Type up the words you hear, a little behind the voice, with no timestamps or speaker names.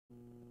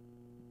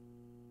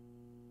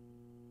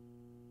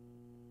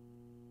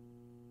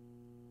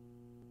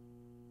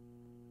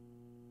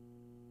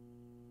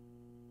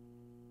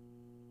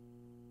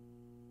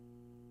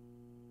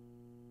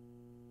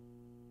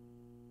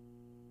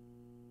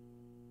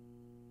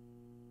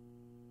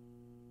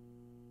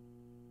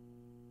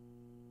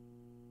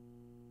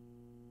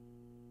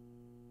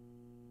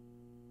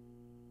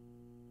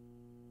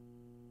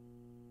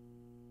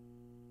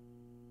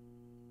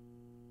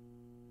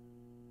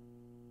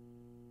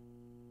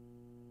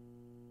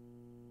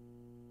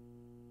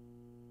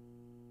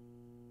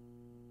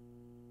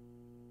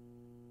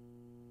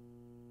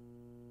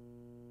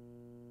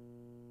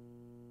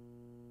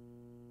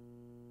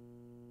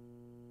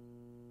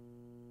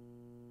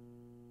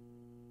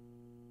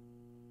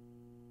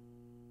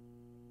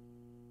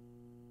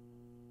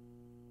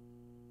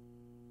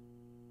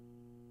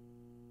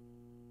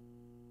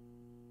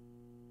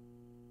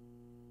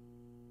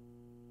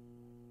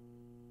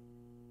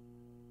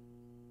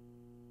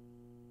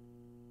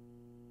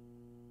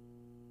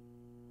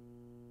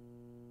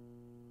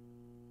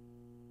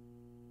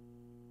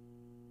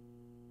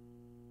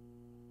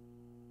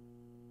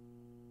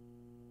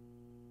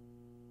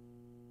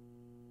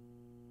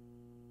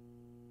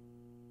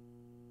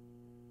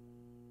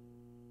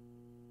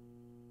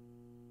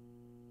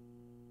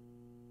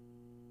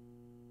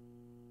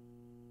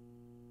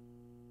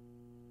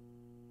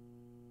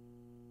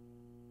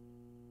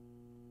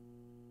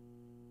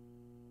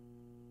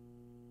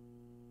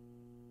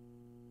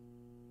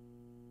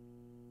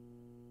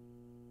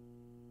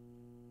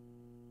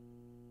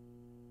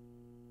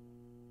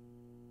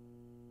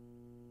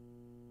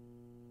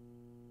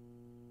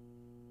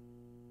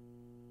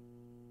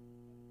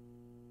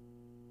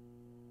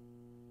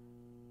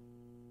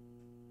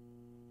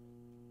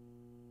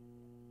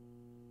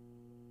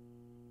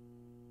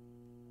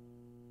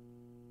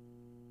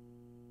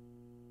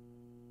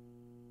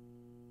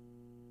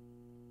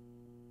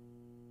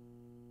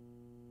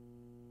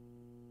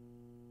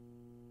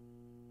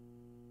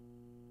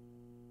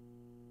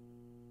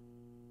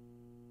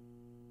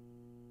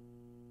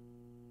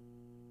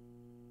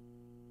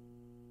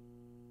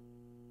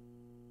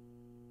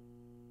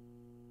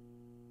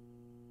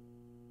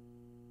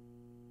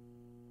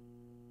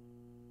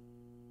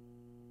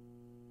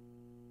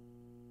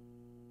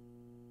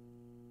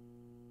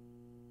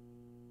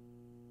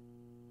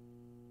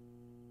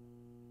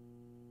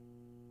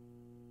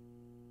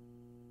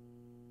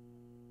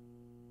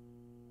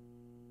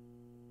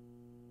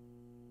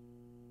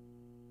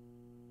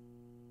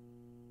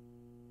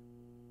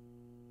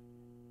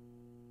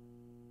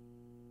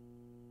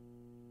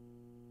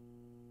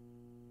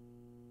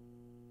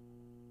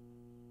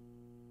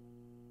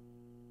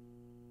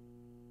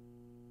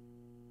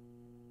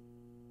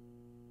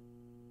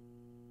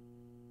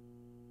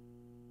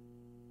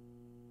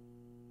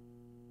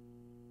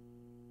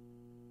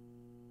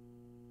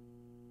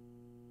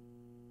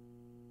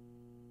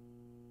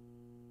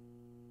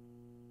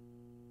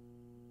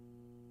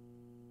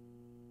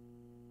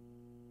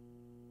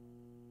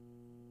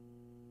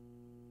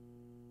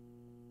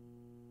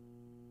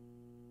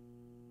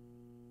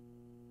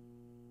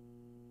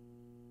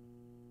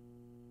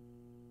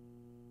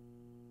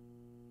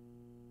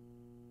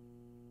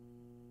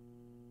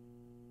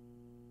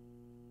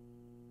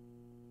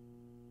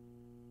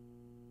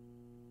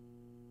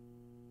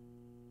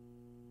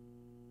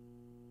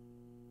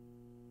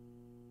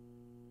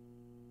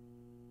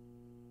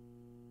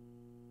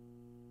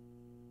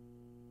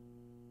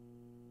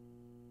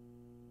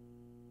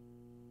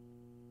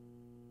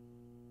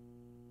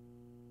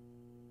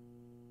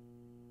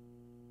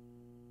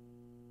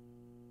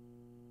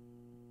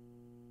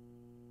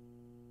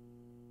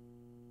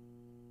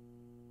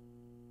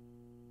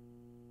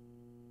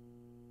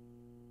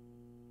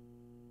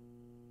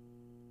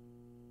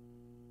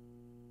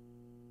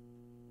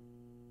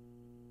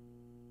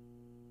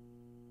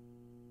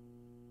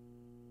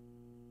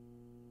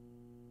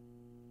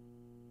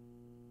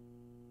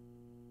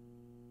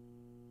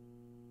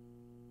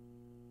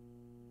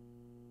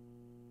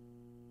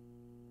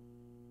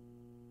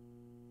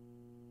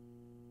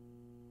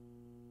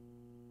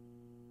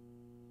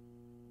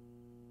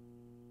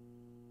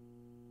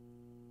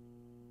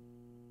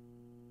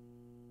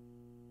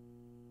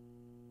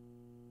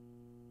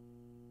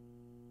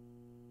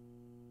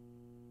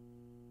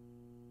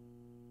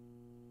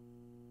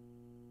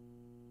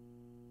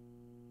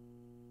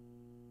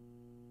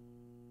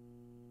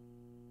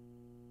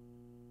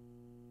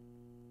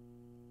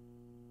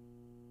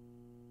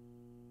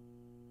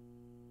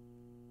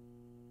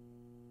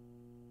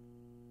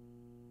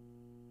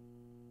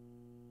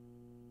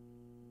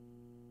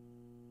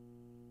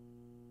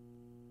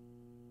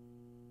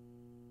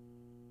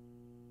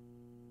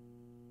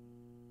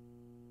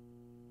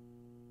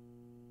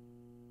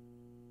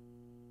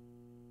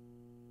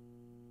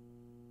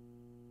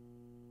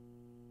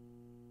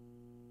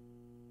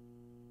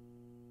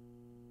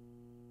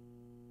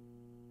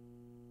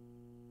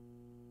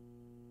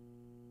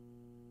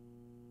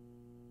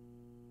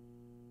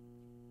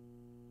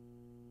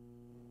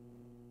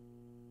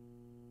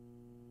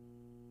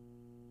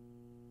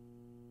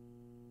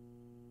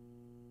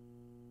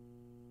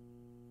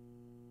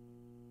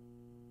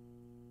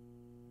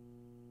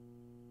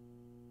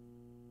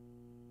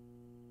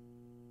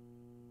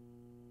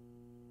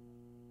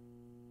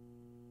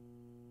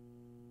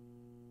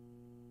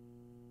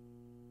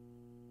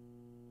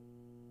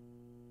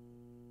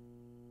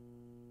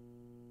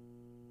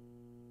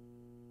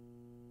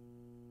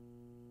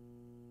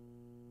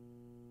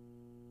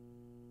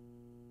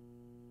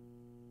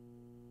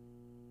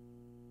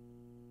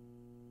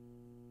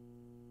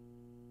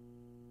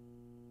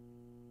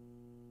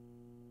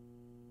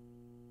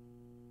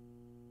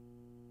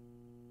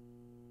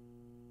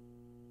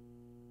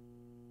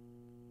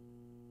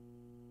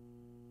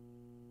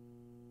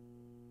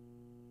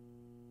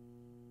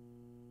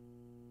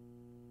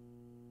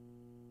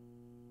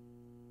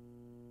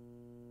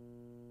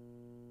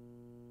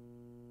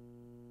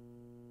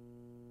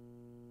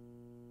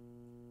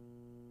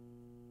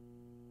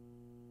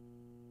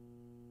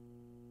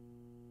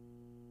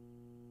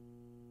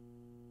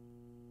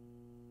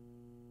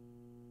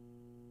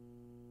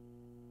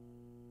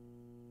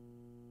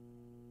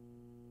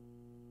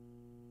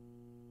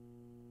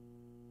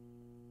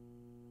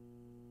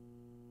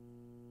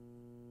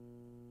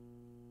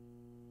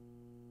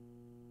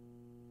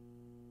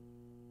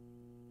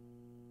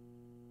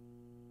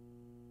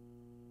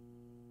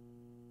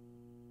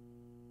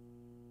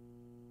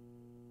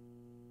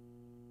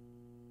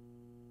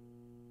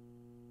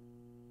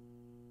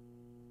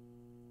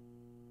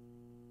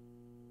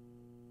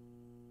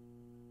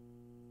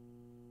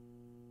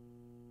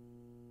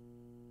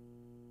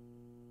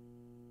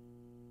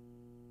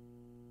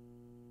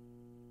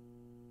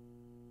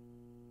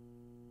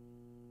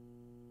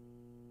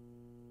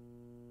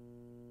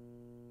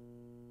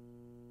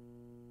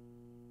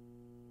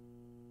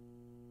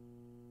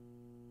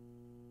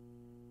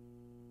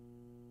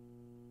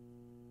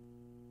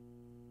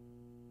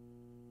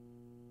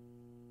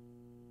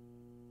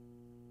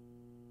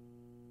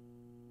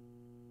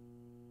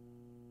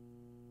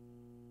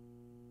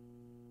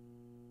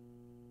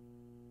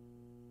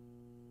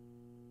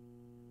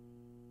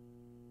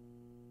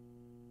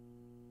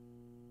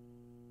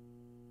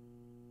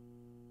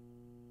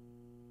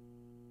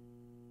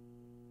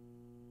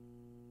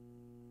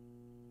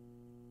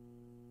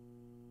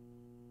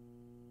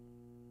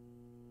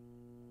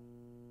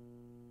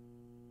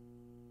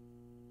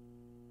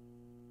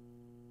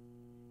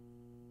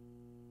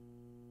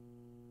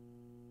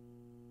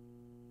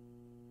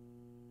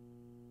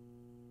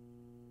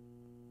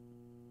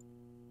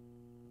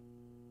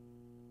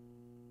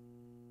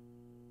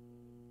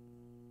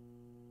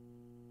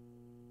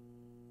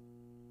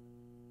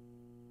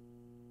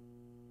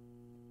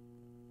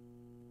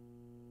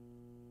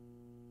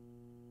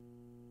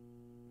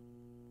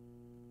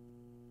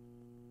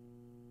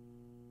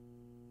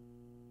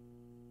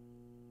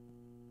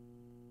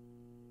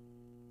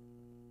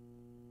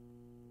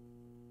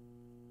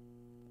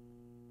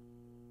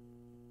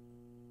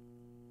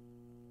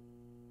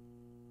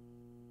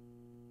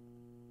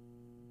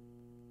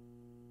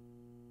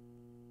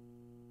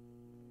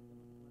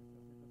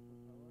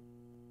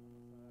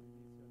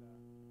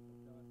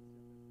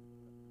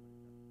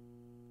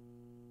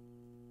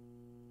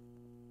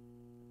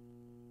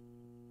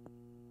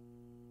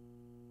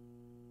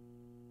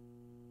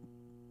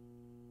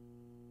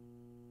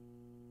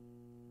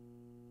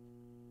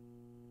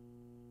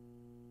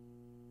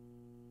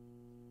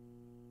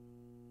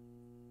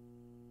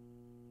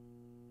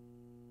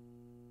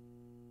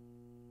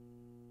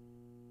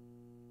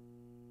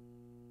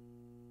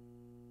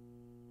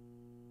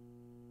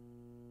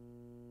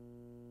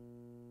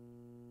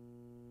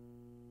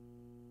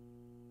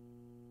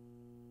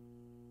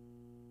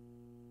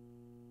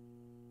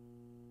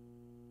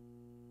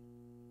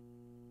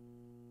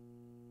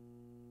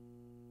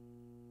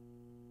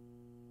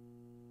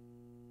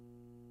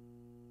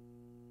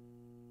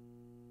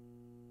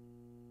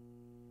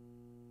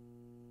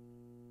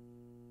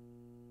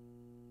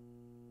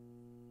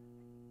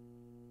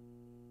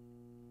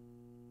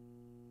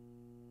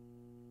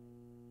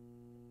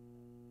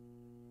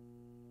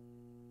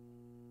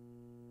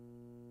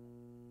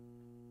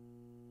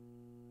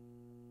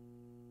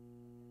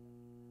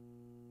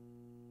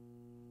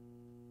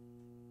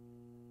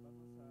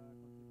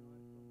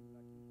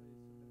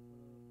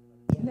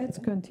Let's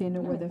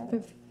continue with the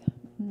fifth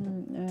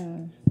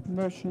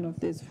version of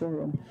this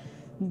forum.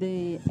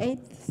 The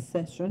eighth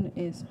session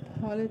is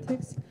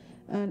politics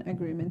and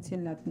agreements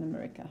in Latin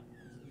America.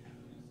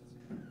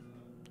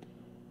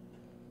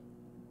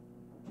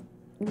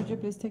 Would you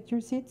please take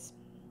your seats?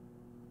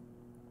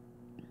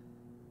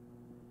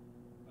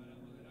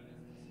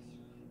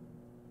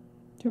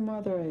 To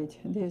moderate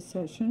this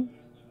session,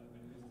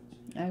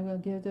 I will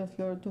give the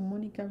floor to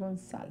Mónica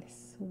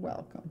González.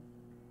 Welcome.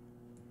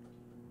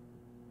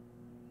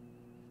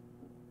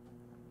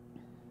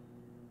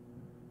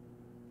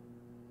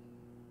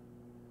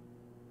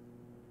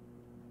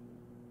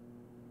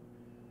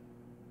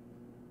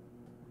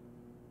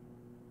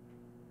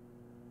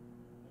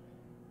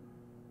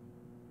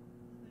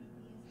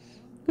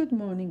 Good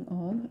morning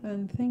all,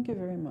 and thank you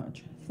very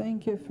much.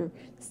 Thank you for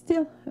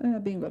still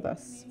being with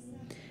us.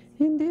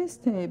 In this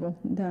table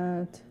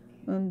that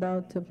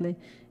undoubtedly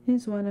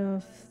is one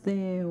of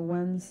the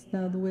ones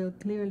that will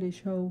clearly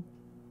show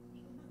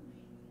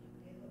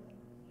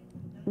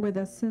with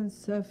a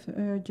sense of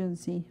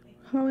urgency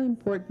how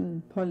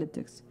important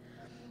politics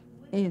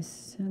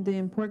is, the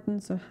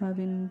importance of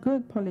having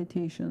good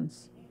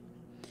politicians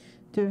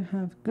to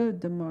have good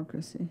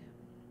democracy.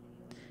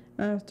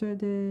 After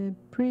the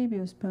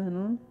previous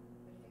panel,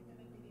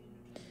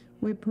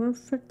 we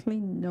perfectly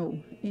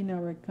know in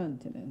our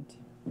continent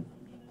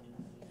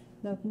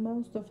that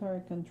most of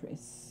our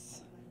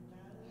countries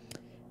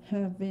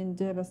have been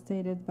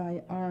devastated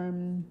by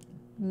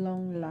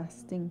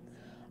long-lasting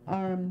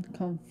armed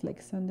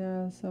conflicts, and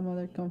there are some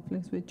other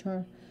conflicts which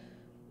are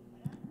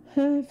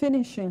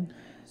finishing.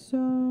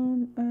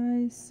 So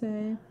I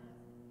say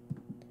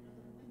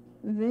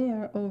they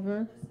are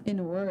over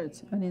in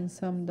words and in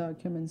some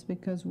documents,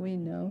 because we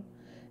know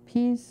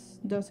peace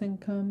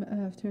doesn't come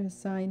after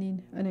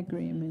signing an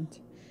agreement,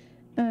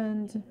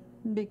 and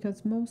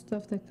because most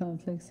of the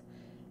conflicts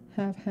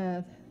have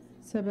had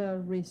several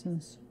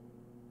reasons.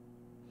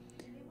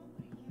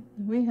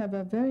 We have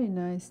a very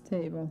nice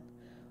table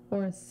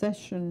or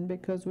session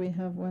because we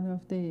have one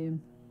of the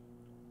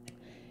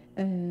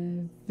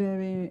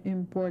very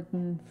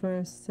important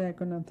first,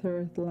 second, and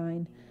third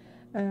line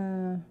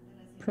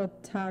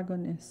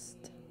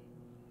protagonist.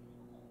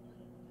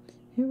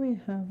 Here we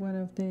have one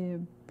of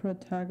the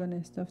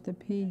protagonists of the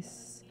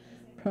peace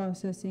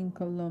process in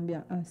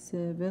Colombia, a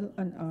civil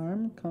and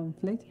armed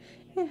conflict.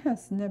 It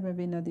has never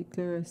been a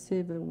declared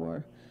civil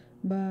war,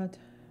 but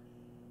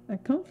a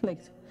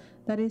conflict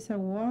that is a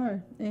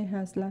war. It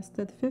has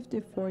lasted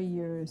 54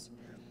 years,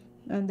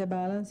 and the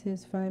balance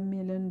is 5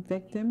 million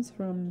victims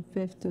from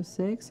 5 to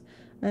 6.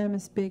 I am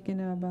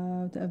speaking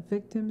about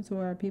victims who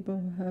are people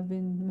who have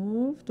been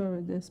moved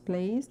or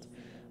displaced,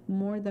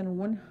 more than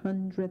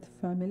 100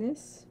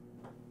 families.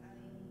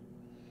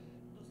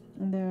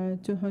 There are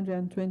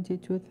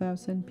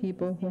 222,000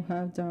 people who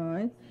have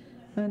died,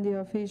 and the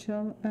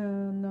official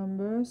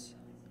numbers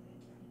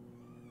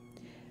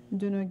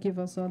do not give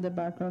us all the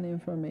background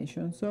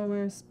information. So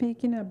we're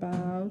speaking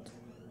about,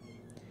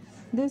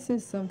 this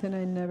is something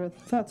I never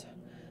thought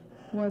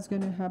was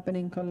going to happen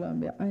in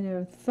Colombia. I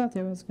never thought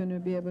I was going to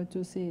be able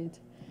to see it.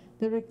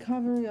 The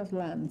recovery of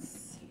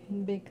lands,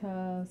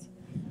 because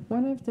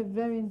one of the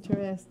very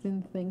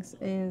interesting things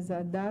is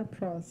that that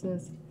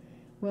process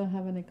will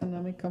have an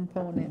economic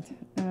component,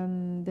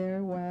 and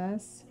there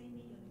was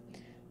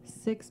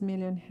 6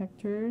 million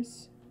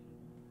hectares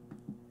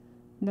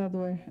that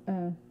were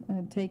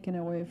taken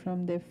away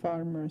from the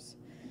farmers,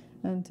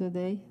 and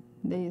today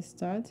they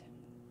start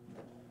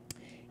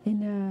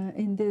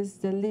in this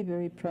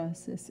delivery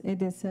process.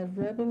 It is a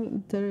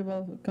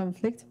terrible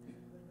conflict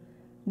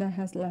that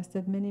has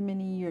lasted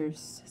many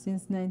years,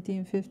 since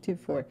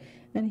 1954,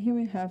 and here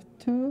we have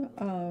two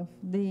of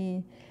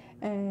the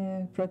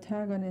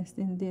protagonist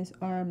in these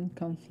armed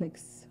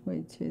conflicts,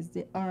 which is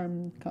the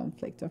armed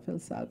conflict of El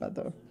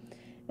Salvador.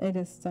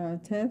 It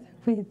started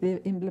with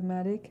the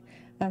emblematic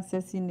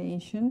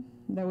assassination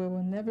that we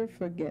will never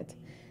forget,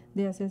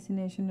 the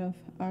assassination of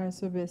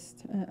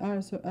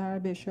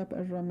Archbishop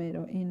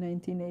Romero in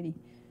 1980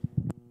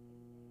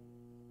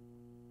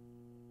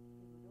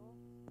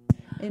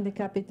 in the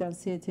capital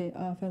city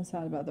of El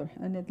Salvador,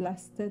 and it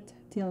lasted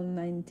till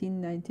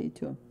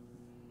 1992.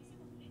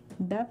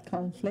 That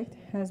conflict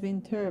has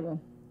been terrible.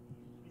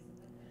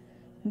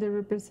 The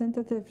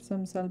representative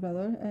from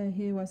Salvador,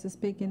 he was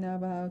speaking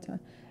about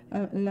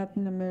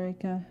Latin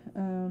America.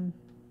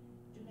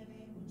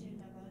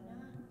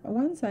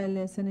 Once I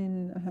listened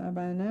in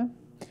Havana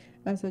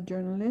as a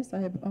journalist, I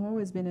have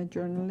always been a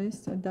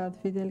journalist, that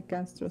Fidel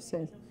Castro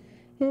said.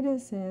 It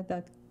is said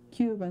that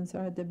Cubans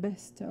are the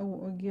best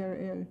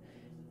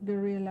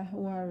guerrilla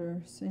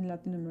warriors in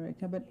Latin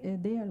America, but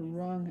they are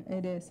wrong.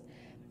 It is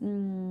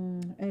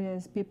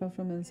people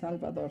from El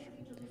Salvador.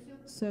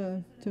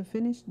 So to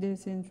finish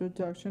this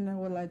introduction, I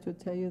would like to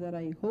tell you that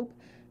I hope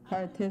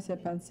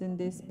participants in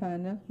this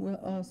panel will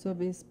also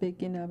be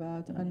speaking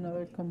about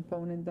another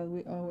component that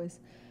we always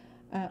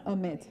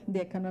omit,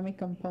 the economic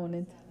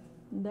component.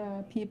 There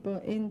are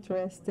people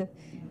interested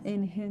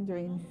in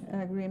hindering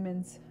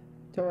agreements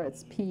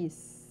towards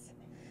peace.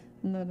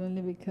 not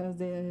only because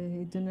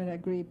they do not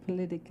agree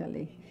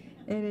politically.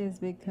 It is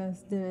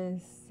because there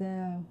is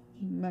a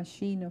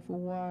machine of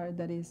war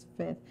that is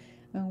fed,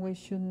 and we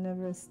should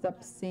never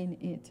stop seeing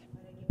it.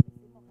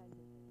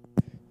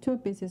 Two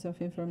pieces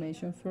of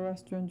information for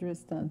us to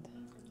understand.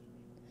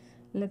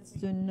 Let's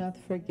do not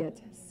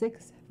forget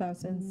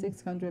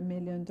 $6,600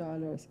 million.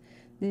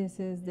 This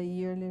is the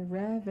yearly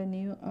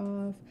revenue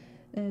of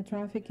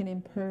trafficking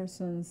in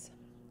persons,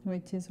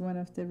 which is one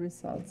of the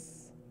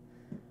results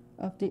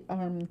of the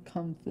armed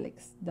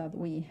conflicts that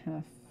we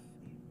have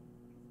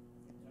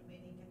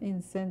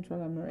in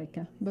Central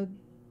America. But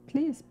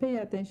please pay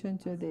attention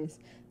to this.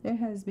 There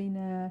has been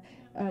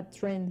a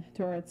trend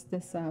towards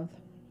the south,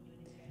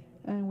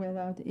 and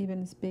without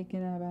even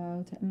speaking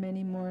about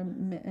many more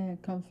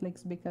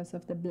conflicts because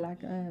of the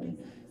black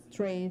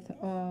trade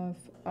of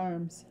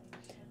arms.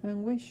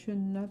 And we should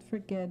not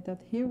forget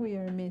that here we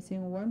are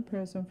missing one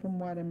person from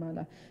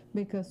Guatemala,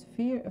 because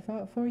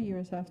 4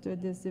 years after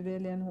the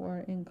civilian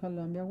war in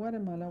Colombia,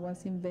 Guatemala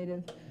was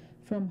invaded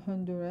from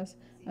Honduras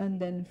and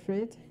then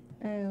freed.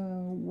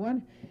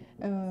 One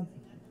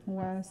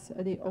was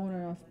the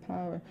owner of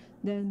power.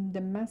 Then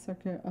the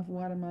massacre of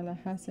Guatemala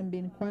hasn't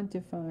been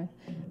quantified,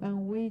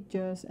 and we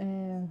just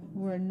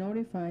were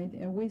notified,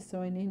 and we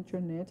saw in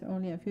internet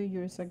only a few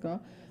years ago,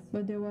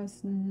 but there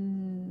was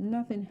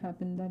nothing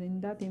happened that in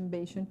that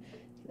invasion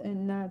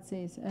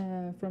Nazis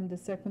from the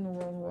Second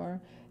World War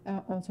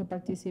also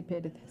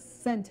participated,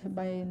 sent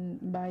by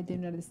the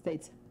United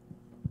States.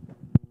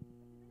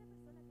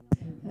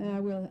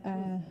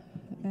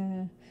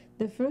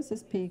 The first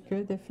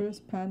speaker, the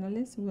first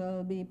panelist,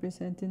 will be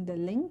presenting the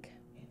link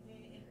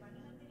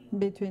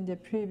between the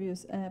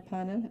previous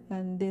panel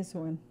and this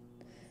one,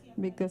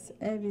 because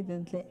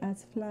evidently,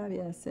 as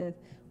Flavia said,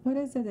 what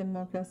is the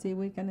democracy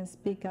we can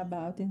speak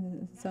about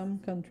in some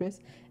countries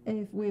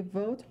if we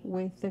vote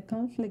with the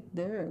conflict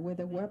there, with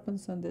the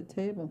weapons on the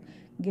table?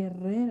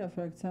 Guerrero,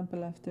 for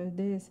example, after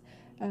this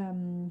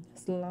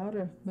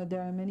slaughter, but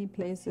there are many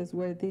places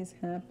where this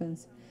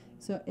happens.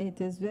 So it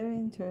is very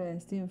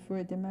interesting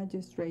for the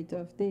magistrate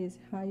of this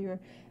higher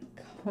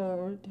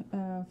court,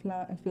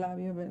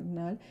 Flavio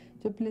Bernal,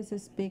 to please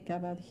speak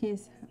about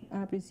his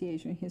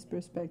appreciation, his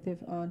perspective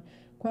on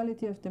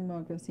quality of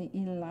democracy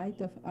in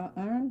light of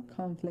armed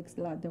conflicts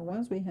like the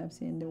ones we have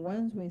seen, the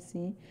ones we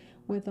see,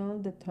 with all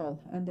the toll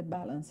and the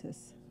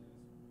balances.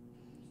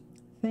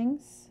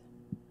 Thanks.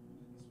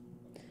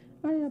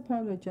 I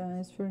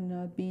apologize for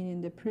not being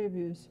in the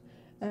previous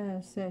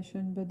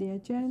session, but the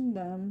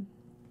agenda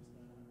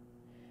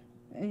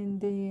in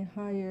the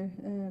higher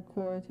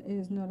court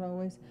is not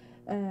always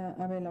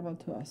available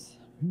to us.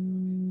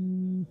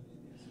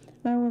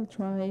 I will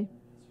try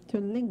to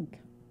link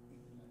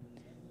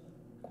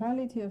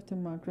quality of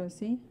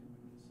democracy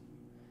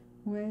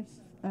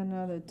with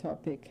another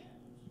topic,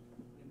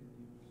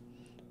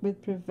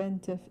 with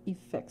preventive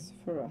effects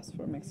for us,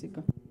 for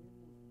Mexico.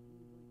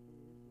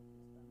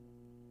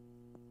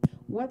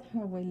 What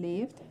have we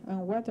lived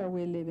and what are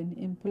we living?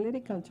 In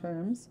political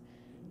terms,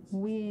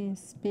 we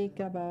speak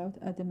about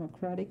a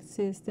democratic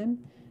system,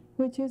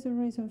 which is a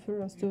reason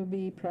for us to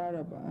be proud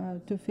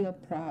of, to feel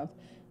proud.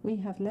 We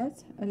have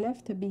left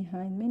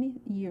behind many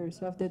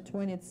years of the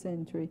 20th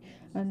century,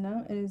 and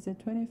now it is the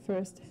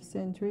 21st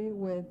century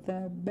with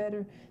a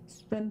better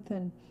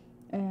strengthened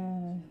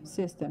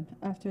system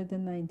after the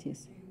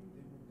 90s.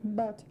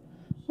 But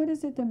what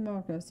is the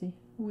democracy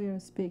we are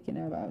speaking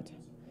about?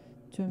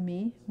 To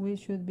me, we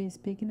should be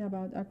speaking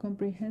about a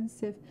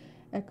comprehensive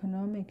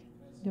economic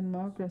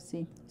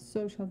democracy,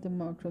 social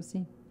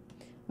democracy,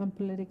 and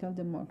political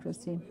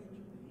democracy.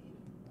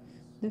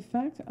 The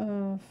fact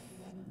of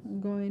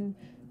going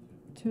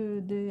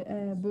to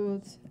the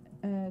booths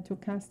to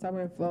cast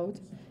our vote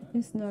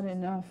is not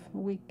enough.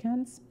 We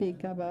can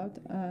speak about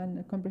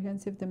a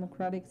comprehensive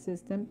democratic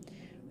system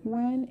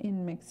when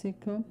in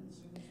Mexico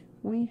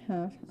we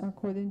have,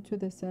 according to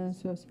the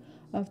census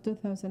of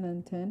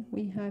 2010,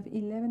 we have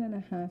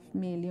 11.5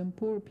 million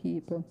poor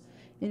people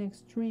in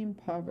extreme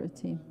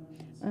poverty.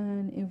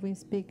 And if we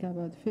speak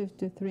about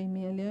 53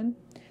 million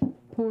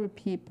poor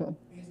people,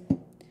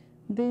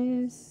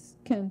 this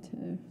can't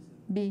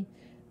be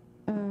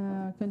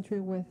a country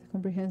with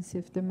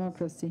comprehensive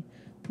democracy.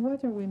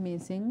 What are we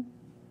missing?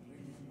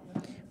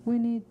 We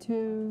need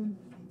to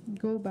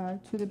go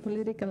back to the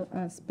political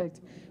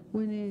aspect.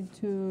 We need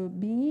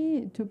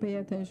to pay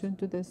attention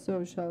to the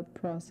social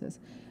process,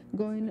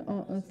 going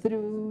on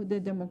through the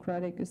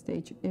democratic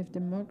stage. If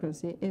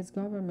democracy is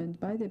government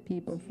by the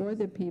people, for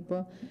the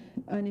people,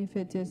 and if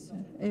it is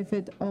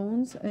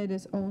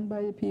owned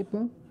by the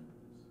people,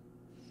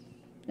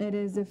 it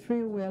is the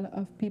free will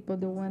of people,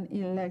 the one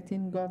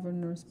electing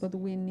governors. But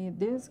we need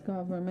this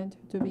government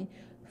to be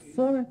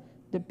for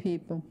the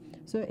people.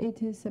 So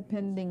it is a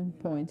pending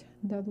point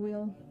that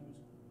will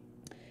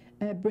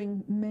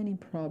bring many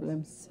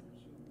problems.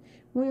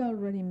 We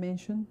already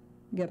mentioned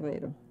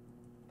Guerrero.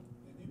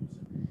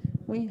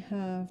 We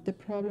have the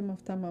problem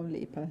of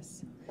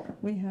Tamaulipas.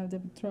 We have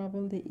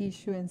the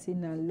issue in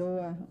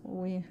Sinaloa.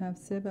 We have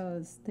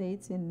several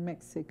states in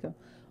Mexico.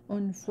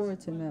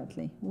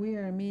 Unfortunately, we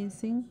are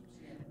missing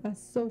a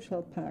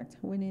social pact.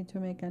 We need to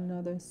make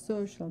another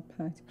social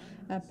pact,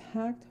 a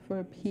pact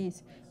for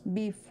peace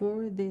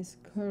before this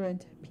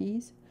current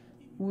peace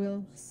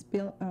will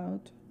spill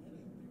out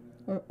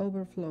or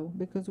overflow,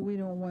 because we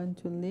don't want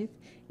to live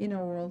in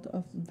a world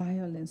of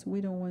violence. We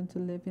don't want to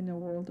live in a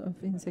world of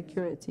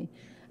insecurity.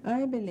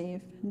 I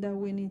believe that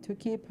we need to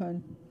keep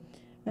on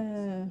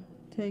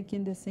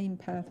taking the same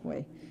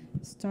pathway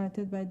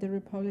started by the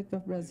Republic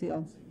of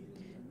Brazil.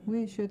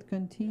 We should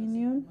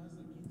continue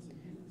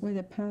with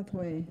a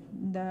pathway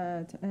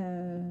that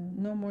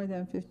no more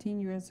than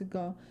 15 years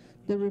ago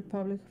the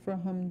Republic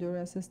of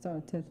Honduras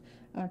started,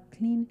 a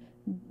clean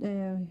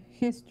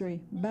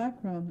history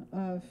background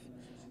of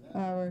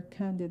our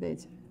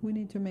candidates. We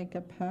need to make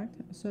a pact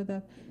so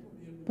that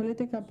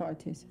political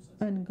parties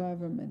and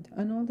government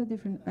and all the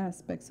different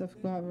aspects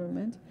of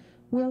government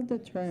will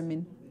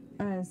determine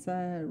as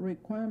a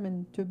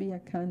requirement to be a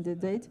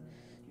candidate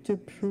to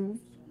prove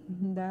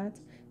that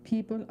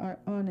people are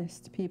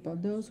honest people,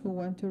 those who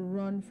want to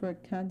run for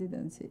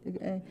candidacy,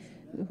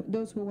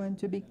 those who want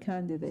to be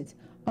candidates.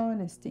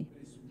 Honesty.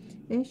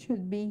 It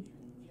should be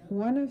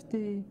one of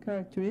the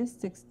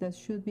characteristics that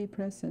should be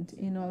present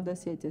in all the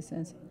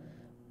citizens.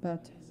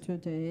 But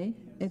today,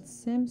 it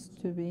seems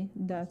to be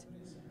that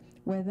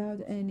without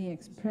any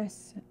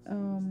express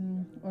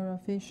or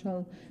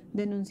official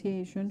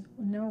denunciation,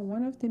 now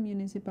one of the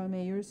municipal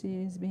mayors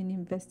is being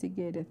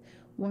investigated.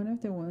 One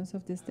of the ones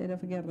of the state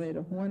of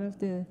Guerrero.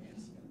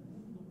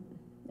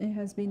 It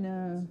has been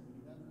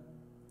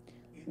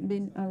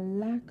a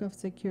lack of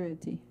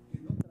security.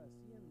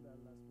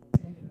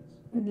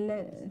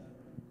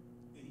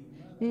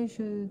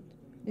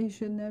 It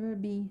should never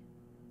be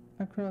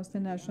across the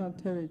national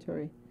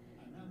territory.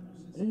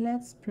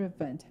 Let's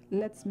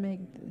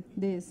make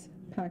this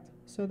pact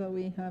so that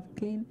we have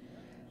clean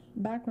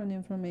background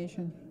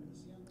information,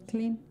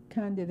 clean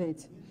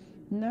candidates.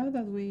 Now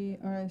that we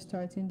are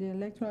starting the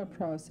electoral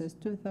process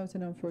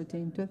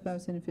 2014,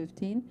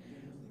 2015,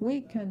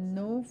 we can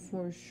know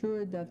for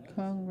sure that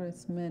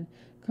congressmen,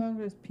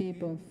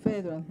 congresspeople,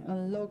 federal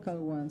and local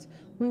ones,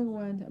 we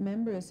want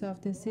members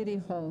of the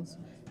city halls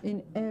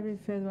in every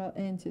federal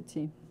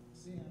entity.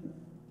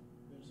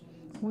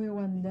 We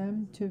want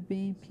them to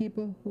be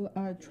people who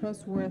are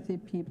trustworthy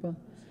people.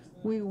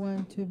 We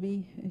want to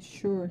be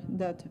sure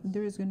that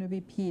there is going to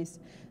be peace.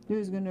 There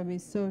is going to be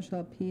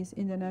social peace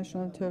in the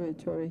national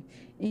territory,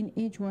 in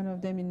each one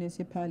of the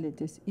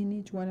municipalities, in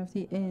each one of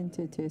the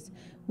entities.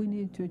 We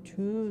need to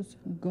choose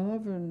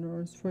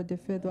governors for the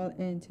federal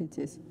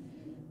entities.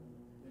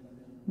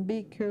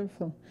 Be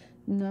careful,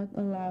 not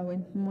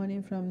allowing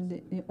money from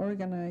the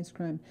organized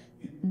crime.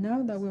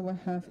 Now that we will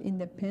have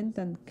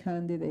independent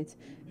candidates,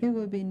 it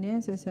will be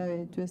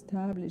necessary to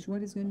establish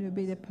what is going to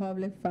be the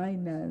public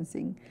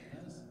financing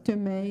to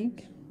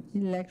make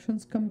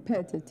elections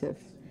competitive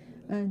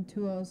and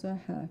to also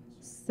have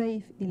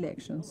safe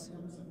elections.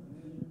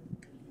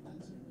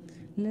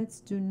 Let's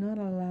do not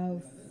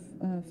allow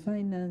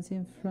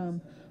financing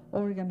from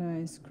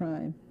organized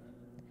crime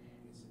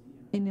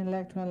in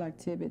electoral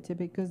activity,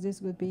 because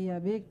this would be a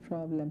big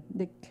problem.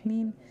 The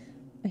clean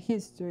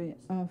history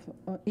of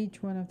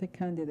each one of the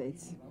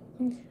candidates.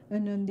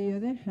 And on the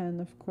other hand,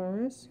 of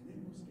course,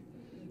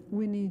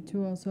 we need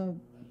to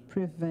also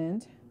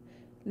prevent,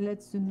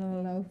 let's do not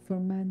allow for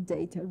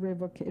mandate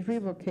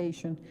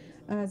revocation.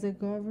 As the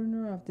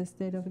governor of the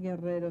state of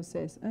Guerrero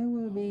says, I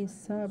will be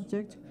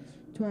subject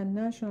to a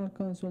national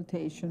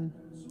consultation,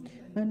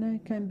 and I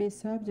can be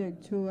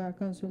subject to a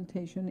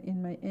consultation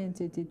in my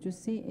entity to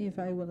see if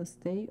I will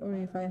stay or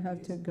if I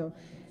have to go.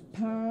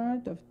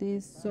 Part of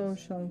this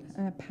social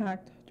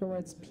pact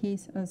towards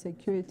peace and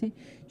security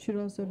should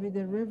also be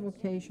the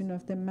revocation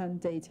of the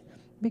mandate,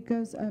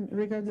 because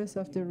regardless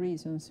of the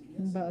reasons,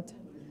 but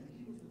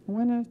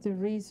one of the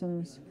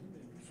reasons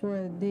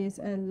for this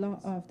law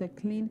of the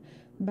clean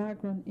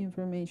background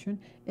information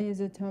is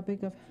the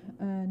topic of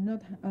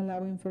not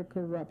allowing for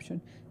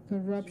corruption.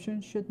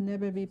 Corruption should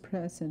never be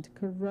present.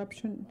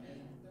 Corruption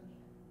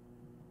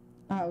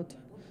out,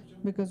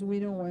 because we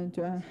don't want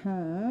to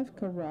have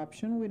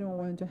corruption, we don't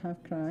want to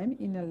have crime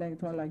in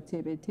electoral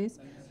activities,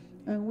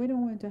 and we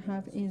don't want to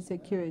have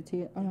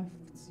insecurity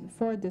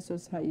for the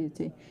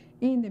society,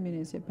 in the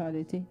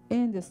municipality,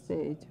 in the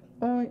state,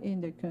 or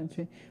in the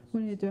country.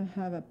 We need to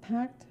have a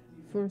pact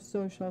for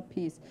social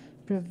peace,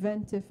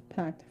 preventive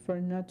pact for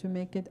not to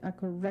make it a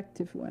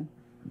corrective one.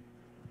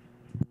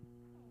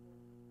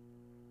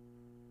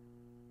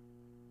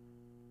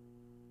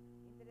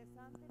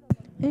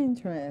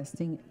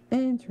 Interesting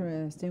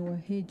what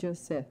he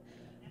just said.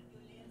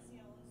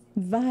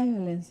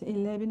 Violence,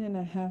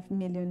 11.5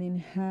 million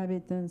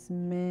inhabitants,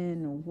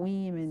 men,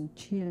 women,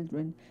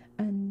 children,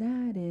 and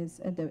that is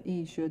the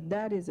issue,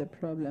 that is a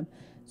problem.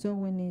 So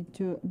we need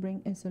to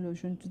bring a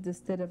solution to the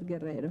state of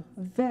Guerrero.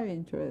 Very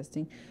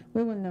interesting.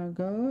 We will now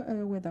go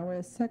with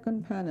our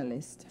second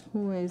panelist,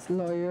 who is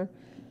lawyer,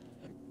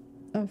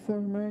 a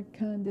former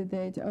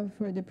candidate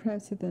for the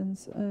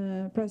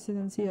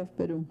presidency of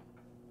Peru.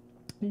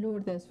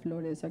 Lourdes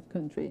Flores, a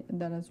country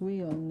that, as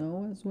we all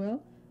know as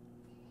well,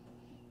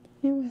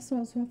 It was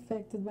also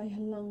affected by a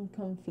long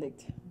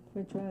conflict,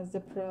 which was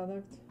the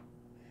product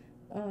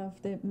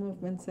of the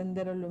movement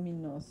Sendero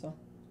Luminoso.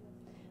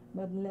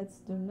 But let's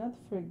do not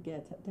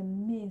forget the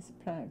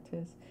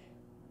mispractice,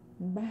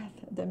 bad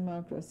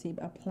democracy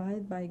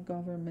applied by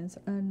governments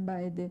and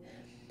by the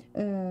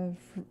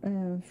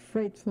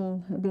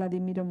faithful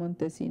Vladimiro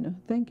Montesino.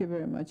 Thank you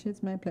very much.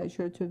 It's my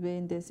pleasure to be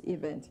in this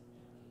event.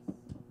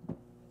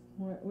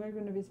 We're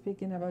going to be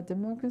speaking about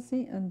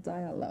democracy and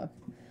dialogue.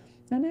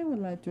 And I would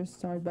like to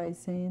start by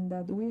saying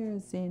that we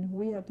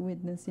are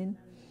witnessing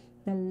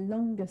the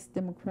longest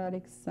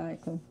democratic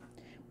cycle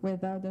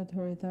without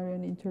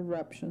authoritarian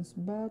interruptions,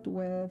 but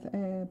with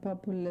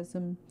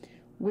populism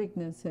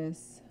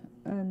weaknesses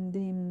and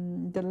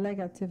the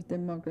negative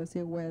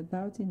democracy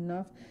without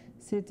enough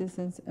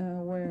citizens'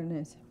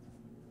 awareness.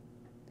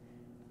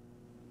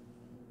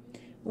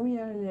 We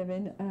are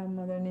living a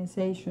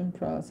modernization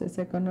process,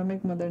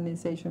 economic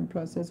modernization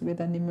process with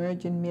an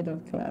emerging middle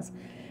class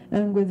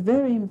and with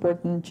very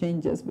important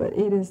changes, but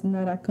it is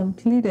not a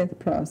completed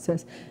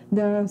process.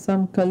 There are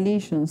some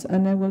collisions,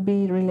 and I will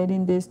be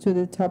relating this to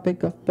the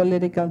topic of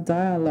political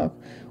dialogue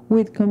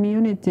with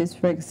communities,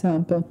 for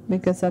example,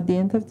 because at the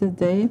end of the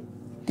day,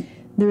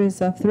 there is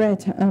a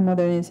threat, a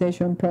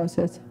modernization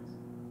process.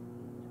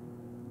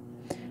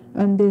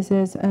 And this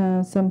is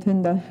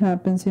something that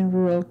happens in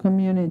rural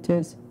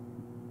communities.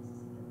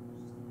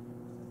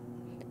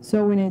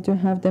 So we need to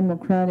have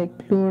democratic,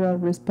 plural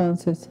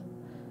responses.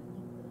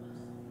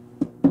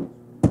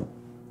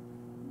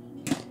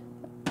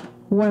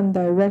 One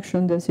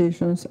direction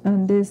decisions,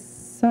 and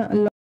this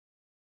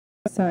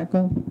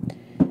cycle,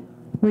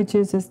 which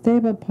is a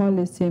stable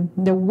policy,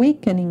 the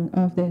weakening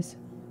of this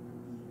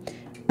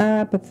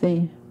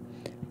apathy,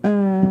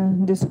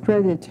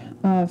 discredit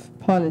of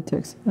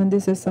politics, and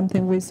this is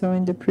something we saw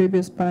in the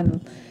previous panel.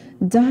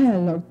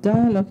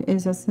 Dialogue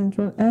is a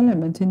central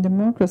element in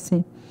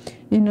democracy.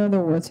 In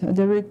other words,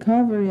 the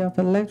recovery of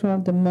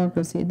electoral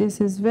democracy. This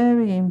is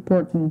very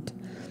important.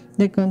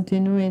 The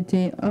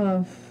continuity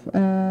of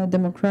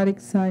democratic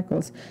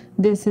cycles.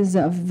 This is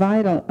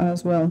vital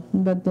as well.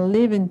 But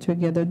living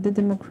together, the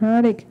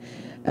democratic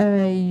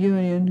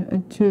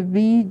union, to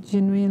be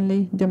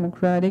genuinely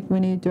democratic, we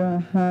need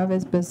to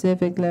have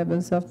specific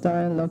levels of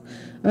dialogue,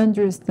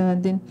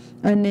 understanding,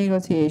 and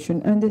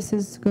negotiation. And this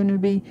is going to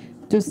be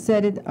to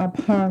set it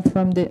apart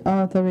from the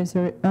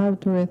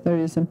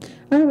authoritarianism.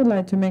 I would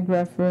like to make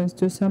reference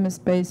to some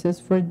spaces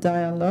for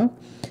dialogue,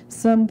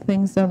 some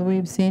things that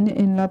we've seen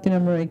in Latin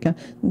America.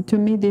 To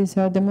me, these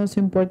are the most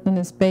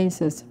important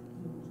spaces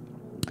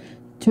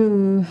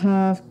to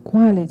have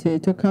quality,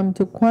 to come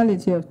to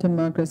quality of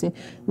democracy.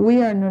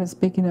 We are not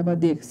speaking about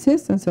the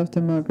existence of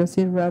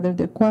democracy, rather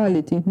the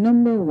quality.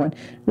 Number one,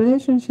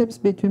 relationships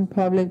between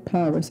public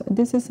powers.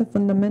 This is a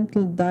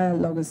fundamental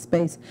dialogue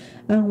space.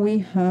 And we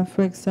have,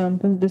 for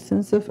example, the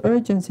sense of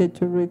urgency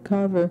to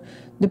recover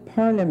the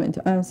parliament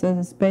as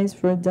a space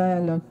for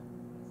dialogue.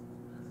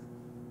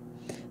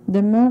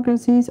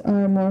 Democracies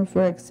are more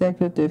for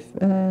executive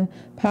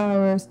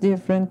powers,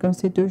 different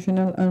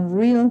constitutional and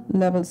real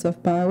levels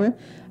of power,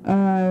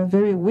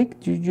 very weak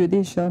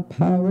judicial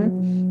power.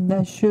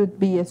 That should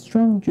be a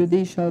strong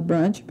judicial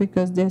branch,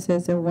 because this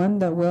is the one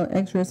that will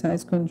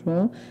exercise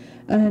control.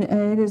 And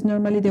it is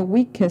normally the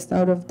weakest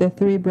out of the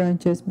three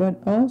branches,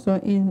 but also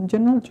in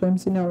general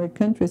terms in our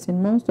countries,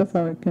 in most of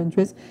our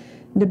countries,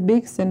 the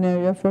big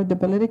scenario for the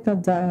political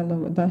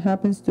dialogue that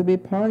happens to be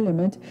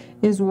parliament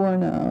is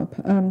worn out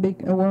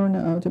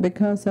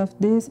because of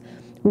this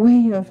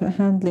way of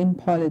handling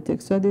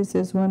politics. So this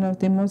is one of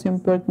the most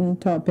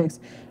important topics.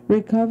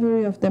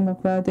 Recovery of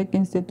democratic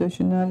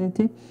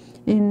institutionality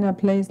in a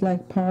place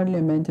like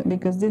parliament,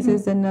 because this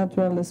is the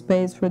natural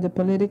space for the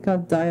political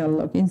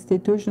dialogue,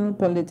 institutional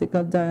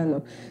political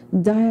dialogue,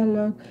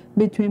 dialogue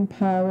between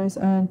powers,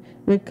 and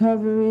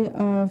recovery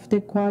of the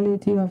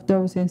quality of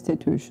those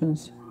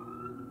institutions.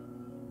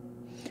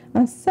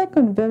 A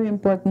second very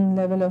important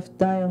level of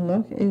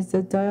dialogue is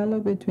the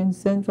dialogue between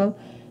central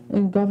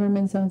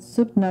governments and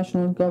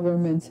subnational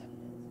governments,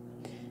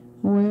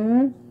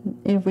 where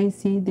if we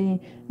see the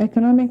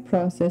economic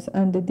process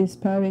and the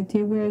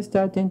disparity, we are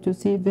starting to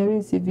see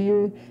very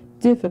severe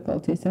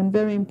difficulties and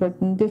very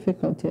important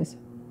difficulties.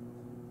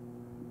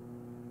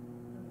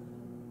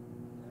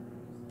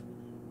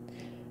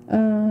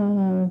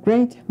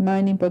 Great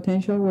mining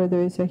potential, where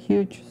there is a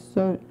huge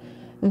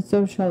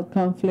social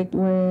conflict,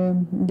 where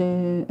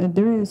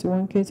there is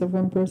one case of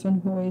one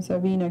person who is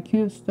being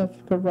accused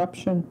of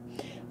corruption,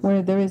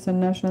 where there is a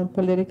national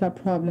political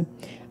problem.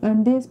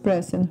 And this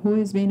person who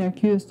is being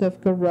accused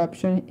of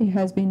corruption, he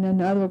has been an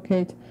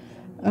advocate.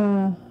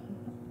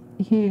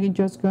 He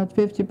just got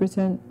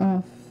 50%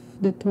 of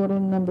the total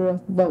number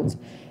of votes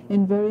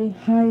in very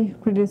high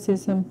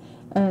criticism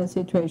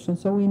situation.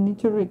 So we need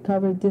to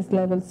recover these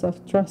levels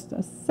of trust.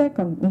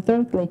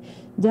 Thirdly,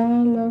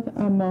 dialogue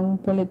among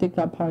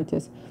political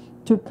parties.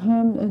 To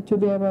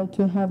be able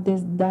to have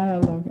this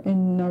dialogue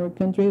in our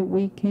country,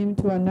 we came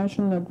to a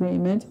national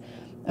agreement,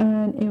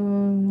 and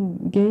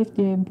it gave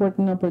the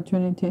important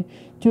opportunity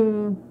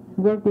to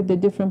work with the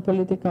different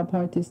political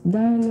parties,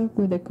 dialogue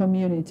with the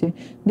community,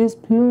 this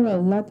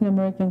plural Latin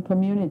American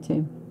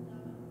community.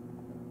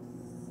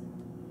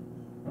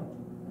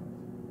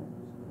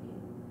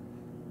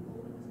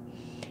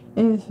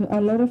 If a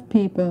lot of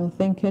people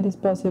think it is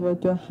possible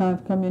to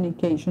have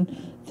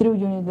communication through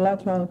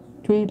unilateral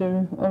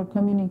Twitter or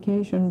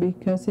communication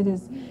because it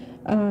is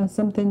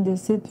something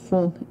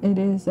deceitful, it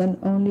is an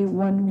only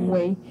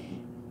one-way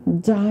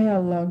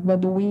dialogue, but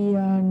we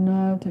are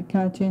not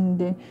catching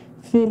the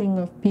feeling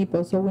of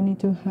people, so we need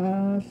to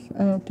have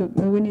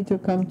we need to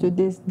come to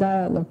this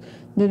dialogue.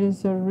 There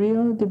is a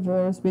real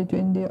divorce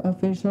between the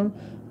official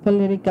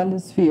political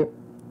sphere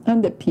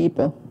and the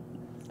people,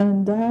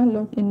 and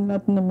dialogue in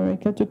Latin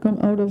America to come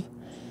out of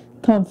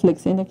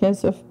conflicts. In the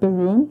case of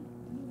Peru,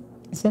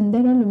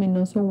 Sendero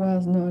Luminoso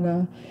was not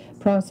a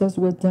process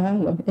with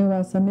dialogue. It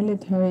was a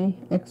military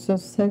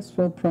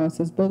successful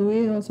process, but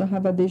we also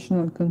have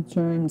additional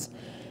concerns.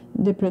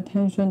 The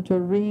pretension to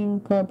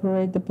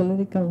reincorporate the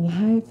political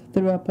life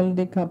through a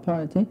political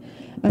party,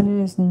 and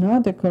it is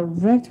not the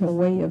correct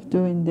way of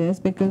doing this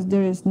because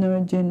there is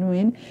no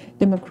genuine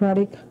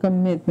democratic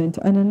commitment.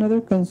 And another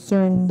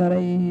concern that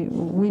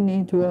we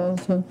need to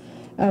also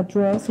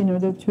address in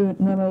order to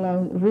not allow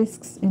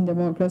risks in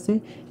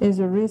democracy is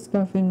the risk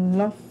of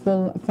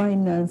unlawful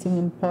financing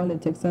in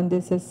politics, and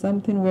this is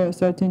something we are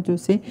starting to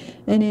see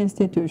in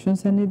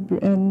institutions,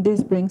 and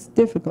this brings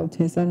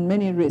difficulties and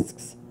many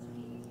risks.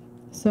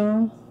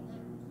 So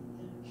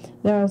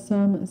there are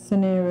some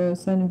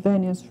scenarios and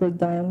venues for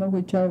dialogue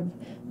which are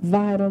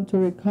vital to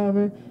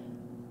recover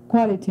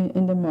quality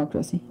in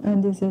democracy,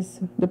 and this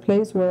is the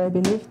place where I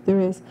believe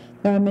there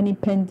are many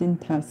pending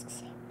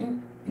tasks.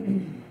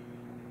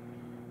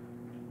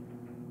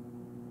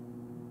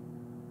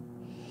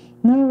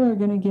 Now we're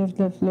going to give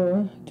the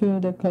floor to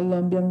the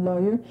Colombian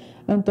lawyer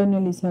Antonio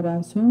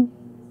Lizarazu.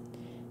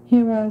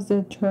 He was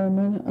the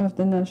chairman of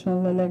the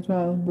National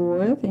Electoral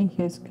Board in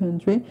his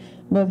country,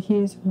 but he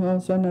is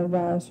also an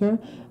advisor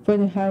for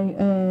the High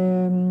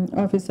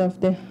Office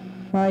of the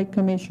High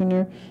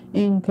Commissioner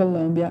in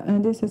Colombia.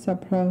 And this is a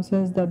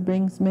process that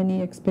brings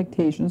many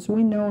expectations.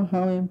 We know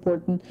how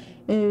important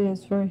it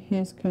is for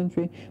his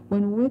country.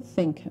 When we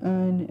think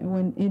and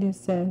when it is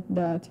said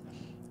that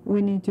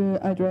we need to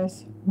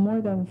address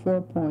more than 4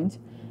 points,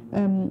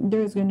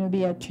 there is going to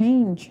be a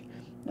change.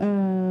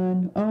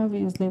 And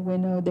obviously we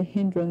know the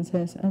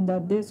hindrances and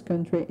that this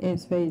country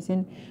is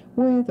facing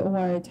with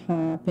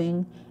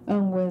wiretapping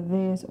and with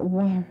this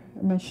war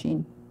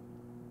machine.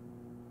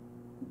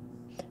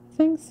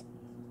 Thanks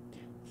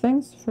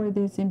for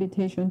this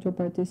invitation to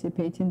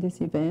participate in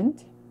this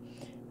event.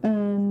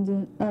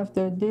 And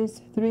after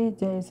these 3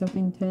 days of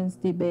intense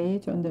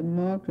debate on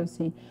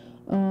democracy,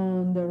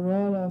 on the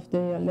role of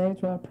the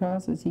electoral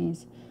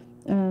processes,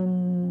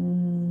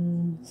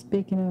 and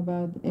speaking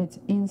about its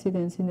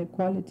incidence in the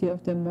quality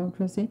of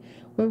democracy,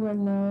 we will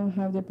now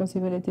have the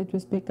possibility to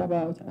speak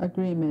about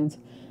agreements,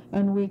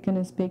 and we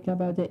can speak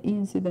about the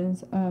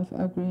incidence of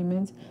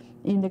agreements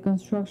in the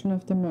construction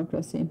of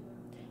democracy.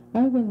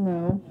 I will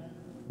now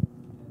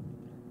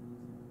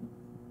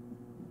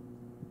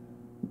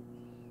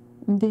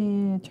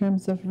the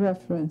terms of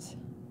reference,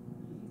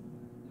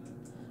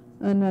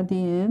 and at the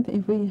end,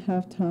 if we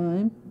have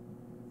time,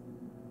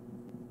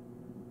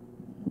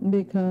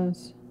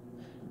 because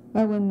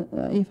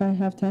if I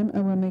have time, I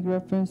will make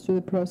reference to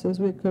the process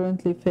we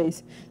currently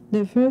face.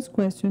 The first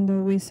question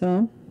that we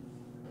saw,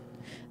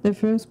 the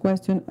first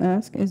question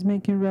asked is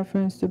making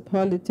reference to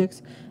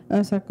politics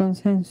as a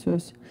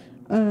consensus,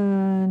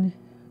 and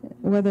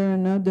whether or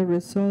not the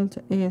result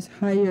is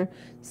higher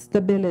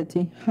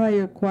stability,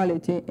 higher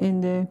quality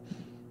in the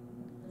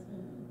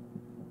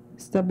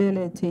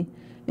stability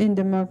in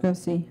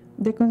democracy.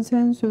 The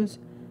consensus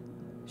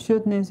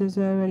should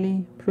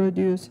necessarily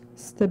produce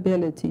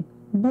stability,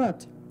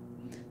 but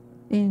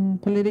in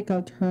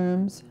political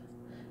terms,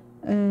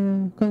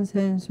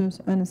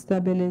 consensus and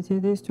stability,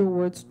 these two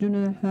words do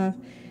not have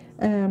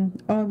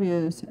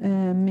obvious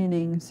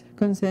meanings.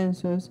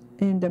 Consensus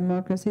in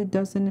democracy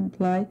doesn't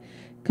imply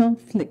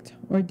conflict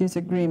or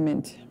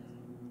disagreement,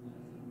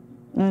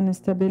 and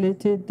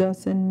stability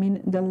doesn't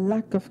mean the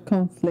lack of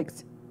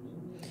conflicts.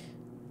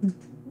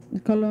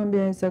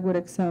 Colombia is a good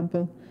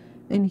example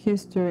in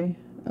history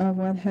of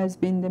what has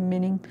been the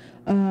meaning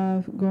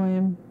of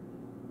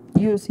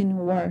using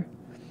war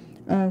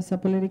as a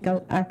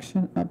political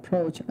action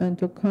approach, and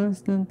to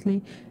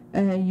constantly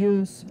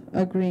use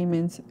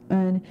agreements,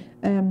 and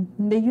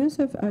the use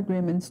of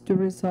agreements to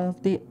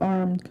resolve the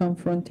armed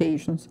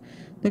confrontations.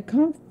 The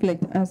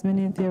conflict, as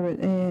many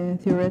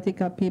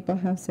theoretical people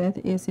have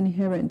said, is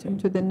inherent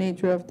to the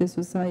nature of the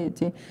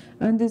society,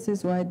 and this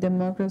is why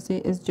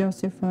democracy is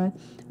justified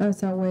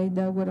as a way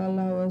that would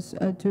allow us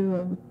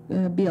to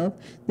build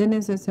the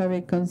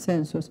necessary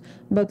consensus.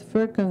 But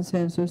for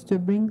consensus to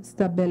bring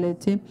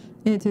stability,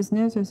 it is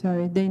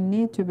necessary. They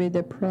need to be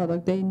the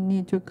product. They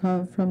need to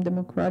come from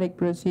democratic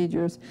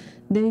procedures.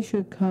 They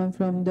should come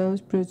from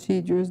those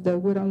procedures that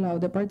would allow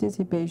the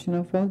participation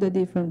of all the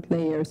different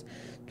players,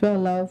 to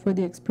allow for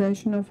the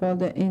expression of all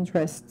the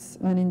interests,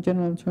 and in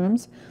general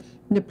terms,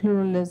 the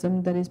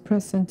pluralism that is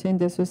present in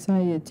the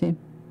society.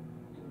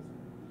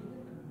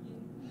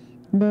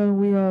 But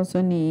we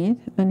also need,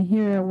 and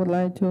here I would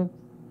like to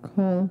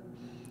call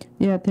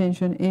the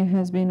attention, it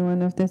has been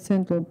one of the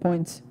central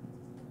points.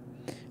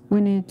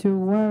 We need to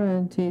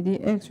guarantee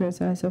the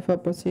exercise of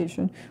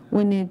opposition.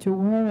 We need to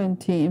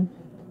guarantee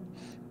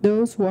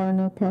those who are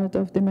not part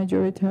of the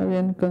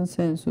majoritarian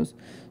consensus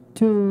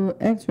to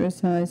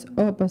exercise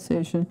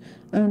opposition,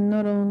 and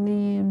not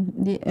only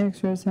the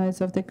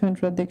exercise of the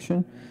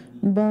contradiction,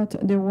 but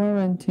the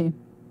warranty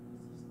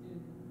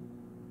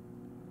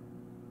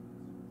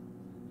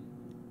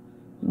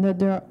that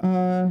there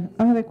are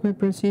adequate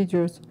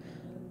procedures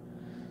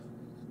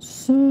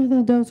so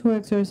that those who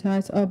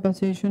exercise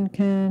opposition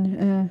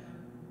can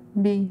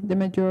be the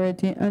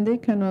majority, and they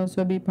can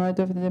also be part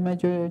of the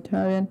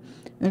majoritarian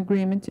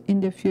agreement in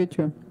the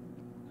future.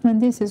 And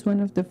this is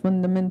one of the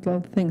fundamental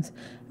things,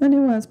 and it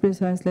was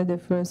precisely the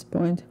first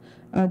point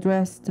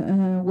addressed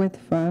with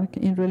FARC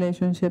in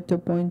relationship to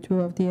point 2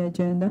 of the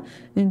agenda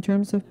in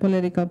terms of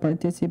political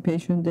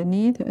participation, the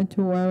need to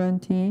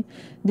guarantee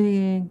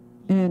the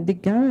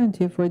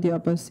guarantee for the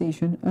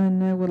opposition.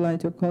 And I would like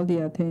to call the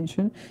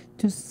attention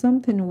to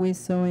something we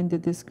saw in the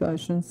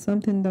discussion,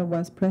 something that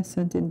was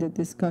present in the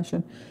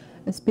discussion,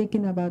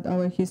 speaking about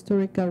our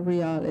historical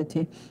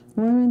reality.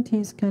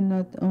 Guarantees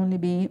cannot only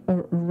be,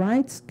 or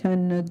rights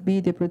cannot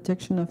be, the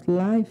protection of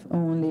life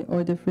only,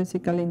 or the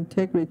physical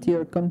integrity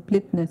or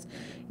completeness.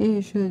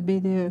 It should be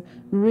the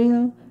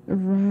real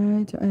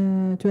right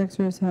to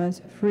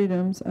exercise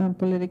freedoms and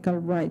political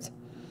rights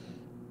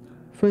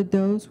for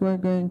those who are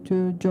going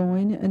to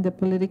join in the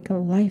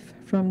political life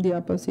from the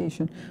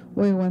opposition.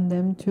 We want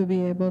them to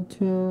be able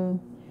to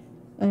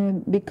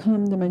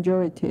become the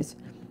majorities.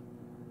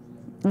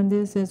 And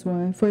this is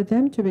why, for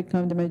them to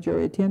become the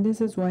majority, and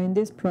this is why in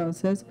this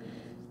process,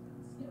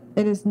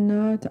 it is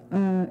not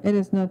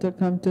to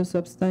come to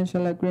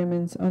substantial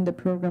agreements on the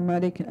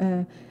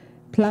programmatic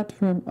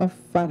platform of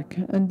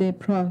FARC, and the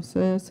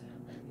process,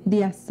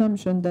 the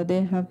assumption that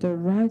they have the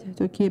right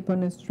to keep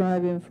on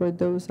striving for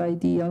those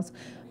ideals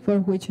for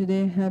which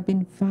they have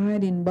been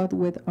fighting, but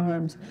with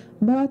arms,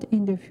 but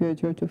in the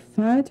future to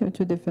fight or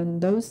to defend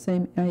those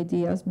same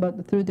ideas,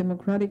 but through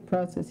democratic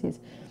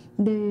processes.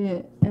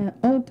 The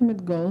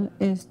ultimate goal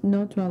is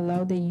not to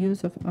allow the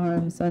use of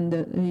arms and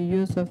the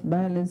use of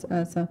violence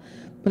as a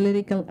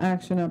political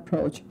action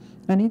approach.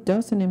 And it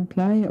doesn't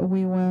imply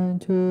we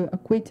want to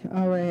quit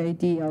our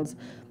ideals.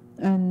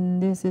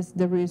 And this is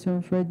the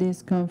reason for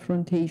these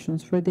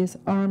confrontations, for this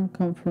armed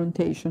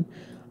confrontation.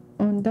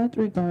 On that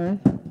regard,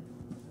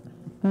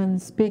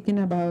 and speaking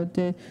about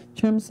the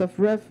terms of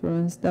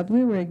reference that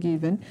we were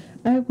given,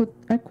 I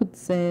could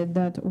say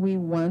that we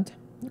want,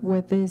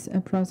 with this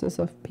process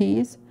of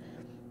peace,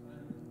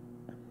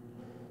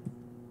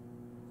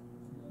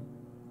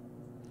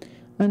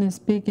 and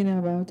speaking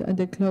about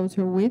the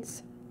closer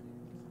widths,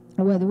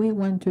 what we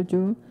want to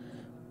do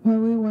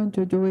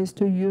is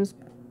to use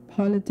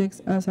politics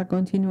as a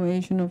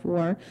continuation of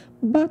war,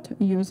 but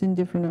using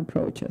different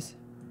approaches.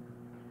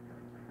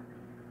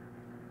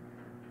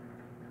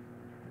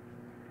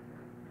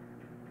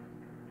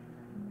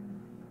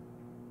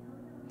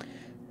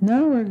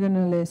 Now we're going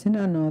to listen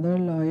another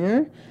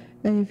lawyer.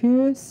 If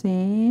you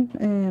see,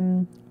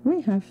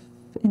 we have,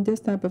 in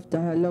this type of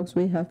dialogues,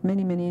 we have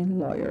many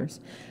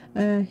lawyers.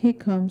 He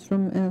comes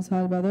from El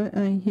Salvador,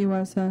 and he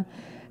was a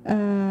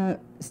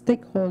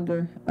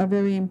stakeholder, a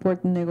very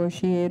important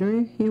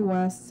negotiator. He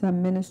was a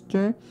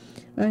minister,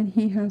 and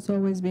he has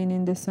always been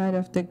in the side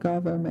of the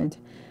government.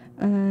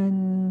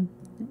 And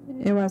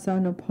it was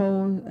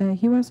unopposed.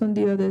 He was on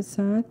the other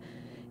side.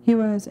 He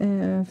was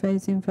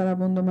facing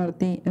Farabundo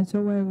Martí, and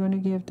so we're going to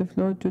give the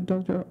floor to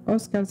Dr.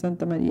 Oscar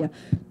Santamaria.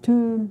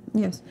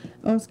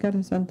 Oscar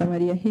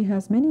Santamaria. He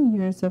has many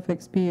years of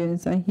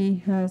experience, and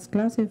he has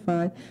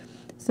classified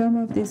some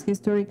of this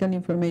historical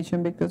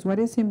information, because what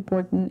is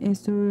important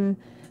is to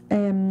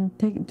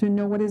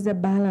know what is the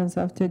balance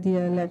after the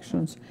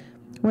elections.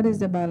 What is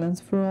the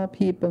balance for all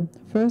people?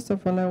 First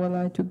of all, I would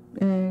like to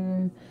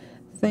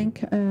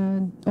thank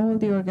all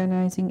the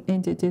organizing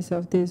entities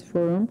of this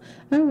forum.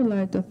 I would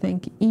like to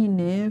thank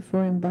INE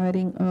for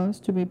inviting us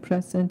to be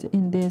present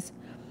in this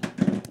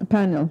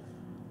panel.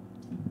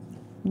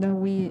 That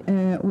we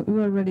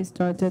already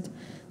started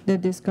the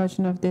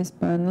discussion of this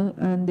panel,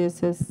 and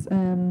this is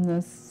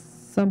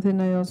something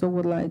I also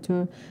would like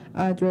to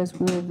address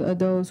with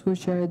those who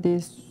share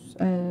this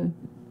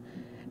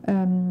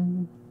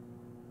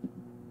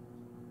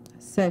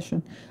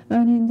session.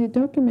 And in the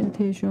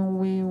documentation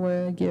we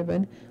were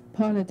given,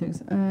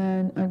 politics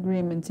and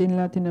agreements in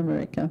Latin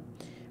America.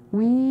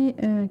 We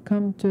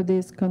come to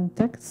this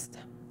context,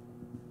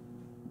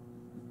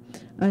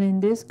 and in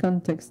this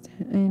context,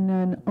 in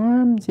an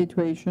armed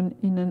situation,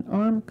 in an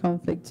armed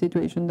conflict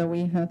situation that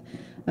we had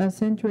a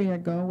century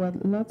ago,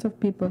 what lots of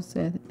people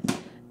said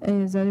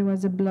is that it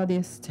was the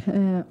bloodiest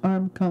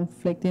armed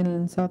conflict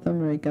in South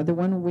America, the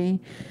one we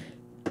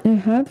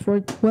had for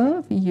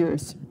 12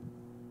 years.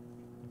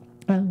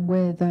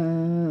 with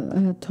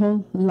a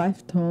toll,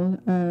 life toll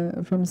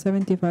from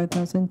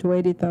 75,000 to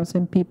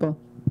 80,000 people.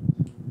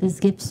 This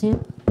gives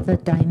you the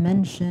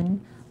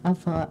dimension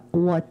of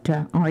what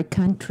our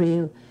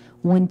country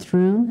went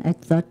through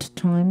at that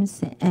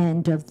times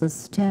and of the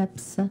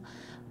steps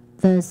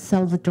the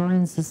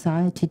Salvadoran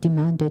society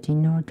demanded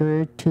in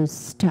order to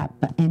stop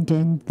and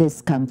end this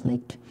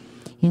conflict.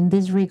 In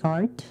this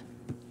regard,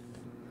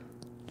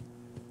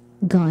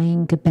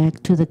 going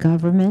back to the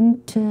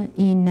government,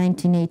 in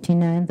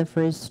 1989, the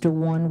first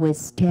one was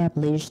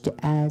established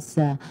as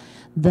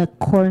the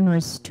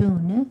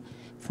cornerstone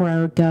for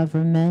our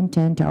government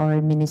and our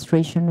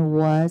administration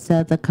was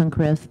the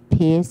conquer of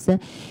peace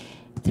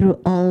through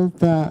all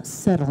the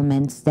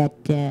settlements that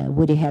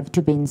would have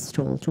to be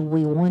installed.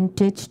 We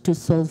wanted to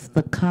solve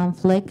the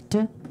conflict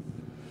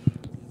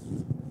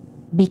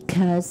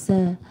because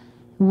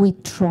we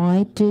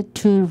tried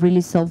to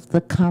really solve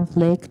the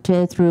conflict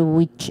through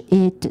which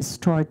it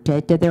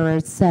started. There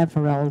are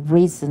several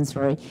reasons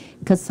or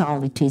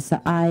causalities.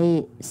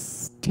 I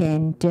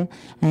stand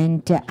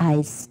and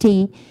I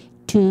stay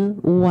to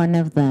one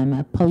of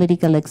them,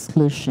 political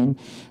exclusion.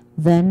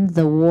 Then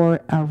the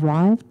war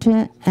arrived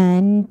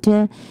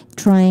and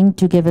trying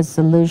to give a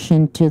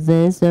solution to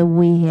this,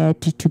 we had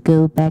to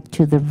go back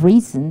to the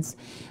reasons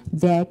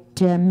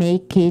that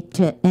make it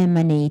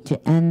emanate.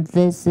 And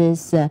this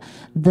is the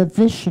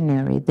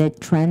visionary, the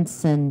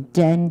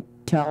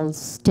transcendental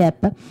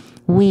step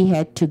we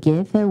had to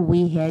give.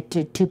 We had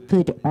to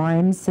put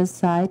arms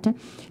aside,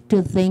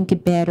 to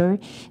think better,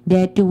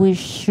 that we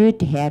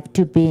should have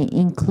to be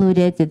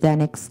included than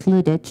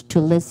excluded, to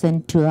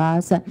listen to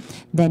us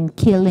than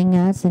killing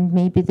us. And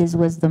maybe this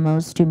was the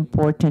most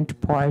important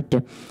part,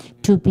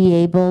 to be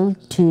able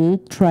to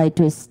try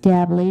to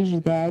establish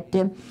that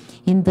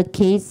in the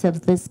case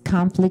of this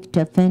conflict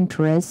of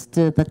interest,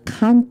 the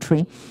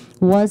country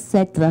was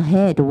at the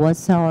head,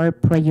 was our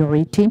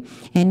priority,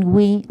 and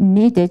we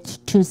needed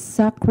to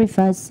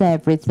sacrifice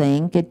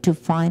everything to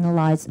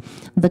finalize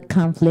the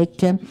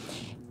conflict,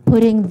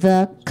 putting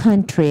the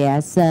country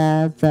as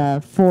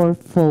the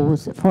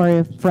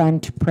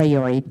forefront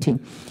priority.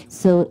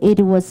 So it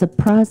was a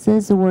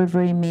process where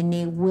very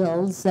many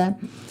wills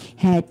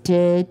had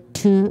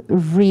to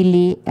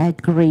really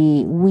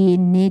agree. We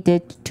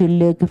needed to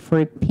look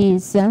for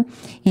peace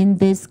in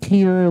this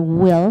clear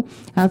will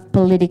of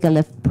political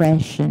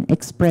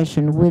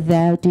expression.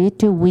 Without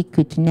it, we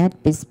could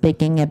not be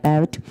speaking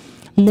about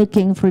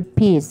looking for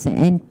peace.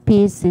 And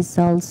peace is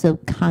also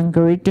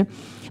conquered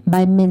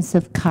by means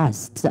of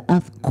costs.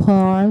 Of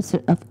course,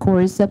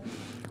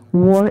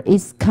 war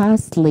is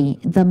costly.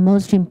 The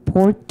most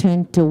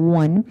important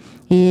one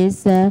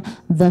is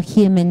the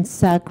human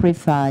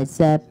sacrifice,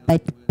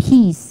 but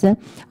peace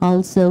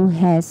also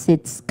has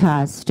its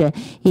cost.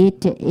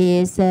 It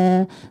is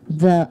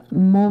the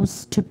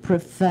most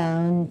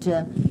profound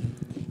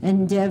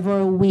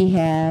endeavor we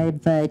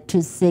have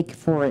to seek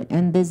for,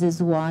 and this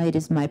is why it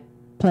is my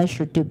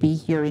pleasure to be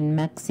here in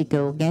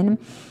Mexico again,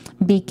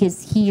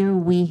 because here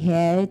we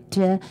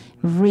had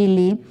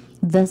really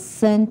the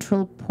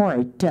central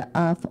part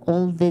of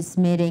all this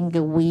meeting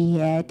we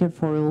had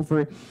for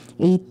over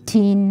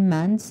 18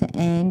 months,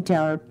 and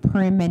our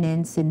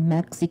permanence in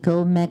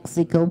Mexico.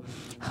 Mexico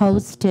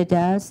hosted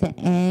us,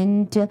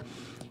 and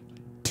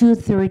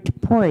 2/3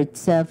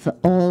 parts of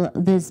all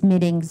these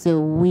meetings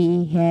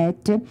we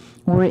had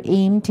were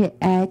aimed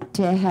at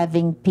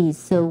having peace.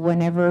 So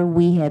whenever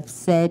we have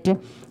said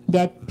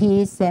that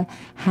peace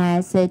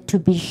has to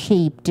be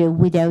shaped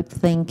without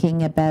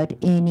thinking about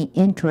any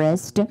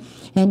interest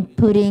and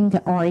putting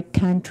our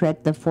country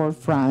at the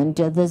forefront.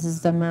 This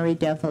is the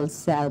Merida of El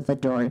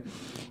Salvador.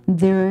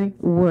 There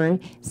were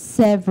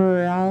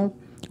several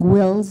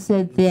wills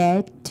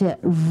that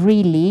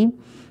really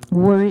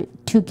were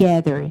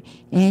together,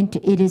 and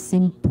it is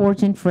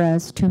important for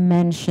us to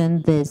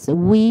mention this.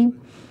 We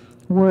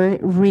were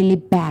really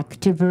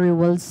backed, very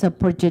well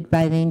supported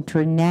by the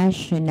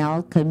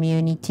international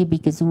community,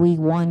 because we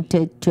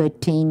wanted to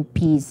attain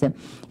peace.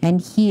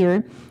 And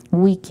here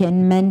we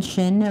can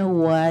mention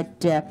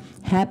what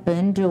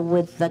happened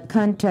with the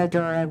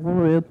Contadora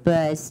group,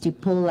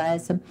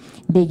 Stipulas,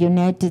 the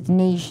United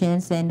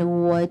Nations,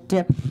 and what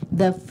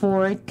the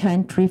 4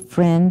 country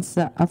friends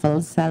of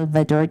El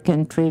Salvador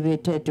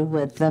contributed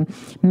with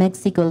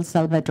Mexico, El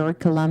Salvador,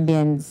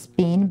 Colombia, and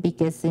Spain,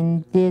 because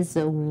in this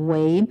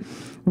way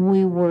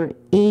we were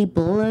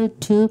able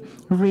to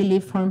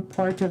really form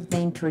part of the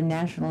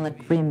international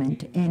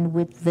agreement. And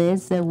with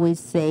this, we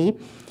say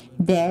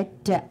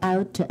that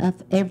out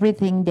of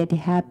everything that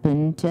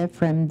happened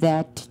from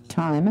that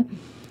time,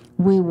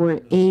 we were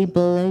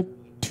able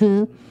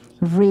to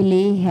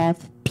really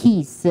have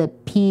peace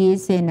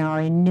in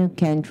our new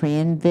country.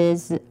 And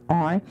these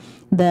are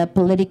the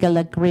political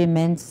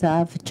agreements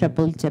of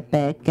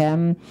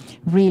Chapultepec,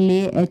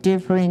 really a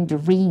different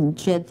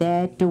range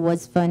that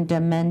was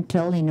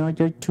fundamental in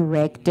order to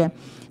erect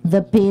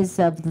the peace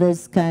of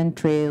this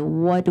country,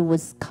 what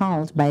was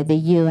called by the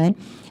UN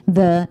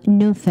the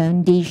new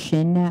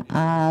foundation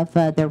of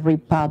the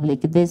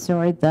Republic. These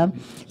are the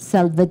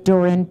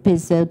Salvadoran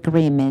peace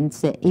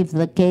agreements. If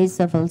the case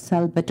of El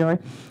Salvador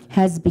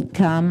has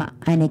become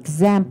an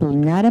example,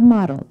 not a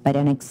model, but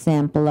an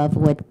example of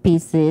what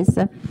peace is.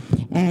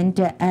 And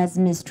as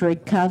Mr.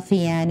 Kofi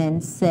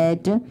Annan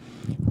said,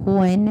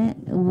 when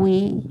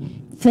we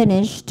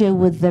finished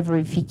with the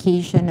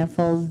verification of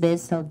all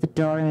this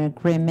Salvadoran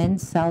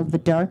agreements,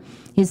 Salvador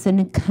is a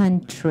new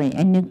country,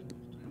 a new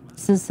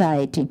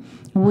society.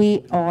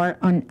 We are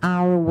on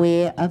our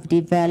way of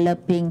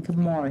developing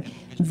more.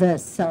 The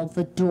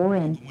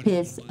Salvadoran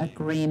peace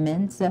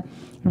agreements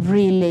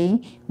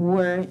really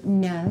were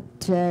not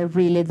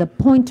really the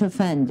point of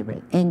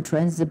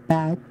entrance,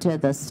 but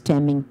the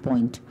stemming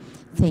point.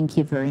 Thank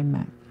you very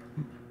much.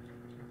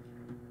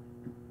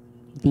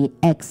 The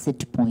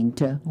exit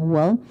point.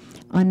 Well,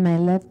 on my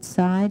left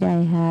side,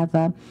 I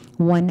have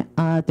one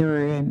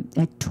other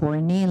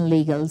attorney in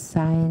legal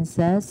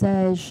sciences.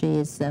 She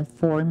is a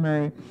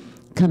former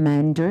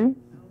commander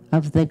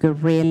of the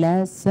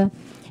guerrillas,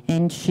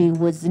 and she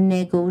was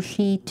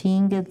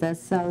negotiating the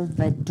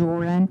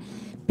Salvadoran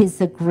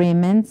peace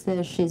agreements.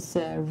 She's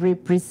a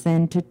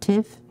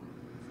representative,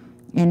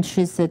 and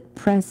she's at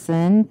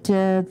present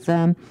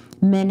the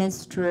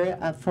Minister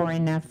of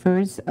Foreign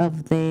Affairs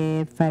of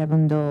the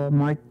Farabundo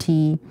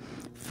Martí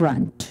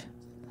Front,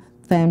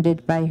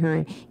 founded by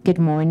her. Good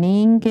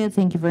morning.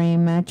 Thank you very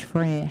much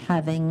for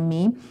having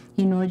me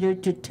in order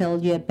to tell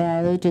you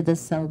about the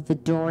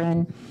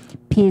Salvadoran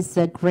peace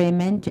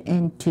agreement.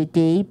 And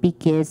today,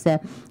 because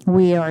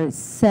we are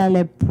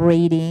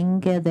celebrating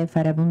the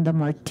Farabundo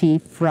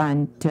Martí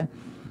Front,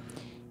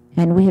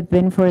 and we have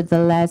been for the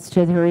last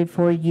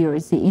 34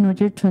 years. In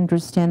order to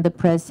understand the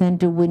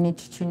present, we need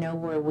to know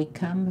where we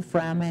come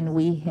from, and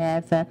we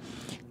have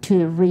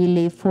to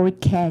really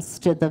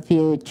forecast the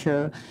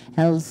future.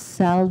 El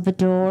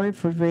Salvador,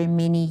 for very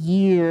many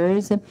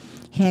years,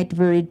 had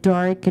very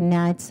dark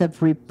nights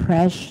of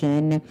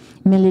repression,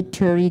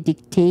 military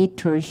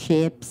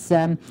dictatorships,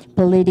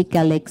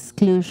 political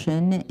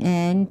exclusion,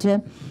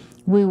 and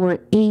we were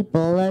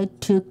able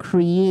to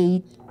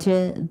create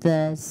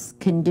the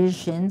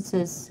conditions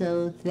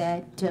so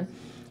that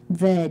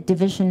the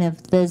division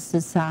of this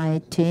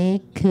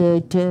society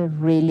could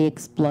really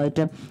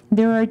explode.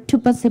 There are two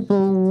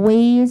possible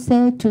ways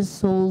to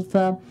solve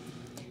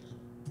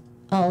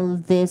all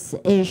these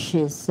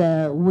issues.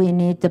 We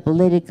need the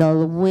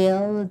political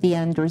will, the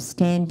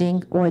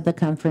understanding, or the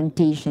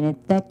confrontation.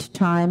 At that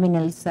time in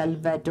El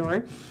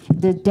Salvador,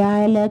 the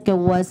dialogue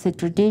was a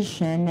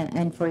tradition,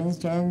 and for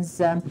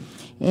instance,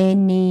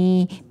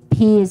 any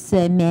peace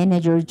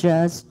manager,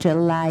 just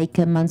like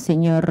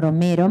Monsignor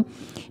Romero,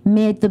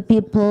 made the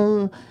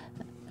people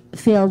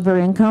feel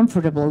very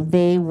uncomfortable.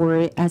 They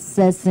were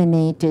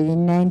assassinated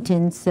in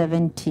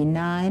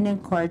 1979,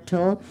 and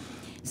cartel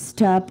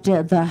stopped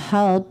the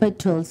help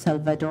to El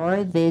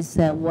Salvador. This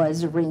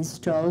was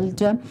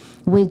reinstalled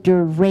with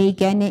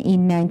Reagan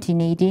in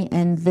 1980,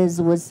 and this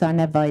was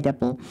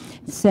unavoidable.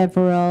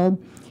 Several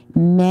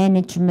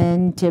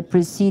management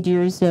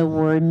procedures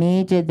were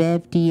made.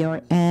 The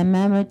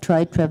FDRM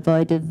tried to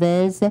avoid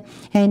this,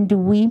 and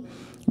we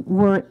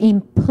were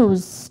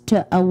imposed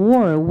a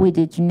war we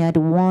did not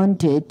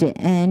want it.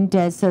 And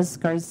as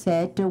Oscar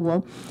said,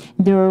 well,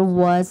 there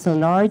was a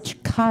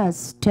large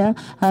cost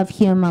of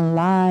human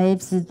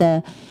lives,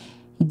 the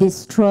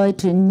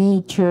destroyed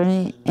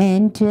nature,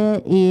 and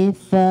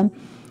if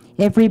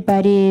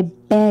everybody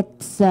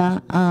bets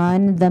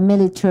on the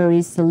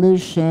military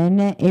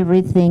solution,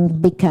 everything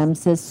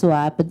becomes a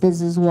swap.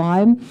 This is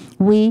why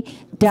we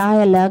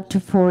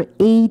dialogued for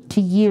 8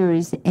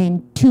 years,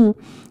 and 2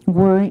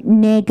 were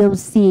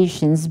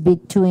negotiations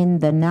between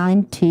the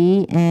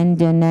 90 and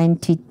the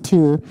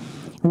 92.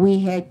 We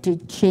had to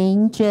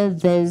change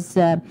this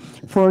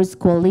force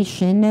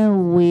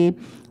coalition. We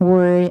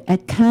were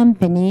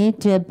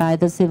accompanied by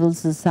the civil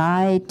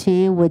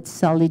society with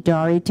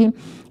solidarity,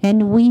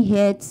 and we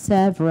had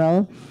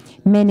several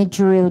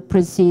managerial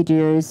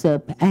procedures,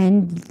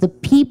 and the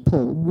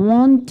people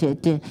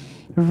wanted,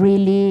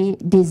 really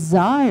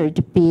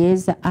desired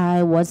peace.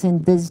 I was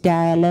in this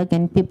dialogue,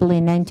 and people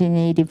in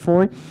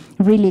 1984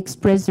 really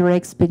expressed their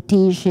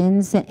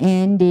expectations,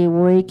 and they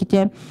worked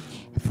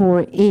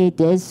for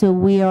it. So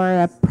we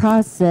are a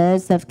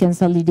process of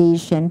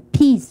consolidation.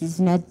 Peace is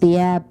not the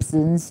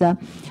absence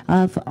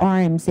of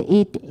arms.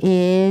 It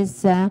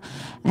is an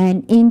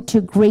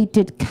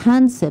integrated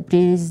concept.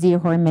 It is the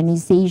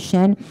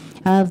harmonization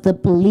of the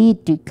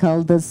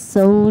political, the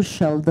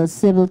social, the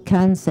civil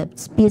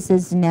concepts. Peace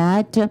is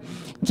not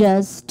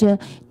just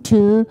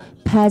to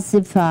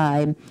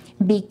pacify,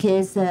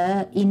 because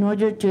in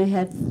order to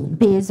have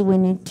peace, we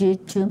need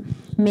to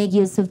make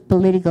use of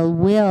political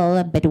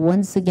will. But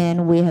once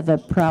again, we have a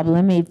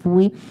problem if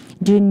we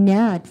do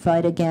not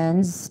fight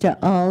against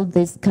all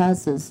these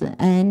causes.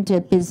 And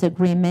peace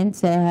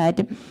agreements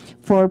had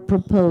 4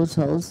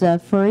 proposals.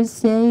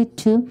 First,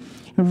 to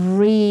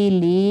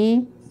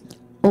really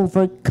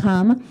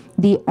overcome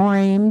the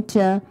armed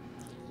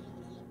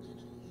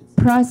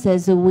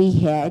process we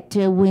had,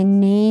 we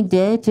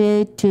needed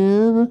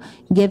to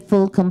give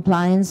full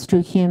compliance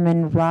to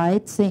human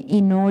rights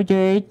in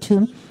order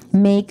to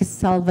make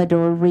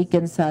Salvador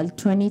reconcile.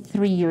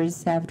 23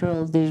 years after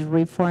all these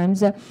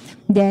reforms,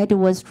 that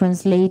was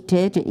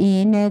translated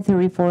in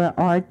 34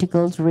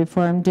 articles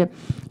reformed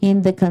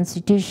in the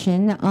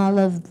Constitution. All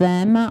of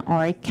them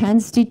are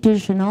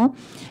constitutional.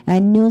 A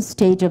new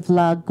stage of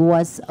law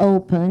was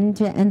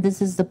opened, and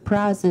this is the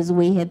process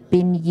we have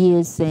been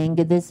using.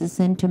 This is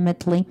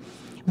intimately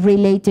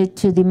related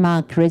to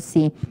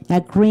democracy.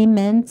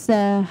 Agreements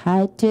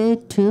had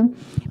to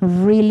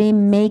really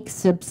make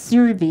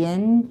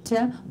subservient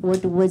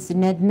what was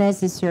not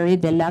necessary.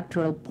 The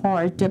electoral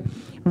part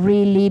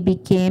really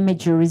became a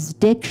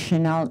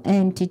jurisdictional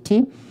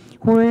entity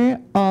where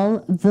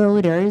all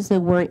voters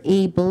were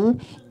able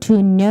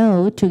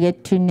to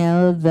get to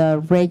know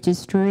the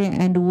register,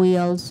 and we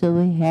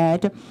also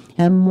had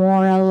a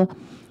moral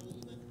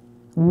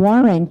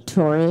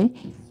warranty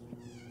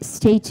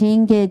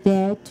stating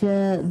that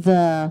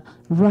the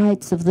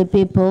rights of the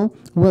people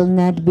will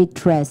not be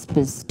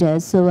trespassed.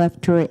 So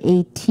after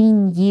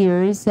 18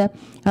 years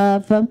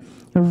of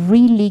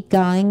really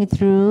going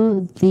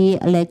through the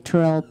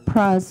electoral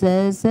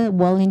process,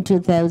 well, in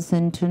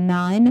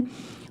 2009,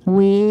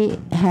 we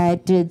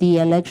had the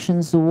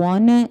elections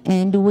won,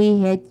 and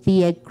we had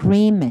the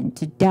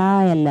agreement,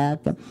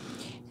 dialogue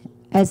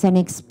as an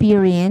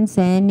experience,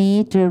 and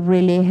it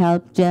really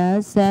helped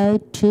us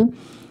to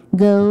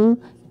go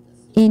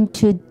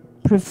into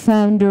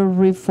profounder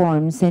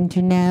reforms. And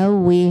now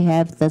we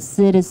have the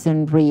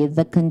citizenry,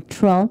 the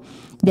control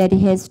that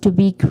has to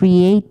be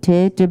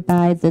created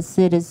by the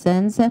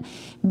citizens,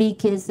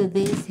 because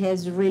this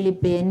has really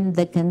been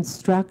the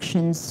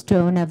construction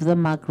stone of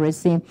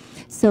democracy.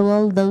 So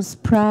all those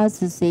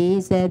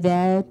processes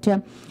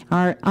that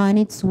are on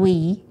its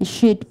way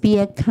should be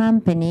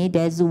accompanied,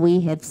 as we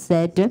have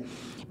said,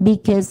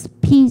 because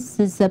peace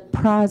is a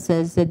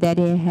process that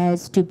it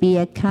has to be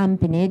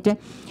accompanied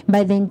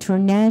by the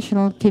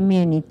international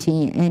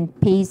community, and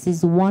peace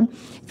is won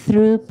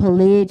through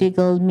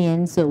political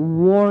means.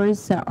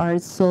 Wars are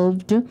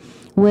solved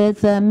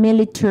with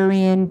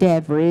military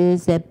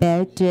endeavors,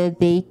 but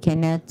they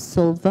cannot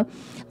solve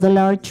the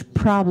large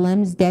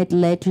problems that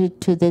led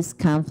to this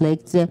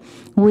conflict.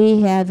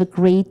 We have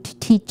great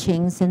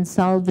teachings in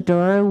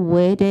Salvador,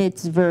 with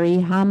its very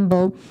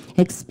humble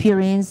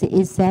experience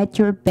is at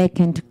your beck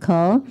and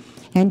call.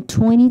 And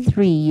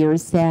 23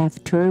 years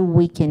after,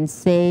 we can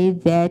say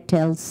that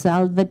El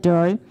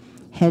Salvador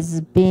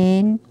has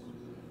been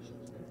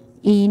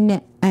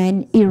in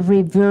an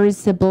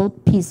irreversible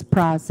peace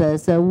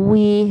process.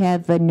 We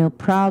have no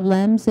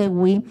problems.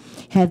 We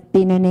have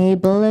been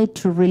unable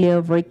to really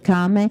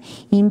overcome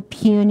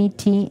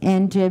impunity,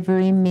 and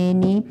very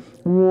many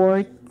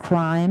war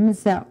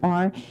crimes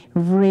are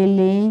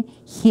really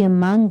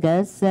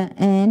humongous.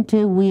 And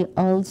we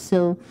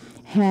also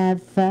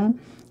have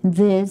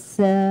these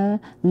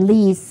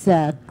least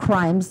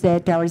crimes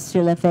that are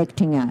still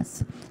affecting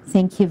us.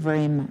 Thank you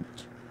very much.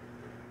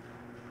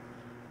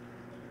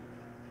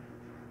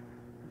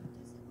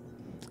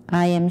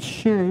 I am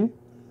sure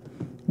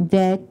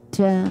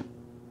that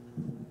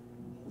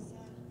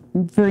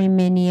very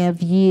many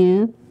of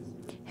you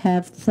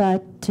have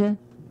thought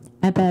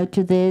about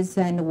this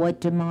and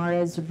what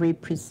Damaras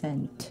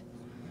represent.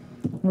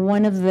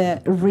 One of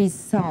the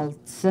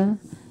results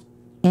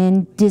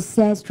and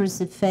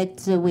disastrous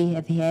effects we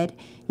have had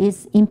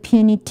is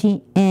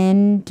impunity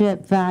and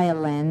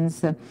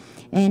violence.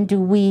 And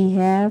we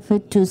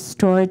have to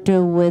start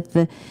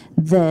with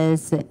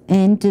this.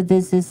 And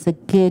this is a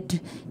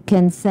good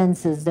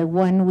consensus, the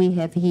one we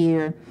have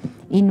here.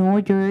 In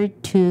order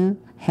to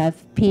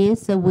have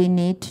peace, we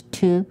need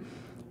to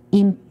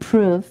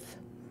improve,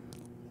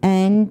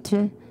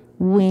 and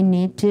we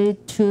need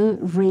to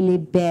really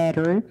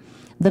better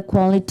the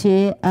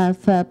quality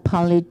of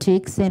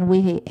politics, and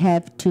we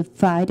have to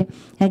fight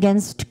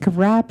against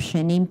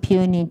corruption,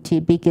 impunity,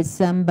 because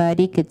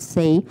somebody could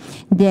say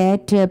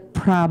that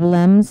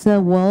problems,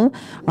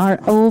 are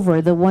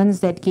over, the ones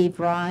that gave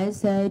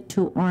rise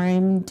to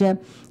armed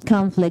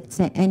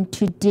conflicts. And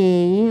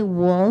today,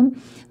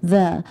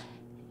 the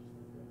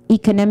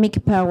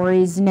economic power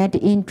is not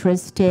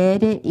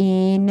interested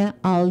in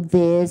all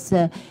this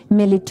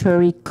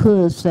military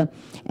coups.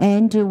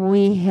 And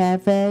we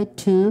have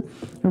to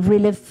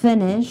really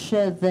finish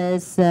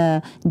these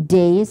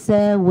days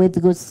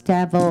with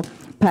Gustavo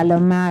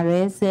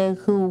Palomares,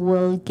 who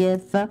will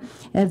give a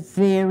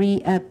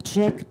very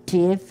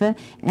objective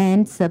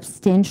and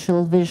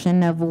substantial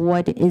vision of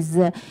what is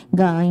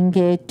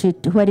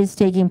what is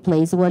taking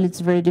place. Well, it's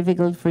very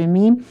difficult for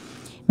me.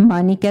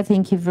 Monica,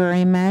 thank you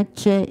very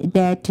much.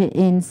 That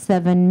in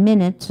 7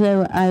 minutes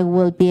I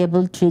will be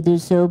able to do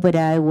so, but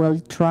I will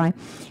try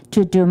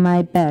to do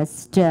my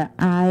best.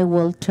 I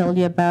will tell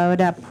you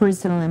about a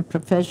personal and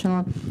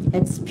professional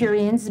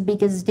experience,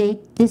 because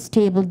this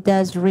table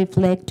does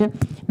reflect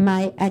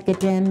my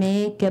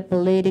academic,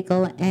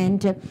 political,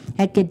 and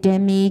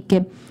academic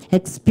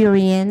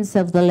experience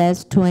of the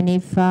last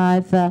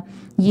 25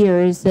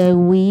 years.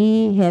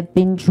 We have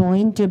been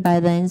joined by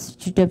the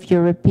Institute of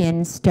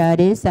European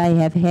Studies. I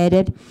have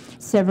headed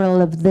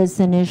several of these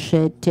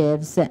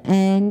initiatives,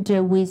 and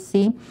we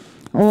see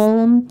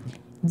all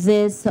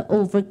this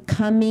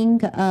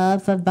overcoming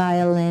of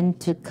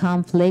violent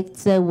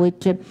conflicts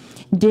with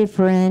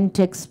different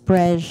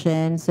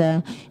expressions.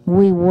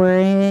 We were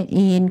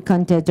in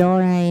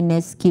Contadora, in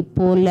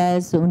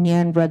Esquipulas,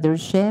 Union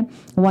Brothership,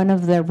 one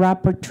of the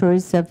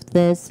rapporteurs of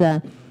this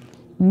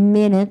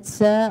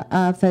minutes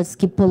of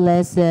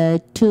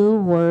Esquipulas 2,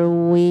 where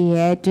we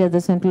had the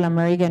Central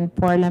American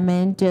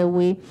Parliament.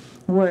 We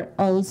were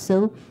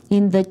also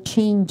in the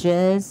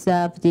changes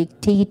of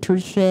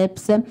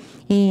dictatorships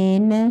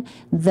in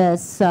the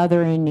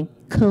southern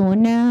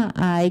cone.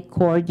 I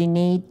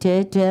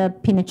coordinated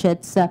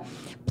Pinochet's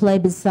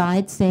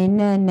plebiscites in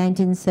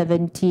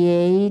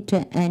 1978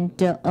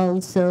 and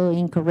also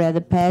in Correa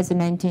de Paz in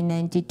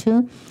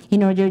 1992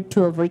 in order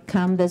to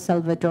overcome the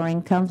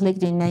Salvadoran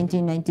conflict in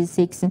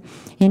 1996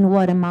 in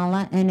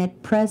Guatemala. And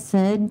at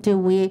present,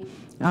 we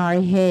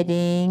are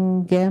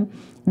heading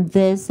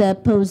this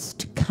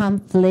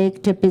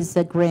post-conflict peace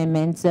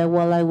agreements.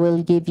 Well, I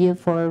will give you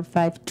 4 or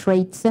 5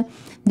 traits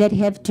that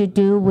have to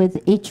do with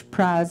each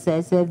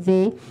process.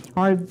 They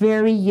are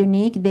very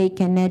unique. They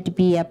cannot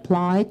be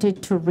applied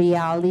to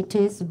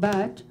realities,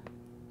 but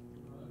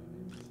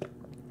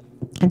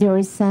there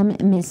are some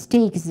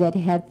mistakes that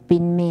have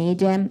been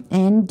made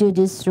and do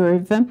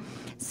deserve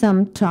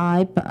some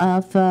type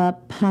of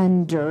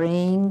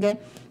pondering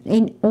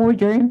in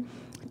order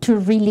to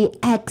really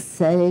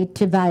exit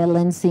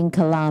violence in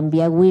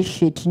Colombia. We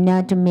should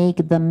not make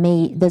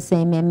the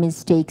same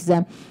mistakes.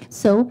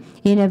 So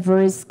in a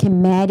very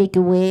schematic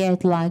way,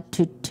 I'd like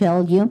to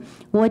tell you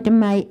what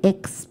my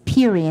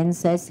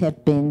experiences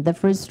have been. The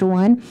first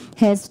one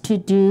has to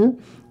do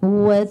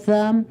with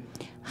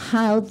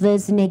how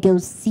this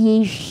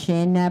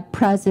negotiation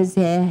process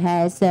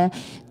has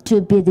to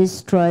be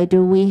destroyed.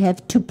 We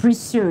have to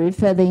preserve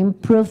the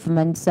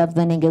improvements of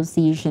the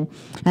negotiation.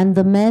 And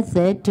the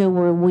method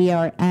where we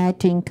are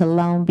at in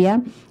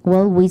Colombia,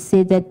 well, we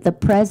see that the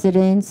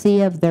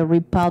presidency of the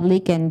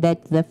Republic and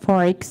that the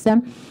FARCs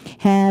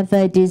have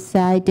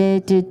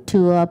decided to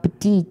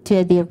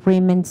update the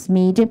agreements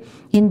made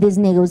in this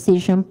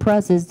negotiation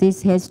process.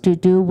 This has to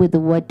do with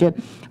what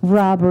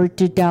Robert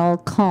Dahl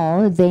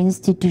called the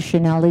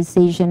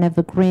institutionalization of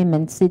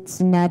agreements.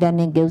 It's not a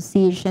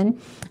negotiation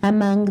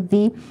among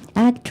the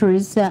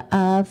actors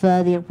of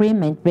the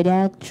agreement, but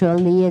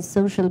actually a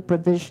social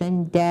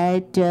provision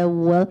that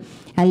will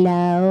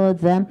allow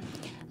the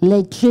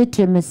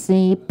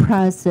legitimacy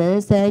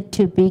process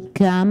to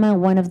become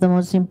one of the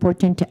most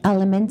important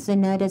elements,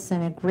 and not as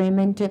an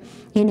agreement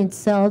in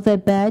itself,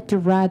 but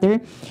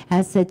rather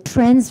as a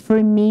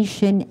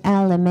transformation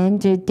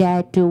element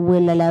that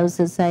will allow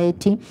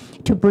society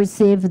to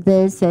perceive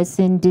this as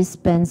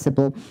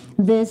indispensable.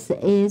 This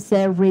is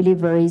really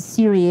very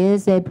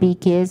serious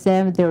because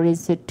there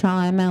is a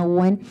time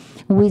when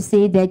we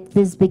see that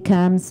this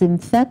becomes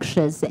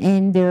infectious,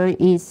 and there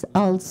is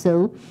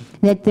also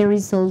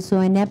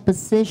an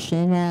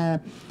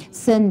opposition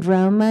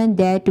syndrome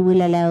that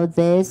will allow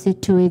this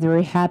to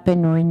either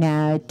happen or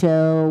not.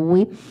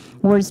 We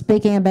were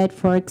speaking about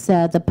forks,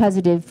 the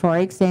positive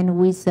forks, and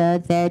we saw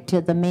that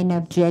the main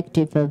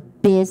objective of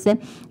peace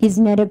is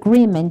not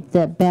agreement,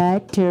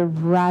 but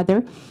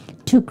rather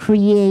to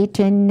create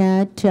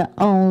not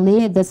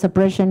only the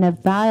suppression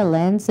of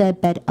violence,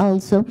 but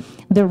also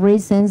the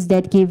reasons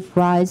that give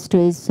rise to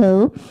it.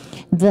 So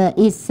the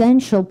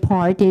essential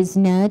part is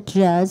not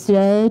just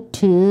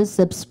to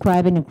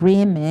subscribe an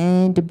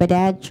agreement, but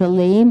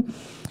actually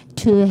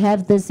to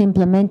have this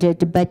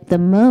implemented. But the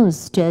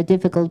most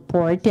difficult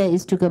part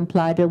is to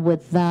comply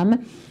with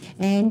them,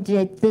 and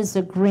this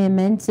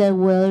agreement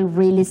will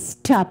really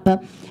stop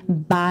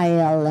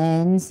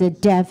violence.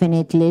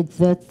 Definitely.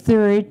 The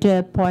third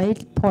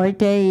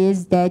part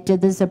is that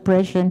the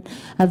suppression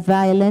of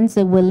violence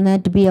will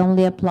not be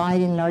only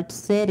applied in large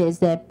cities,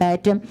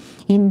 but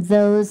in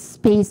those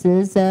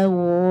spaces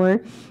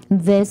where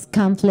these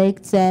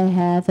conflicts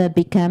have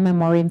become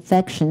more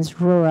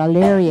infectious, rural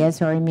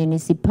areas or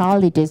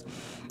municipalities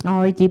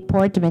or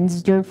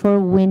departments. Therefore,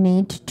 we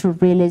need to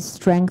really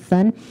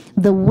strengthen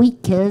the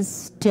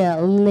weakest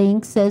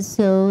links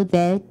so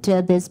that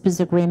these peace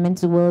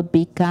agreements will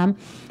become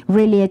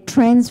really a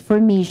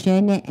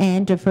transformation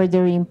and a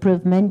further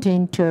improvement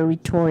in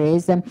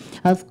territories.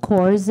 Of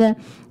course,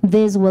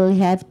 this will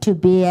have to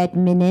be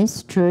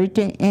administered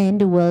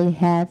and will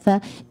have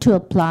to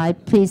apply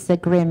peace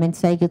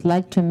agreements. I would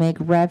like to make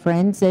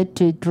reference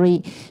to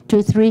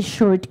three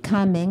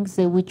shortcomings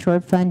which are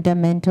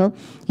fundamental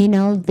in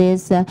all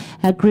these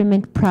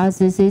agreement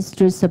processes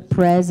to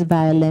suppress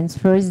violence.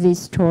 First, the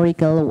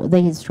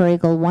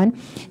historical one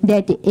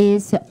that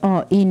is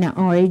in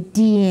our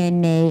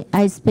DNA.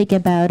 I speak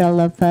about all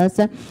of us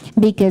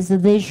because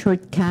the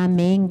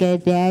shortcoming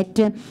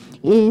that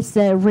is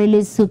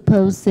really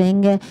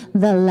supposing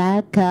the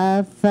lack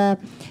of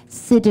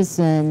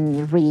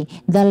citizenry,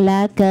 the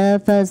lack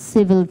of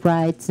civil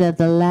rights,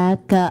 the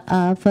lack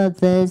of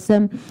this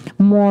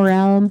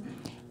moral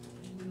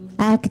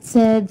acts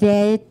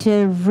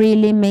that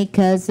really make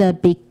us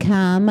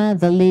become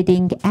the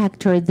leading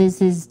actor.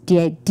 This is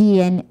the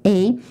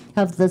DNA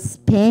of the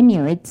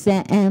Spaniards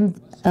and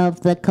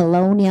of the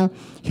colonial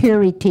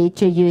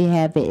heritage you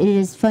have. It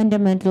is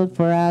fundamental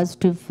for us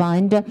to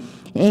find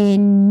a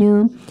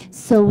new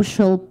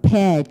social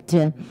pet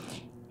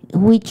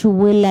which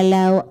will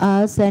allow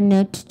us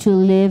not to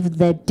live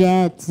the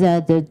deaths,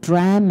 the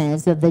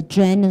dramas of the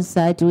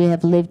genocide we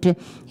have lived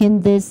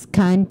in this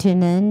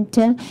continent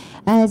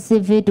as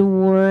if it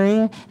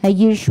were a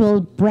usual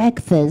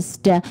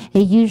breakfast, a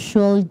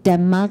usual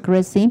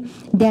democracy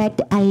that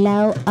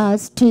allow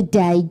us to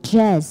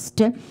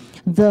digest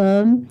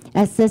the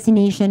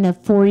assassination of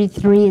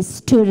 43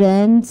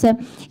 students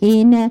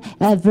in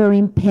a very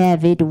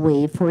impaired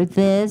way. For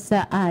this,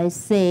 I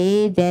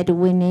say that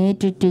we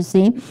need to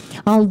see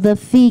all the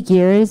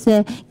figures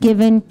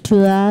given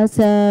to us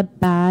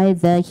by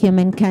the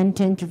Human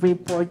Content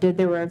Report.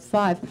 There are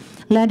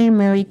 5 Latin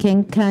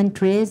American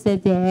countries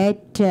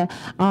that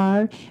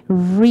are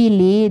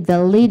really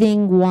the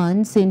leading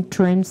ones in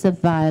terms of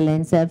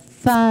violence.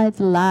 5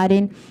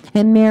 Latin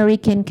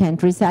American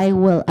countries. I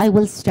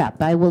will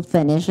stop. I will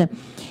finish.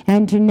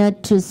 And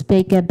not to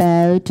speak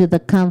about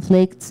the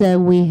conflicts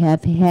we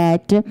have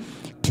had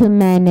to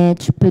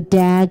manage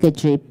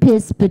pedagogy.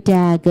 Peace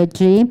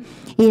pedagogy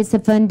is a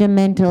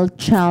fundamental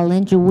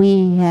challenge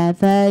we have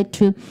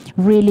to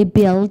really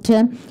build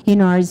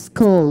in our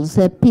schools.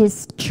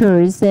 Peace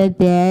churches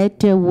that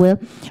will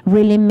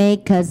really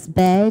make us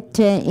bet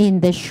in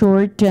the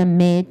short,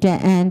 mid,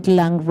 and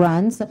long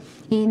runs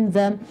in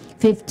the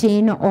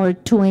 15 or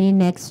 20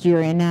 next year.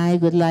 And I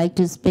would like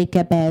to speak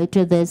about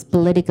these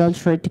political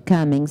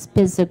shortcomings.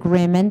 Peace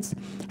agreements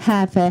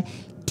have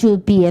to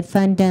be a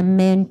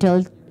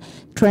fundamental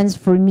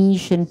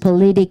transformation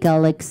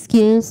political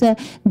excuse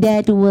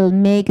that will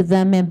make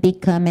them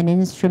become an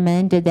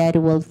instrument that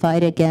will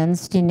fight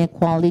against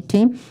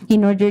inequality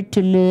in order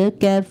to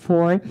look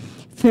for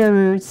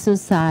fairer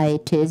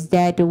societies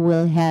that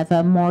will have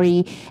a more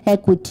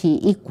equity,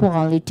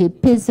 equality.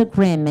 Peace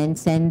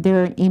agreements and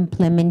their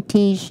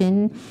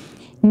implementation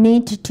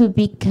need to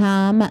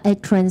become a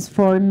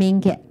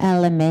transforming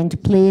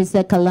element. Please,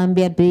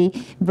 Colombia, be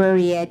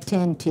very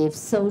attentive.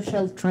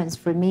 Social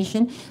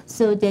transformation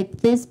so that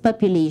this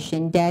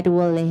population that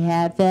will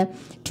have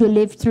to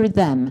live through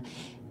them,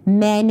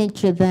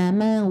 manage them,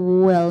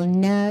 will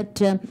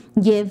not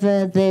give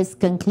this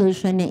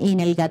conclusion in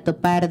El Gato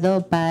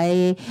Pardo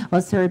by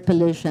Osir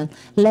pollution.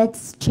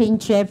 Let's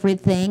change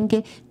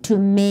everything to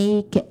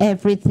make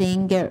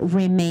everything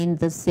remain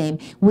the same.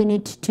 We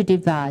need to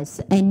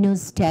devise a new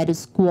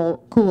status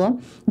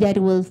quo that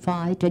will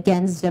fight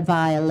against the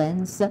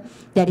violence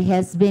that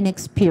has been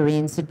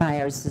experienced by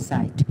our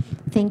society.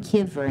 Thank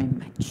you very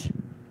much.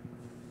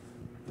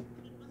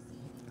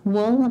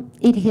 Well,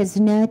 it has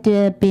not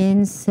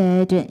been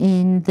said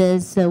in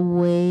this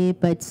way,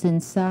 but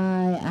since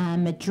I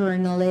am a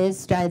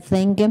journalist, I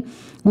think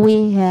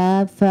we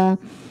have to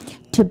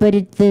put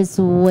it this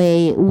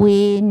way.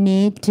 We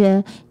need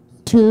to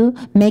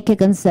make a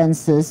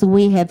consensus.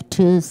 We have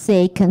to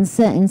say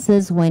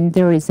consensus when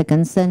there is a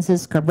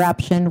consensus,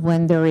 corruption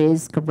when there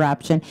is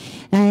corruption.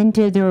 And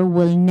there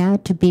will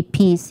not be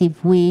peace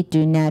if we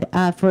do not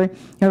offer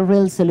a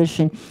real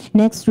solution.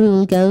 Next, we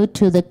will go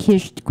to the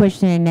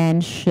question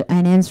and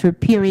answer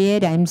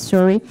period. I'm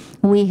sorry,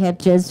 we have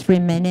just 3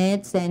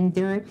 minutes, and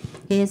there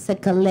is a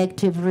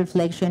collective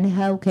reflection.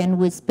 How can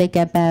we speak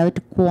about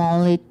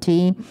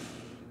quality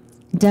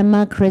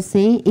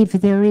democracy if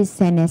there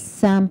is an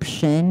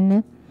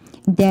assumption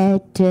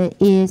that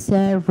is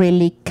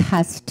really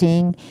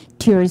casting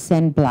tears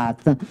and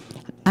blood?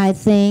 I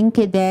think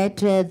that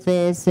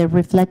this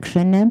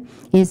reflection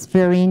is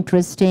very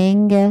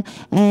interesting,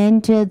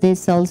 and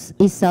this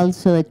is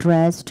also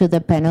addressed to the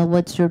panel.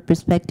 What's your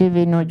perspective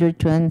in order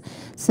to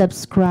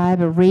subscribe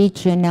a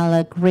regional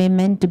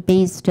agreement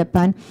based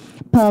upon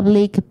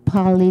public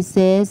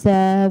policies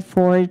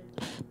for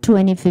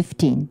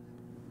 2015?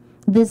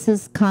 This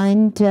is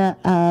kind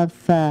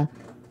of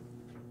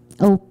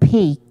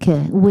opaque.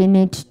 We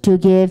need to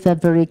give a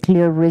very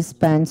clear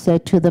response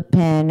to the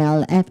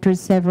panel. After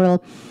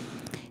several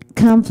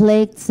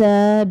conflicts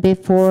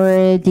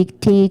before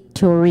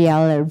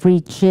dictatorial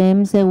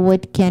regimes,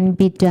 what can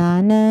be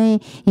done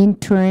in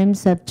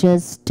terms of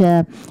just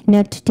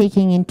not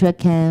taking into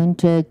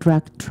account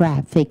drug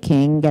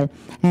trafficking?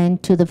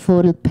 And to the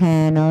full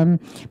panel,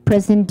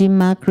 present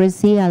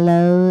democracy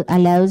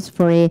allows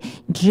for a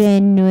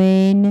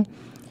genuine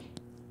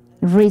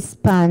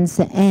response,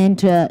 and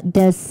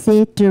does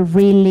it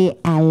really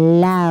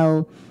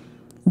allow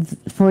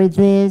for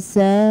this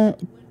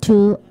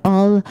to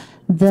all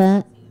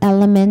the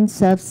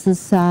elements of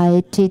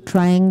society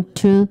trying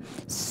to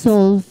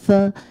solve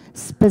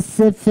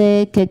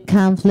specific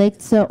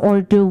conflicts,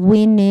 or do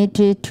we need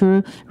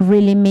to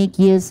really make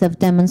use of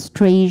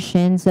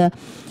demonstrations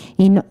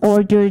in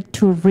order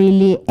to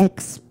really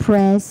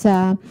express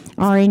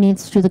our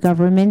needs to the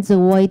government? So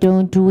why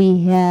don't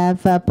we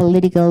have a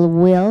political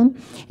will?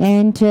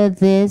 And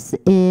this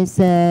is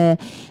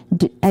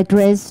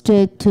addressed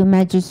to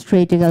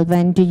Magistrate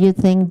Galvan. Do you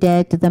think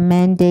that the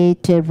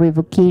mandate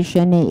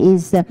revocation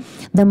is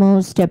the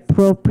most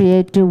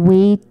appropriate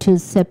way to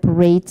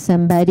separate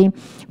somebody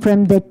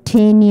from the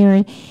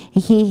tenure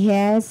he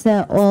has?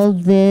 All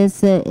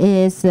this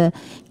is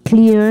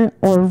clear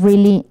or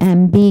really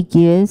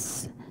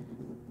ambiguous?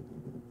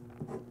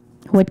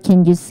 What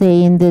can you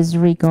say in this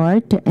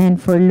regard?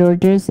 And for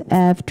Lourdes,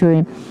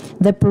 after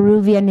the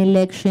Peruvian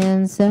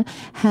elections,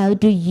 how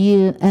do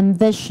you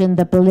envision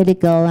the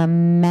political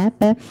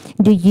map?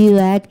 Do you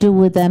act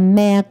with a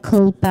mea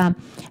culpa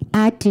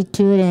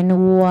attitude,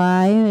 and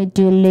why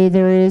do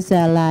leaders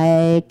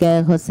like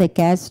Jose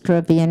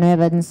Castro,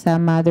 Villanueva, and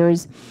some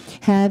others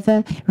have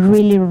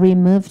really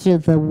removed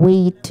the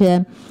weight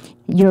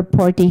your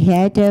party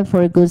had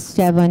for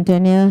Gustavo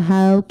Antonio?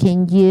 How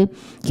can you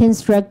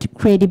construct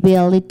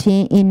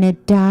credibility in a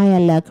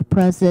dialogue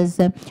process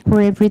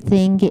where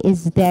everything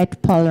is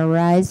that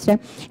polarized?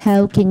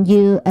 How can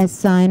you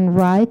assign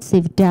rights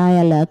if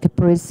dialogue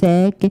per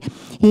se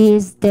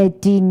is the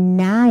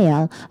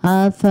denial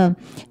of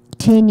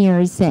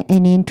tenures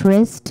and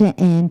interest?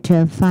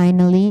 And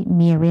finally,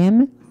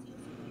 Miriam,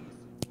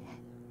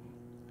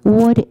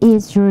 what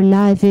is your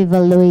life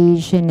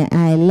evaluation?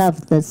 I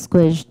love this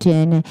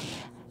question.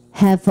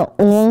 Have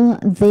all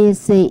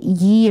these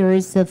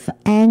years of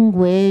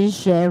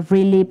anguish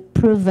really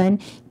proven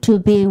to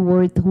be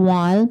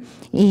worthwhile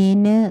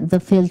in the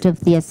field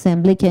of the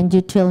assembly? Can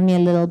you tell me a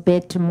little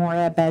bit more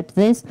about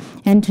this?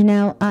 And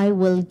now I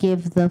will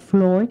give the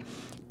floor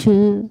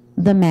to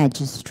the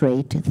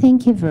magistrate.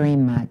 Thank you very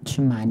much,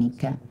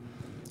 Monica.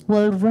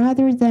 Well,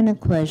 rather than a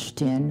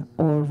question,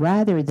 or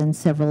rather than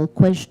several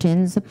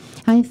questions,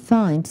 I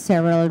find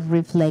several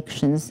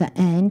reflections,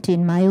 and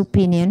in my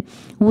opinion,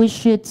 we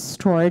should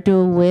start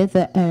with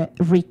a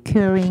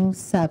recurring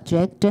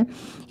subject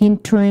in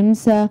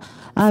terms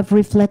of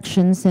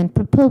reflections and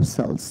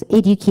proposals.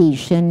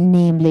 Education,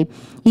 namely,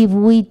 if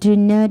we do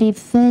not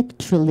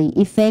effectively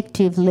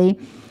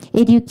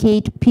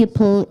educate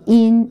people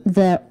in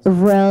the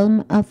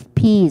realm of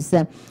peace,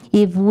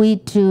 if we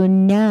do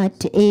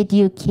not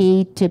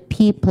educate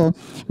people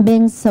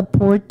being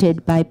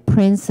supported by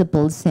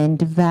principles and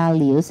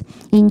values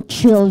in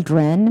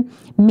children,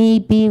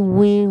 maybe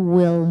we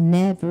will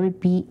never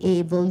be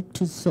able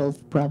to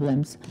solve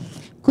problems.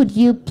 Could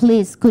you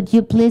please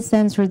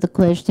answer the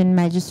question,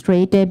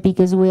 Magistrate,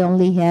 because we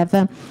only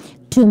have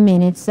 2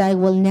 minutes. I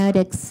will not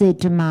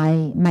exceed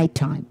my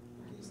time,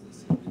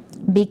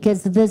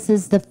 because this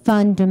is the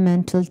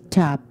fundamental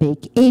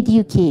topic,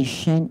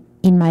 education,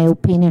 in my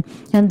opinion,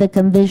 and the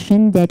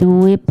conviction that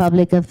we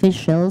public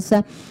officials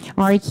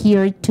are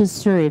here to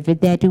serve,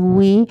 that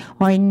we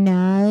are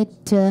not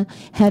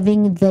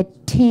having the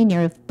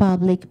tenure of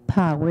public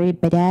power,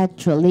 but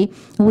actually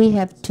we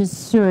have to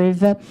serve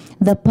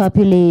the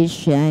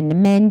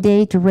population.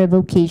 Mandate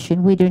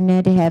revocation, we do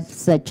not have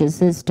such a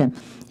system.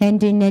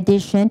 And in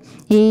addition,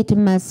 it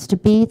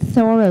must be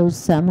thorough.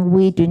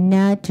 We do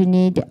not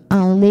need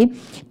only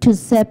to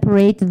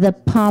separate the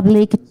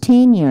public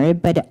tenure,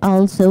 but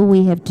also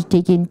we have to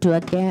take into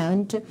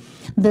account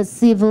the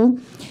civil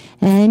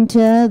and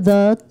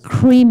the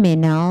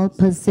criminal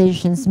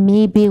positions.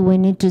 Maybe we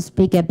need to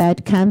speak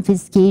about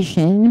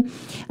confiscation,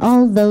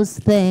 all those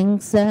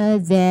things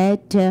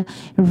that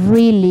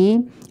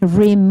really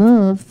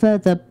remove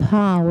the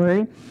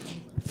power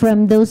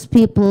from those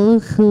people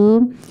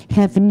who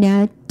have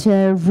not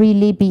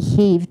really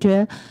behaved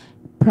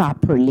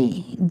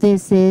properly.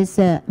 This is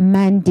a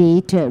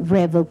mandate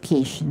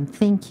revocation.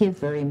 Thank you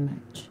very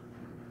much.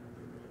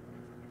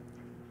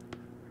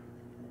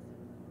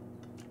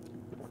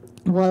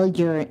 Well,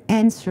 your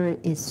answer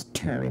is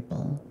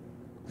terrible.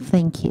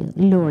 Thank you.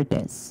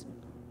 Lourdes.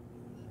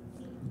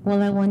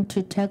 Well, I want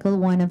to tackle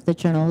one of the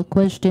general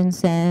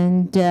questions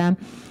and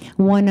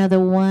one other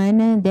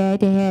one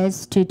that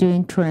has to do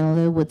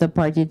internally with the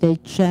party, the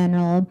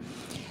general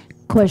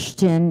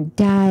question,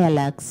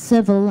 dialogue,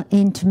 civil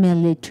and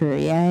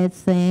military. I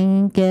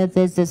think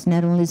this does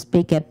not only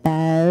speak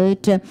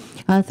about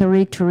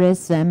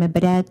authoritarianism,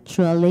 but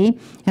actually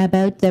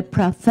about the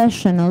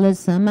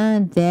professionalism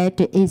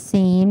that is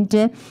aimed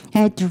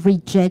at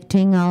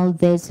rejecting all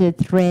these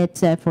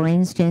threats, for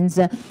instance,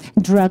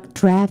 drug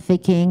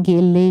trafficking,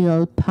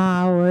 illegal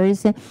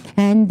powers,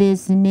 and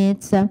this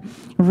needs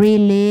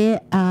really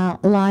a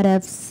lot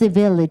of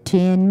civility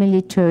and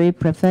military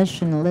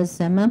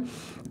professionalism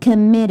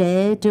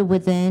committed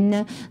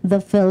within the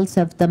fields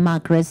of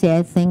democracy.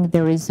 I think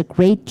there is a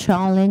great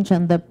challenge,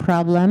 and the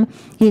problem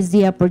is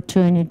the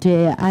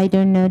opportunity. I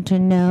don't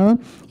know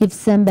if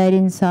somebody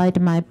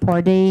inside my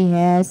party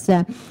has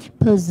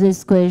posed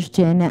this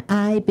question.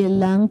 I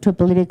belong to a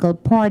political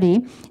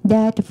party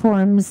that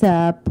forms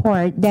a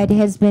part that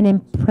has been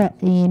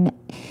in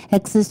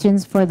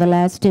existence for the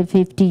last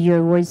 50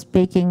 years. We're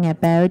speaking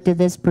about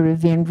this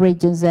Peruvian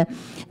regions.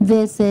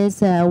 This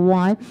is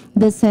why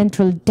the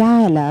central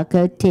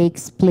dialogue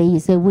takes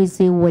place. We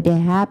see what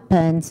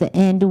happens,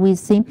 and we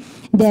see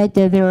that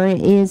there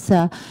is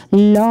a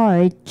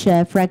large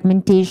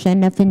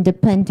fragmentation of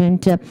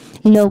independent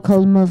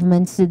local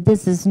movements.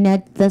 This is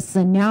not the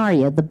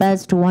scenario, the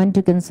best one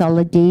to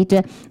consolidate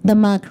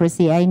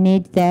democracy. I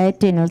need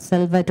that in El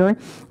Salvador.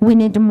 We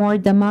need more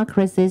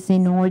democracies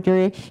in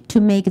order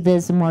to make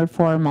this more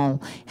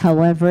formal.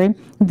 However,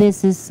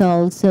 this is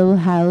also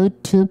how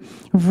to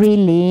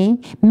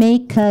really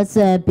make us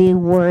be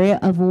aware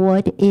of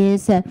what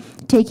is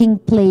taking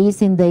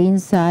place in the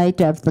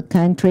inside of the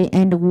country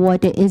and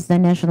what is the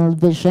national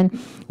vision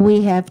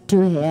we have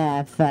to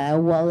have.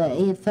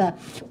 If a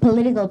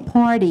political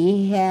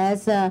party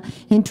has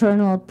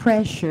internal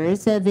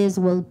pressures, this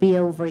will be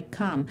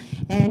overcome.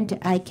 And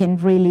I can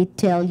really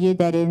tell you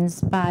that in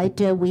spite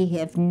we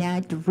have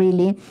not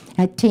really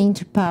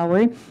attained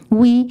power,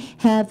 we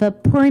have a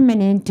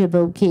permanent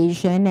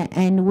vocation,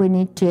 and we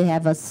need to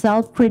have a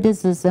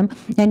self-criticism,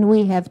 and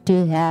we have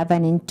to have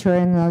an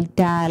internal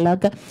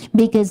dialogue,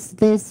 because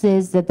this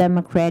is the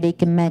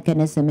democratic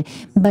mechanism.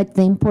 But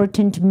the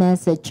important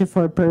message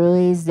for Peru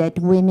is that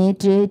we need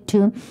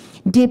to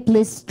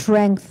deeply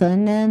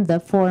strengthen the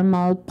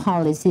formal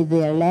policy,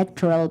 the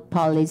electoral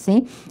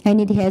policy, and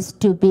it has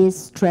to be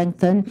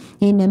strengthened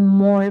in a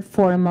more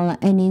formal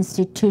and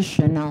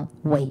institutional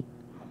way.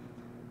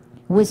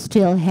 We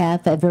still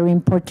have a very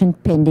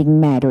important pending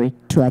matter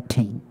to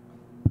attain.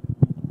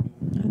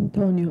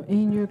 Antonio,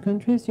 in your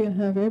countries you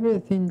have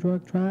everything: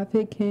 drug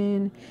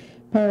trafficking,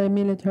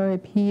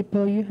 paramilitary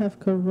people, you have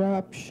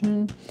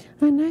corruption,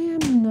 and I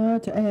am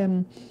not,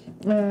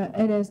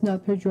 it is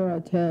not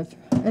pejorative.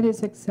 It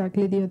is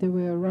exactly the other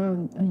way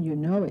around, and you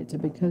know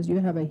it because you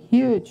have a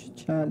huge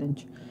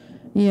challenge.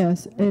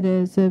 Yes, it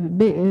is a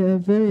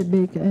very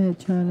big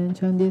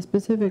challenge, and the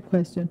specific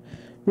question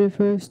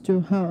refers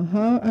to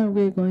how are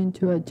we going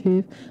to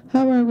achieve,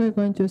 how are we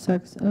going to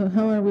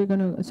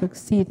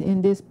succeed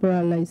in this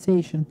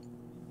polarization,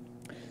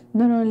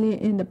 not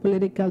only in the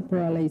political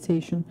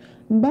polarization,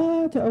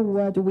 but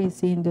what we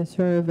see in the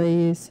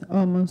surveys.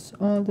 Almost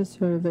all the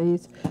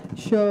surveys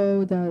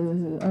show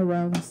that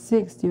around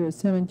 60 or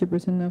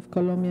 70% of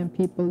Colombian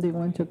people, they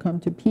want to come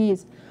to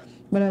peace,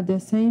 but at the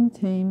same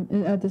time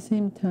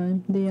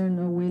they are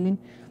not willing,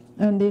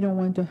 and they don't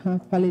want to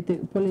have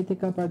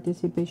political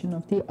participation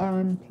of the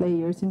armed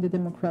players in the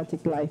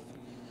democratic life.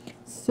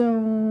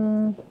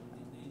 So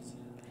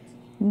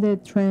the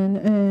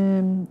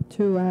trend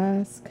to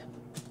ask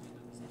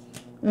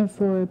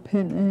for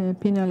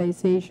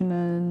penalization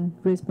and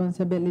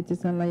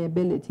responsibilities and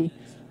liability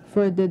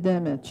for the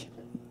damage.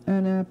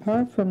 And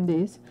apart from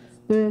this,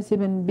 there is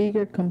even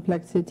bigger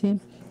complexity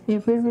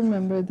if we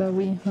remember that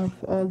we have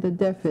all the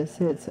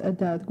deficits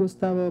that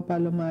Gustavo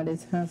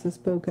Palomares has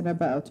spoken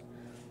about.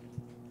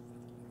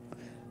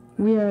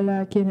 We are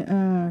lacking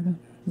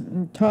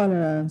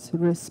tolerance,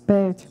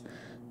 respect,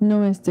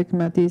 no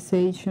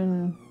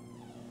stigmatization,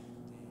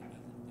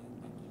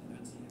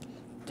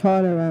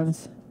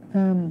 tolerance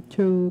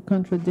to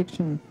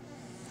contradiction,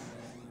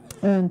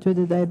 and to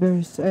the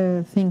diverse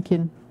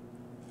thinking.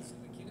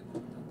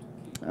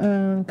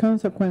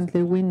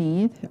 Consequently, we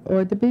need,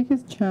 or the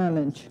biggest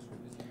challenge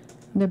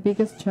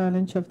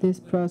of this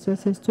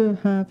process is to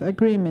have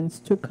agreements,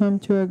 to come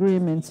to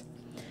agreements.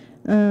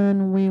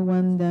 And we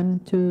want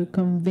them to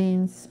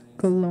convince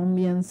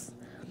Colombians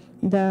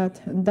that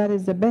that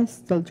is the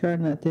best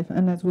alternative.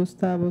 And as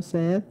Gustavo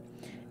said,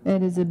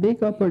 it is a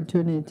big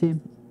opportunity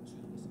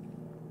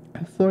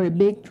for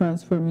big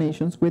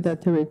transformations with a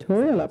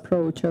territorial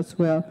approach as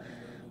well,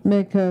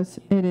 because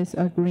it is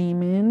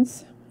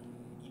agreements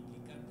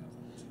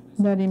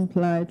that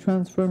imply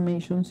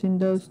transformations in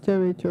those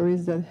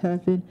territories that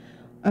have been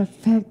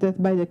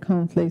affected by the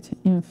conflict.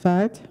 In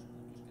fact,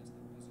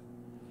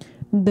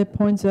 the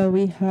points that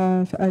we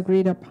have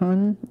agreed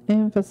upon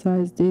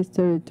emphasize this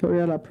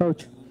territorial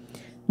approach,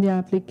 the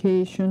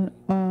application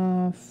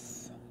of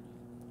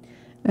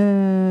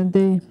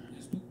the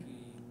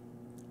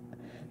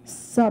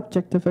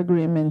subject of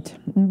agreement.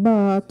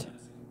 But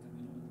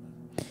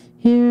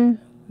here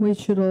we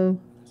should all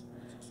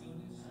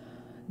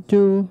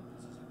do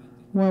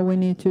what we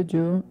need to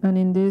do, and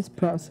in this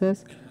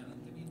process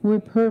we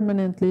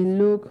permanently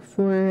look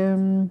for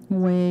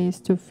ways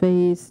to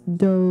face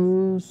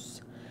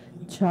those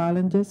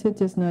challenges.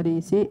 It is not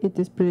easy. It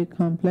is pretty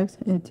complex.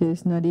 It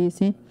is not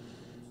easy.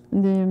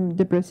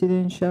 The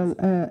presidential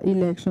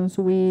elections,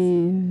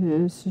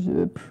 we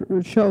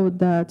showed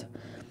that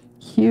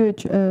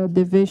huge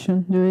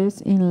division there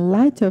is in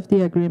light of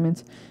the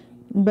agreements.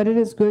 But it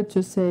is good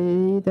to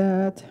say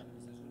that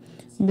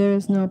there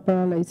is no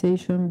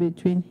polarization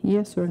between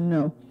yes or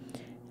no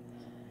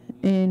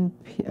in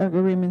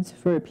agreements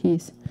for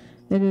peace.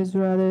 It is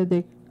rather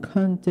the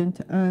content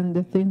and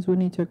the things we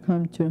need to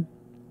come to,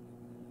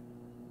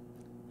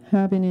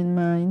 having in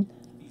mind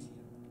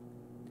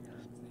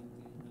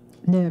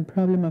the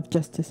problem of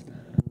justice.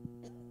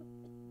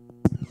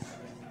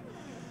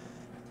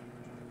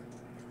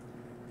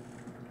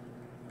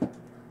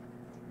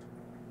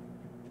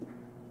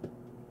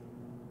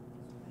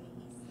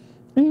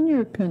 In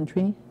your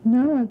country,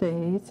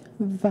 nowadays,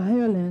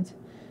 violence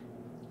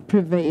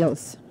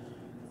prevails.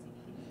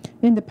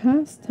 In the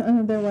past,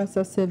 there was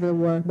a civil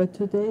war, but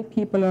today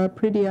people are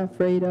pretty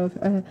afraid of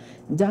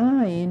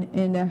dying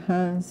in the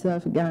hands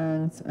of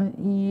gangs.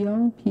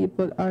 Young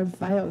people are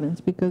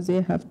violent because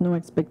they have no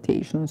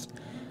expectations.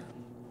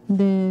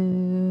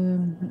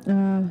 The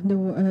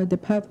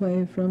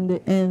pathway from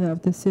the end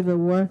of the civil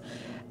war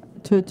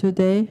to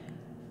today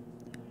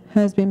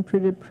has been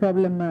pretty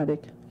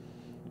problematic.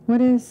 What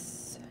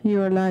is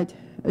your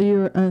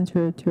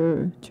answer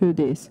to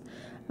this?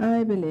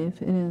 I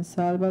believe in El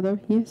Salvador.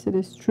 Yes, it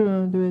is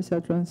true. There is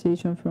a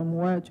transition from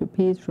war to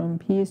peace, from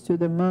peace to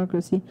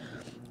democracy.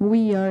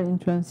 We are in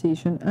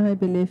transition. I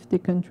believe the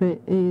country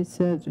is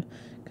a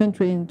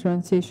country in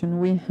transition.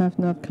 We have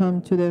not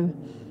come to the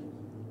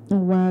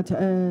what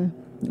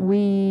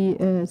we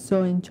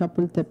saw in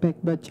Chapultepec,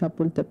 but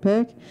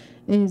Chapultepec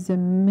is the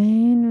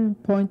main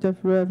point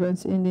of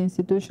reference in the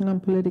institutional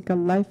and political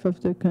life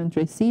of the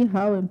country. See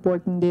how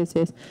important this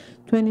is.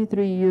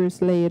 23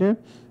 years later,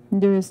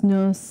 there is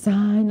no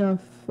sign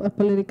of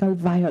political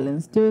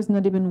violence. There is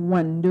not even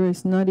one. There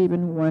is not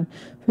even one.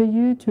 For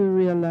you to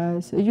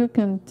realize, you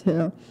can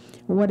tell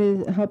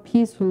how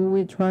peaceful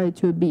we try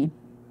to be.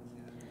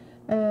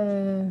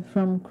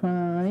 From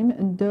crime,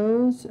 and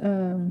those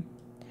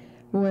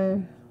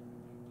were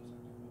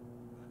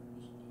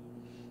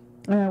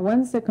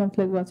once the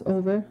conflict was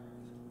over,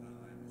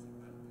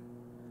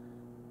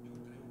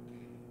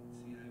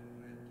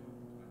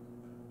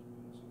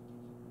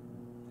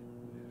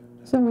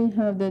 so we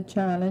have the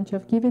challenge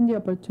of giving the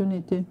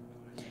opportunity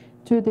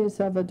to the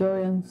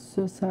Salvadorian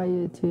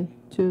society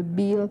to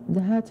build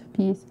that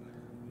peace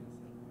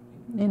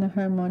in a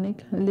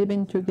harmonic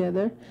living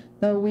together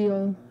that we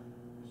all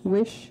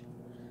wish.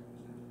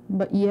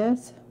 But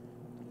yes,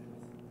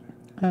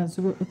 as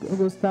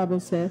Gustavo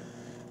said,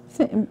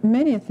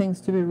 many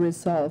things to be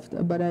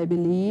resolved, but I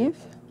believe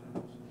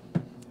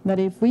that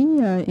if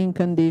we are in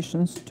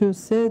conditions to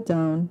sit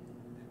down,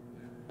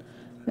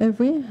 if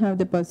we have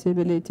the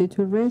possibility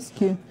to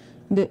rescue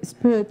the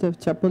spirit of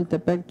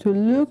Chapultepec,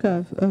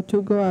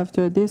 to go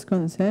after this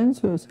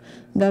consensus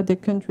that the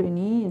country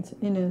needs.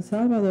 In El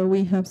Salvador,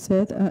 we have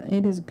said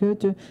it is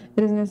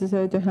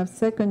necessary to have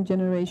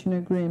second-generation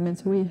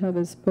agreements. We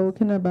have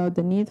spoken about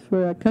the need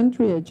for a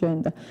country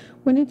agenda.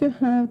 We need to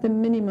have the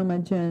minimum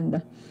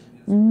agenda,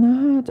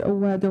 not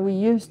what we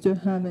used to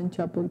have in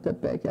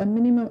Chapultepec. A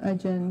minimum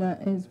agenda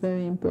is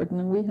very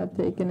important, and we have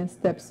taken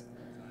steps.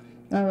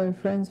 Our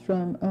friends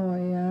from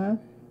OEA,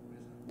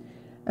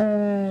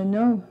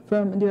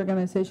 from the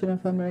Organization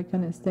of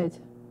American States.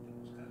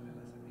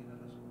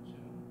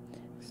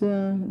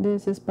 So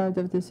this is part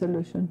of the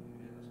solution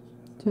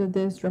to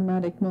this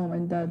dramatic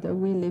moment that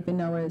we live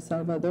in our El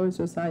Salvador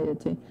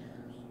society.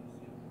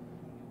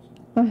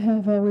 I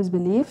have always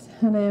believed,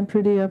 and I am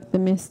pretty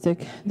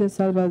optimistic, the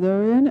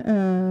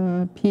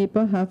Salvadorian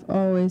people have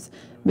always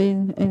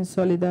been in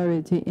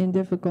solidarity in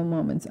difficult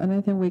moments, and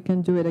I think we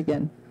can do it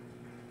again.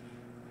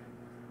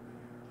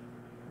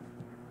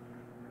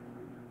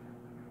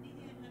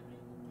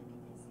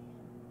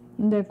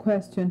 The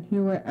question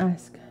you were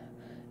asked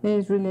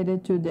is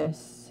related to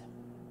this.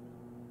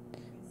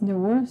 The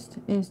worst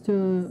is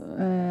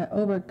to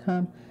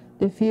overcome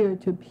the fear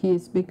to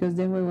peace, because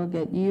then we will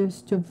get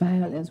used to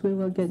violence, we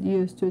will get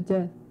used to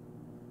death.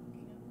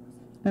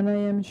 And I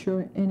am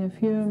sure in a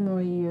few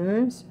more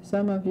years,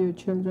 some of your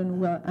children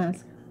will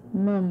ask,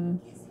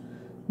 Mom,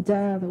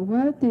 Dad,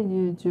 what did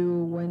you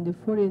do when the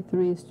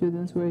 43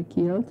 students were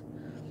killed?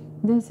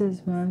 This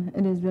is why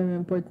it is very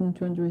important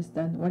to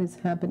understand what is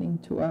happening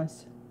to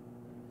us.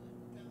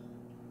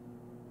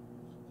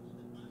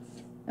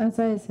 As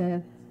I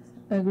said,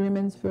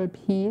 agreements for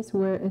peace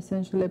were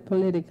essentially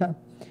political.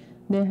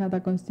 They had a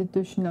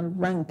constitutional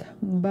rank,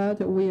 but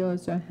we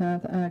also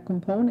had a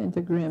component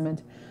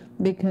agreement,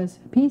 because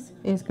peace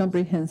is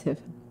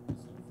comprehensive.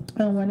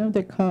 And one of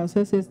the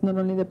causes is not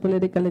only the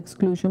political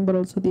exclusion, but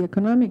also the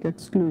economic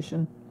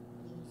exclusion.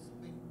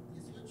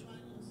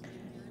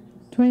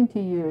 20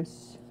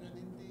 years,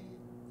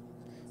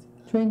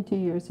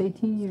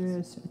 18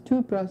 years,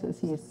 two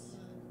processes.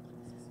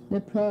 The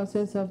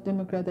process of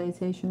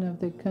democratization of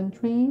the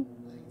country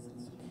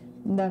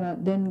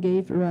that then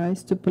gave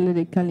rise to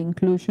political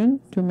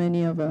inclusion to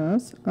many of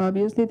us.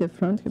 Obviously, the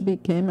front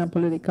became a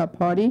political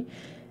party,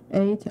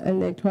 8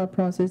 electoral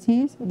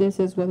processes. This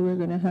is what we're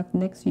going to have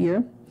next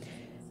year.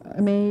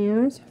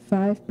 Mayors,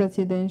 5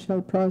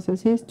 presidential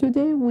processes.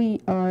 Today,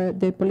 we are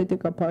the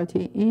political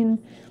party in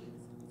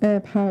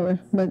power,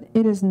 but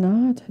it is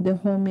not the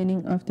whole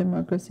meaning of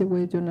democracy.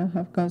 We do not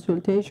have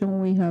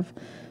consultation. We have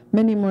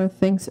many more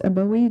things,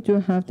 but we do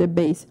have the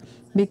base,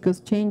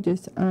 because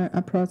changes are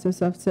a process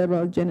of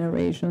several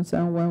generations.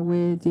 And what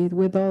we did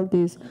with all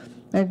these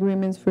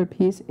agreements for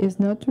peace is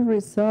not to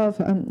resolve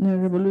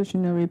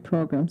revolutionary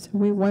programs.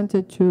 We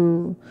wanted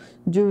to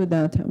do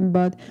that,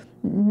 but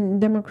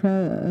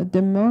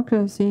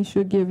democracy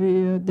should give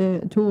you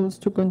the tools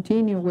to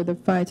continue with the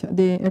fight.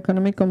 The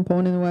economic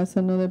component was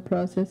another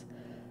process.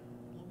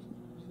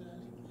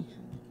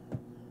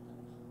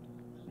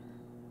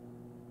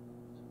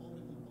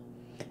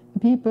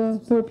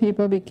 poor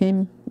people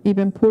became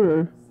even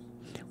poorer.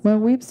 What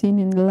we've seen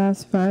in the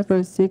last 5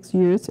 or 6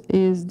 years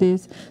is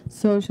this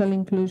social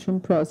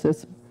inclusion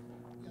process,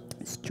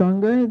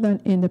 stronger than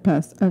in the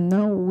past. And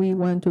now we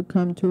want to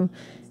come to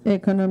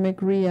economic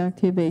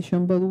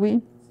reactivation, but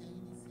we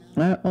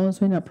are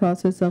also in a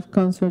process of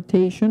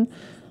consultation.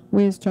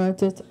 We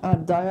started a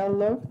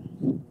dialogue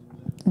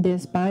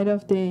despite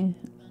of the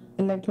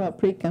electoral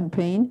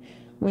pre-campaign.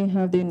 We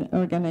have the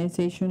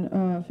Organization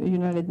of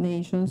United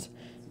Nations,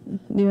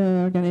 the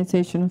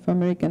Organization of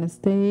American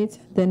States,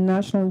 the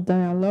National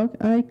Dialogue.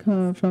 I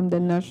come from the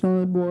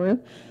National Board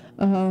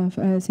of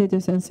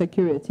Citizen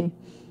Security,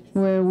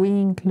 where we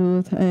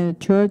include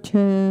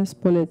churches,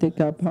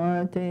 political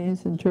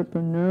parties,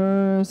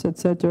 entrepreneurs,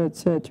 etc.,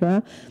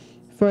 etc.,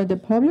 for the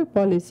public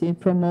policy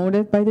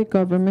promoted by the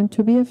government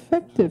to be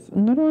effective,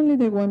 not only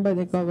the one by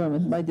the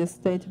government, by the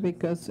state,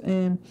 because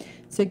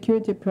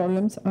security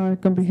problems are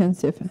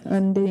comprehensive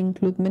and they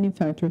include many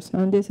factors,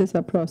 and this is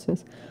a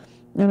process.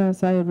 And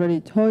as I already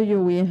told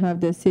you, we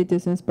have the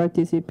Citizens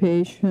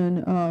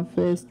Participation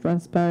Office,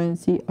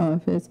 Transparency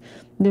Office.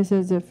 This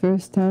is the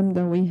first time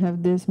that we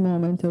have this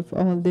moment of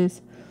all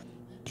this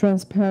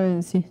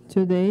transparency.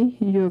 Today,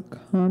 you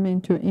come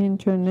into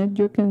internet,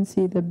 you can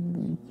see the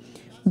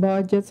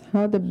budgets,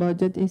 how the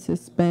budget is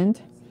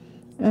spent,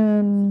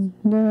 and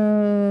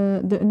now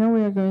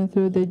we are going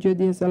through the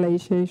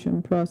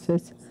judicialization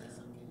process.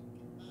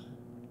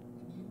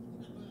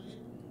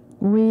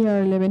 We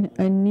are living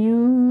a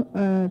new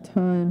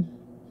time,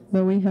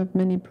 but we have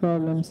many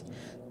problems.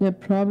 The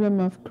problem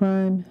of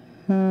crime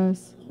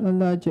has a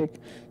logic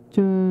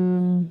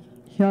to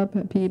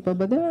help people,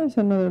 but there is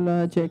another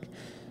logic: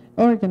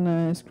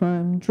 organized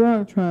crime,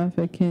 drug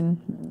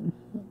trafficking,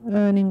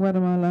 and in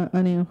Guatemala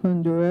and in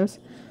Honduras.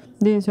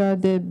 These are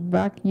the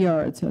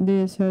backyards.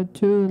 These are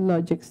two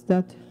logics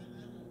that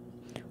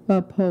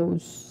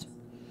oppose.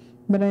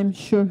 But I'm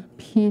sure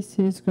peace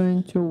is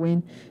going to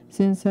win.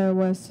 Since I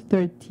was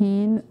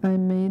 13, I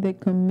made a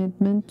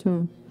commitment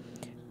to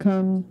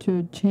come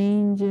to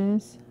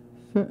changes.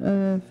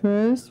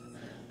 First,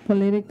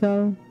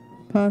 political,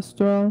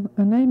 pastoral,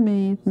 and I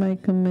made my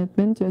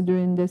commitment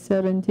during the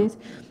 70s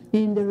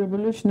in the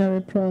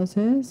revolutionary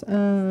process.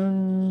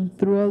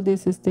 Through all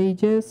these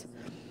stages,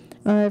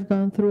 I've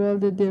gone through all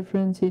the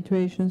different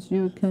situations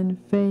you can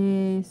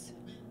face.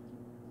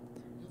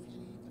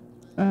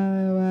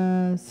 I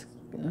was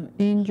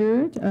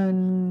injured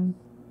and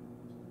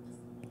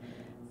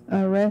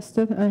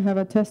arrested. I have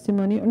a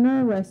testimony.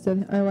 Not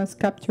arrested. I was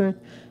captured.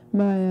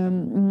 My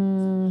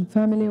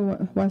family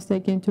was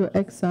taken to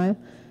exile.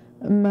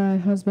 My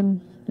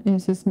husband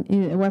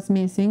was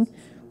missing.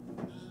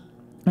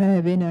 I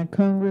have been a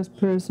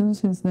congressperson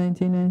since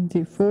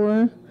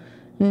 1994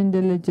 in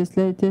the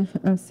Legislative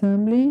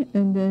Assembly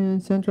in the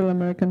Central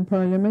American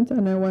Parliament,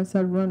 and I was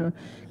a runner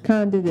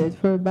candidate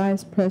for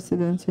vice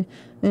presidency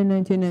in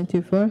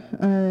 1994.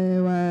 I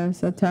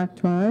was attacked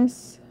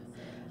twice,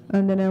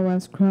 and then I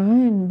was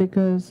crying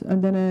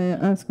and then I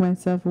asked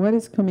myself, what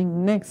is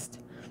coming next?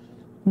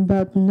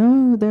 But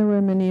no, there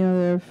were many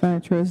other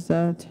factors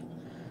that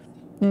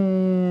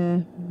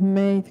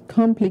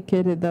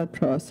complicated that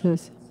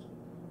process.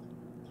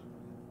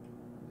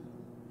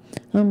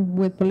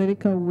 With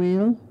political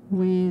will,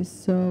 we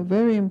saw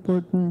very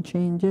important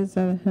changes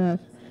that have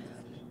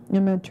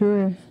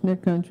matured the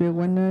country.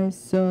 When I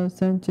saw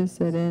Sanchez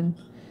Seren,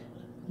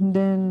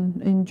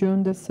 then in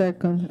June the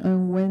 2nd,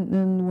 and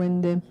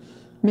when the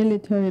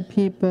military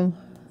people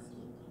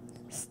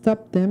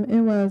stopped them,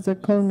 it was a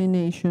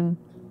culmination.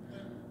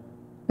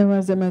 It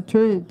was a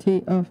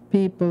maturity of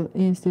people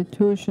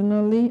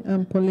institutionally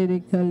and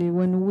politically.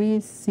 When we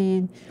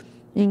see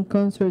in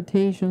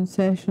consultation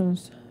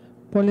sessions,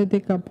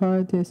 political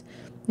parties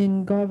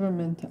in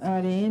government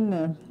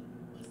arena,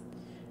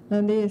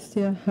 and they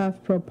still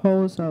have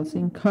proposals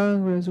in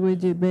Congress, we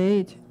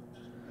debate.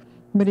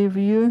 But if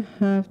you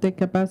have the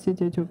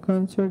capacity to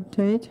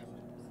consultate,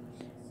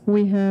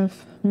 we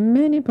have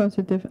many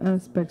positive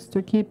aspects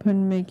to keep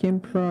on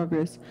making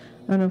progress.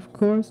 And of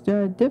course,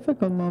 there are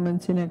difficult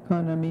moments in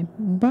economy,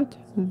 but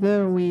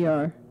there we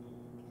are.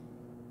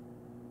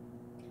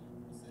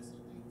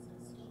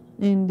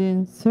 In the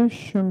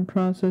insertion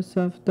process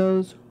of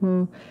those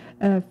who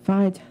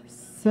fight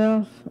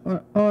self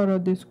or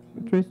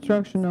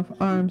auto-destruction of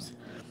arms,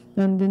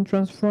 and then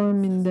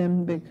transforming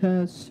them,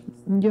 because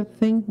you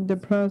think the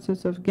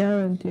process of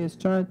guarantee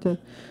started,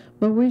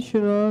 but we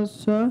should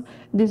also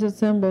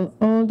disassemble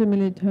all the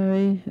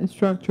military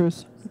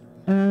structures,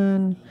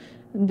 and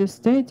the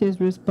state is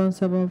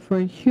responsible for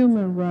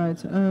human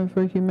rights and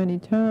for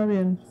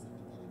humanitarian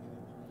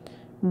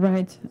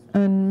rights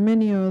and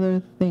many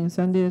other things,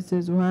 and this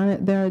is why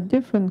there are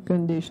different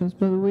conditions,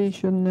 but we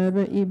should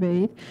never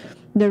evade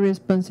the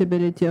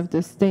responsibility of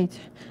the state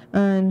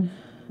and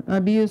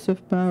abuse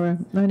of power.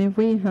 And if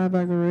we have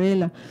a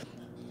guerrilla,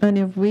 and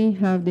if we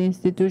have the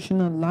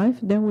institutional life,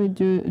 then we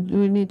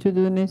need to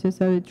do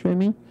necessary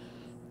trimming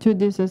to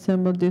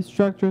disassemble the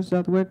structures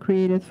that were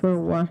created for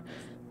war.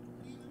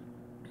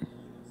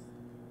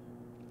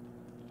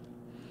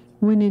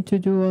 We need to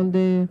do all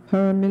the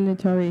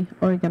paramilitary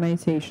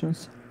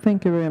organizations.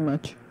 Thank you very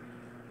much.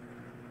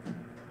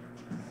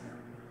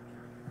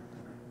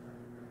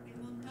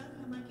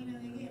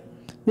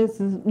 This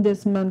is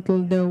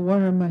dismantle the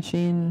war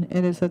machine.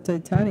 It is a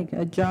titanic,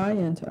 a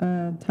giant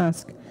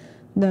task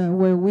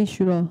where we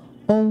should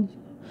all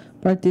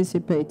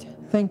participate.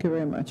 Thank you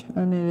very much.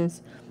 And it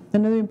is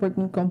another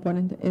important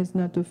component is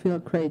not to feel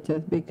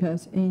creative,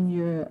 because in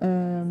your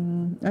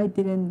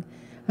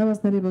I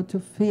was not able to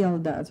feel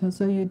that,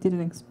 so you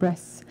didn't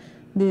express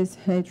this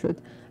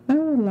hatred. I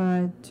would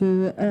like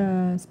to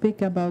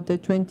speak about the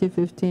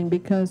 2015,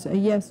 because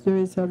yes, there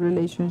is a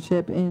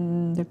relationship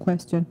in the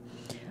question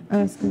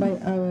asked by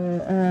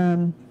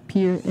our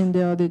peer in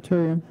the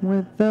auditorium,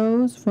 with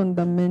those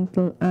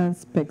fundamental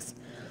aspects,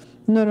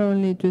 not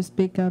only to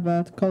speak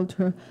about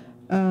culture,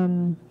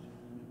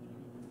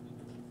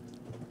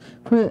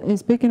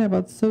 speaking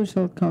about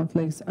social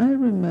conflicts.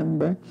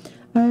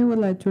 I would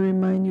like to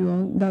remind you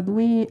all that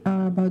we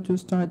are about to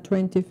start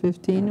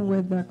 2015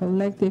 with a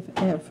collective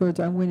effort,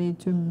 and we need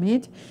to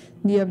meet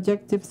the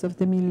objectives of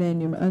the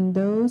millennium, and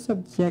those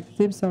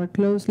objectives are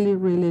closely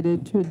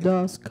related to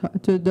those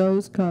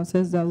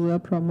causes that will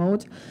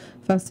promote,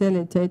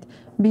 facilitate,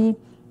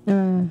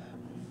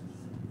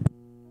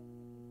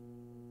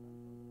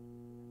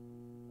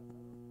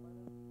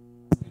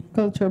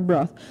 culture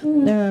broth.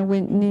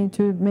 We need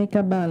to make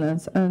a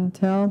balance and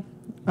tell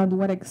at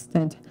what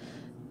extent,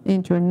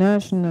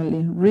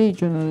 internationally,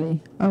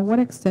 regionally, at what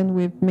extent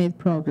we've made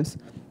progress.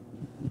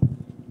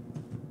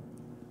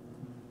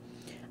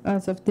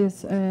 As of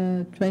this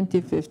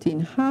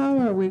 2015, how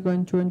are we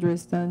going to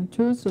understand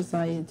two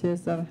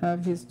societies that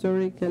have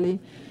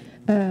historically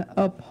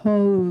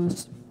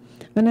opposed?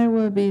 And I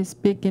will be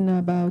speaking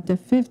about the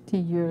 50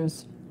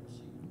 years.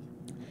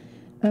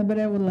 But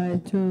I would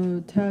like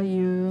to tell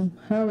you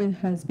how it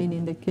has been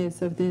in the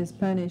case of the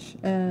Spanish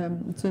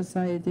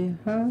society.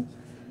 How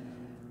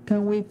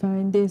can we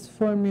find this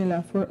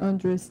formula for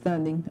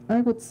understanding?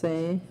 I would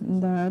say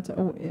that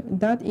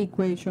that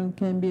equation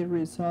can be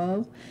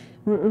resolved.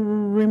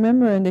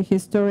 Remember the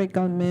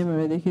historical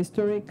memory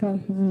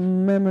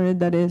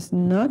that is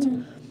not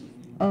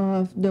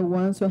of the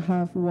ones who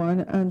have won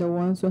and the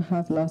ones who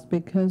have lost,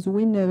 because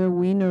we never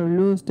win or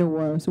lose the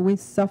wars. We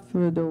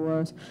suffer the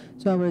wars.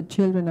 So our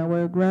children,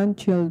 our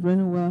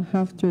grandchildren will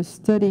have to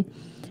study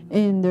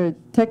in their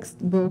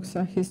textbooks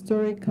a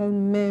historical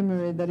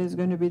memory that is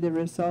going to be the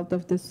result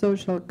of the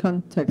social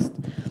context,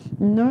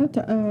 not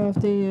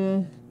of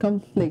the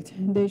conflict.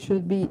 They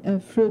should be a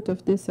fruit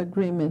of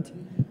disagreement.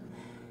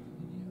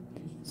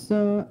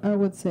 So I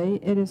would say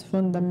it is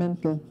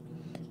fundamental.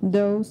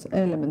 Those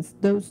elements,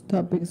 those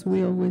topics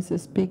we always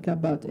speak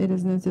about, it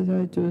is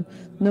necessary to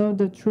know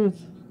the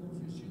truth.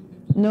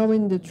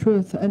 Knowing the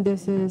truth, and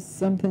this is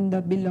something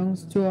that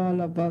belongs to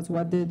all of us,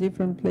 what the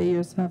different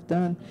players have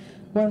done,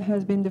 what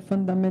has been the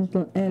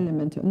fundamental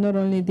element, not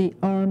only the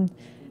armed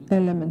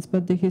elements,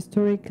 but the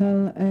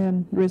historical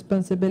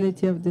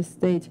responsibility of the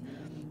state,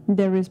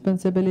 the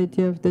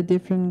responsibility of the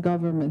different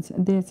governments.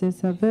 This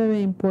is a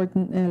very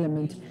important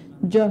element.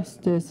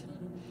 Justice.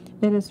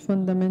 It is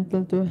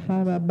fundamental to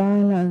have a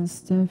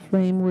balanced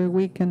frame where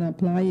we can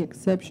apply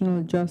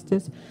exceptional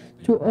justice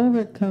to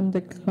overcome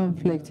the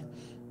conflict.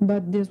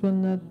 But this will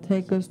not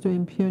take us to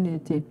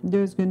impunity.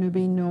 There's going to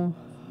be no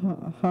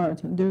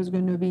heart. There's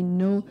going to be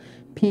no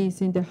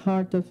peace in the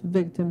heart of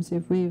victims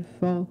if we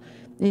fall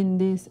in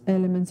these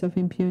elements of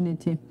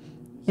impunity.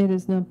 It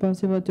is not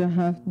possible to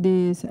have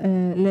these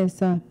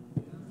lesser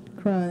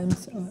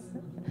crimes,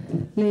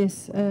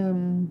 less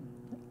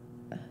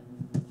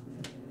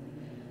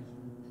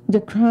the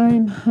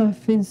crime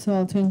of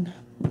insulting.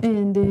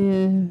 In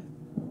the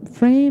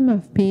frame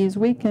of peace,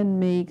 we can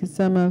make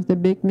some of the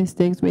big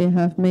mistakes we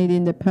have made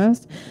in the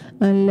past,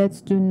 and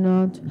let's do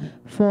not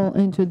fall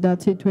into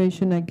that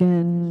situation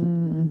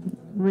again.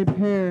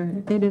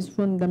 Repair. It is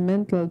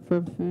fundamental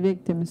for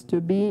victims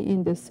to be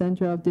in the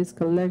center of this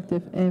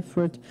collective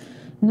effort,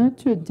 not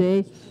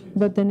today,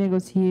 but the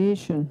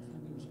negotiation,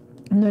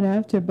 not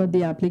after, but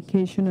the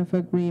application of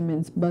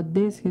agreements, but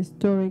this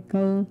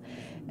historical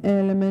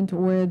element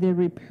where the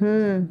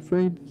repair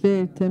for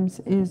victims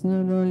is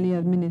not only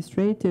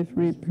administrative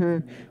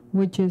repair,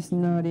 which is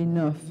not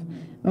enough,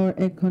 or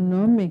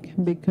economic,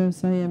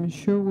 because I am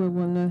sure we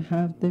will not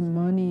have the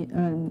money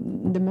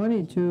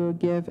to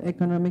give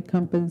economic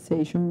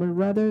compensation, but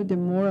rather the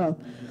moral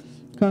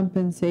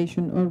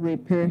compensation or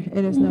repair.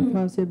 It is not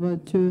possible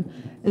to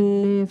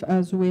live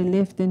as we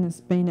lived in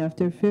Spain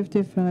after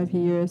 55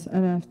 years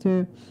and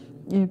after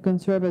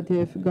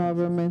conservative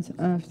governments,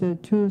 after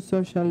two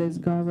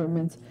socialist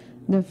governments.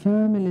 The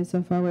families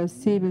of our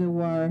civil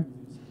war,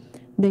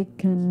 they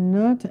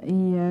cannot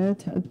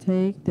yet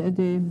take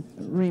the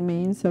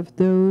remains of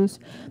those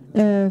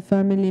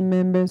family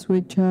members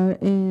which are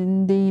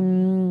in the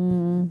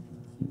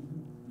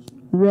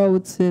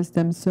road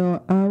system.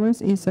 So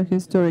ours is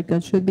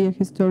should be a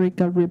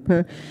historical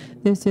repair.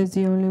 This is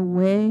the only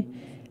way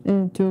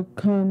to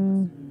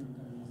come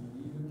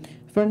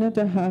for not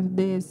to have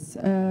this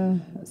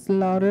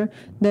slaughter,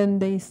 then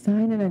they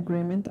sign an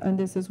agreement, and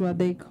this is what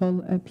they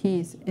call a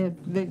peace. If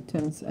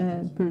victims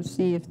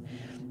perceived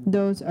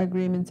those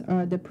agreements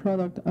are the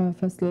product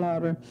of a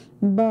slaughter,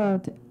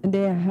 but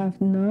they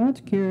have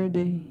not cured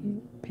the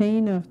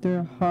pain of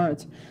their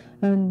hearts,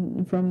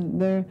 and from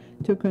there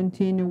to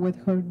continue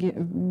with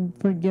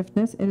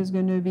forgiveness, it is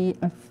going to be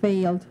a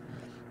failed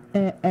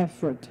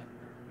effort.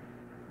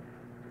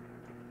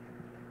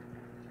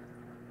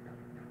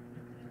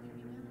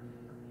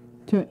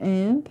 To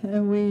end,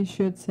 we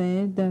should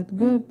say that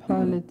good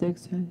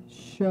politics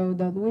show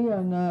that we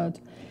are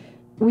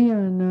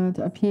not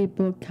a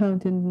people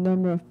counting the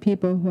number of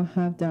people who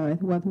have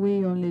died. What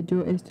we only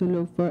do is to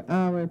look for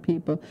our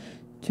people,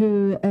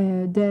 to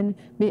then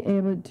be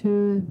able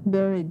to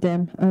bury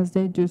them as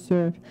they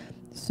deserve.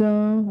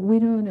 So we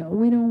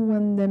don't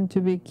want them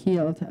to be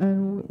killed,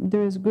 and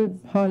there is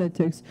good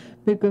politics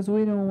because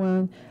we don't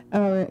want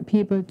our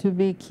people to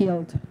be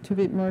killed, to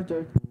be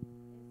murdered.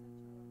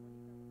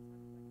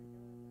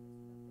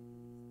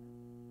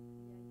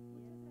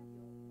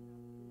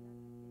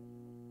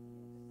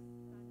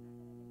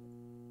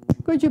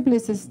 Could you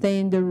please stay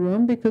in the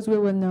room because we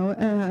will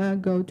now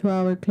go to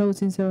our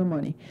closing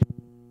ceremony.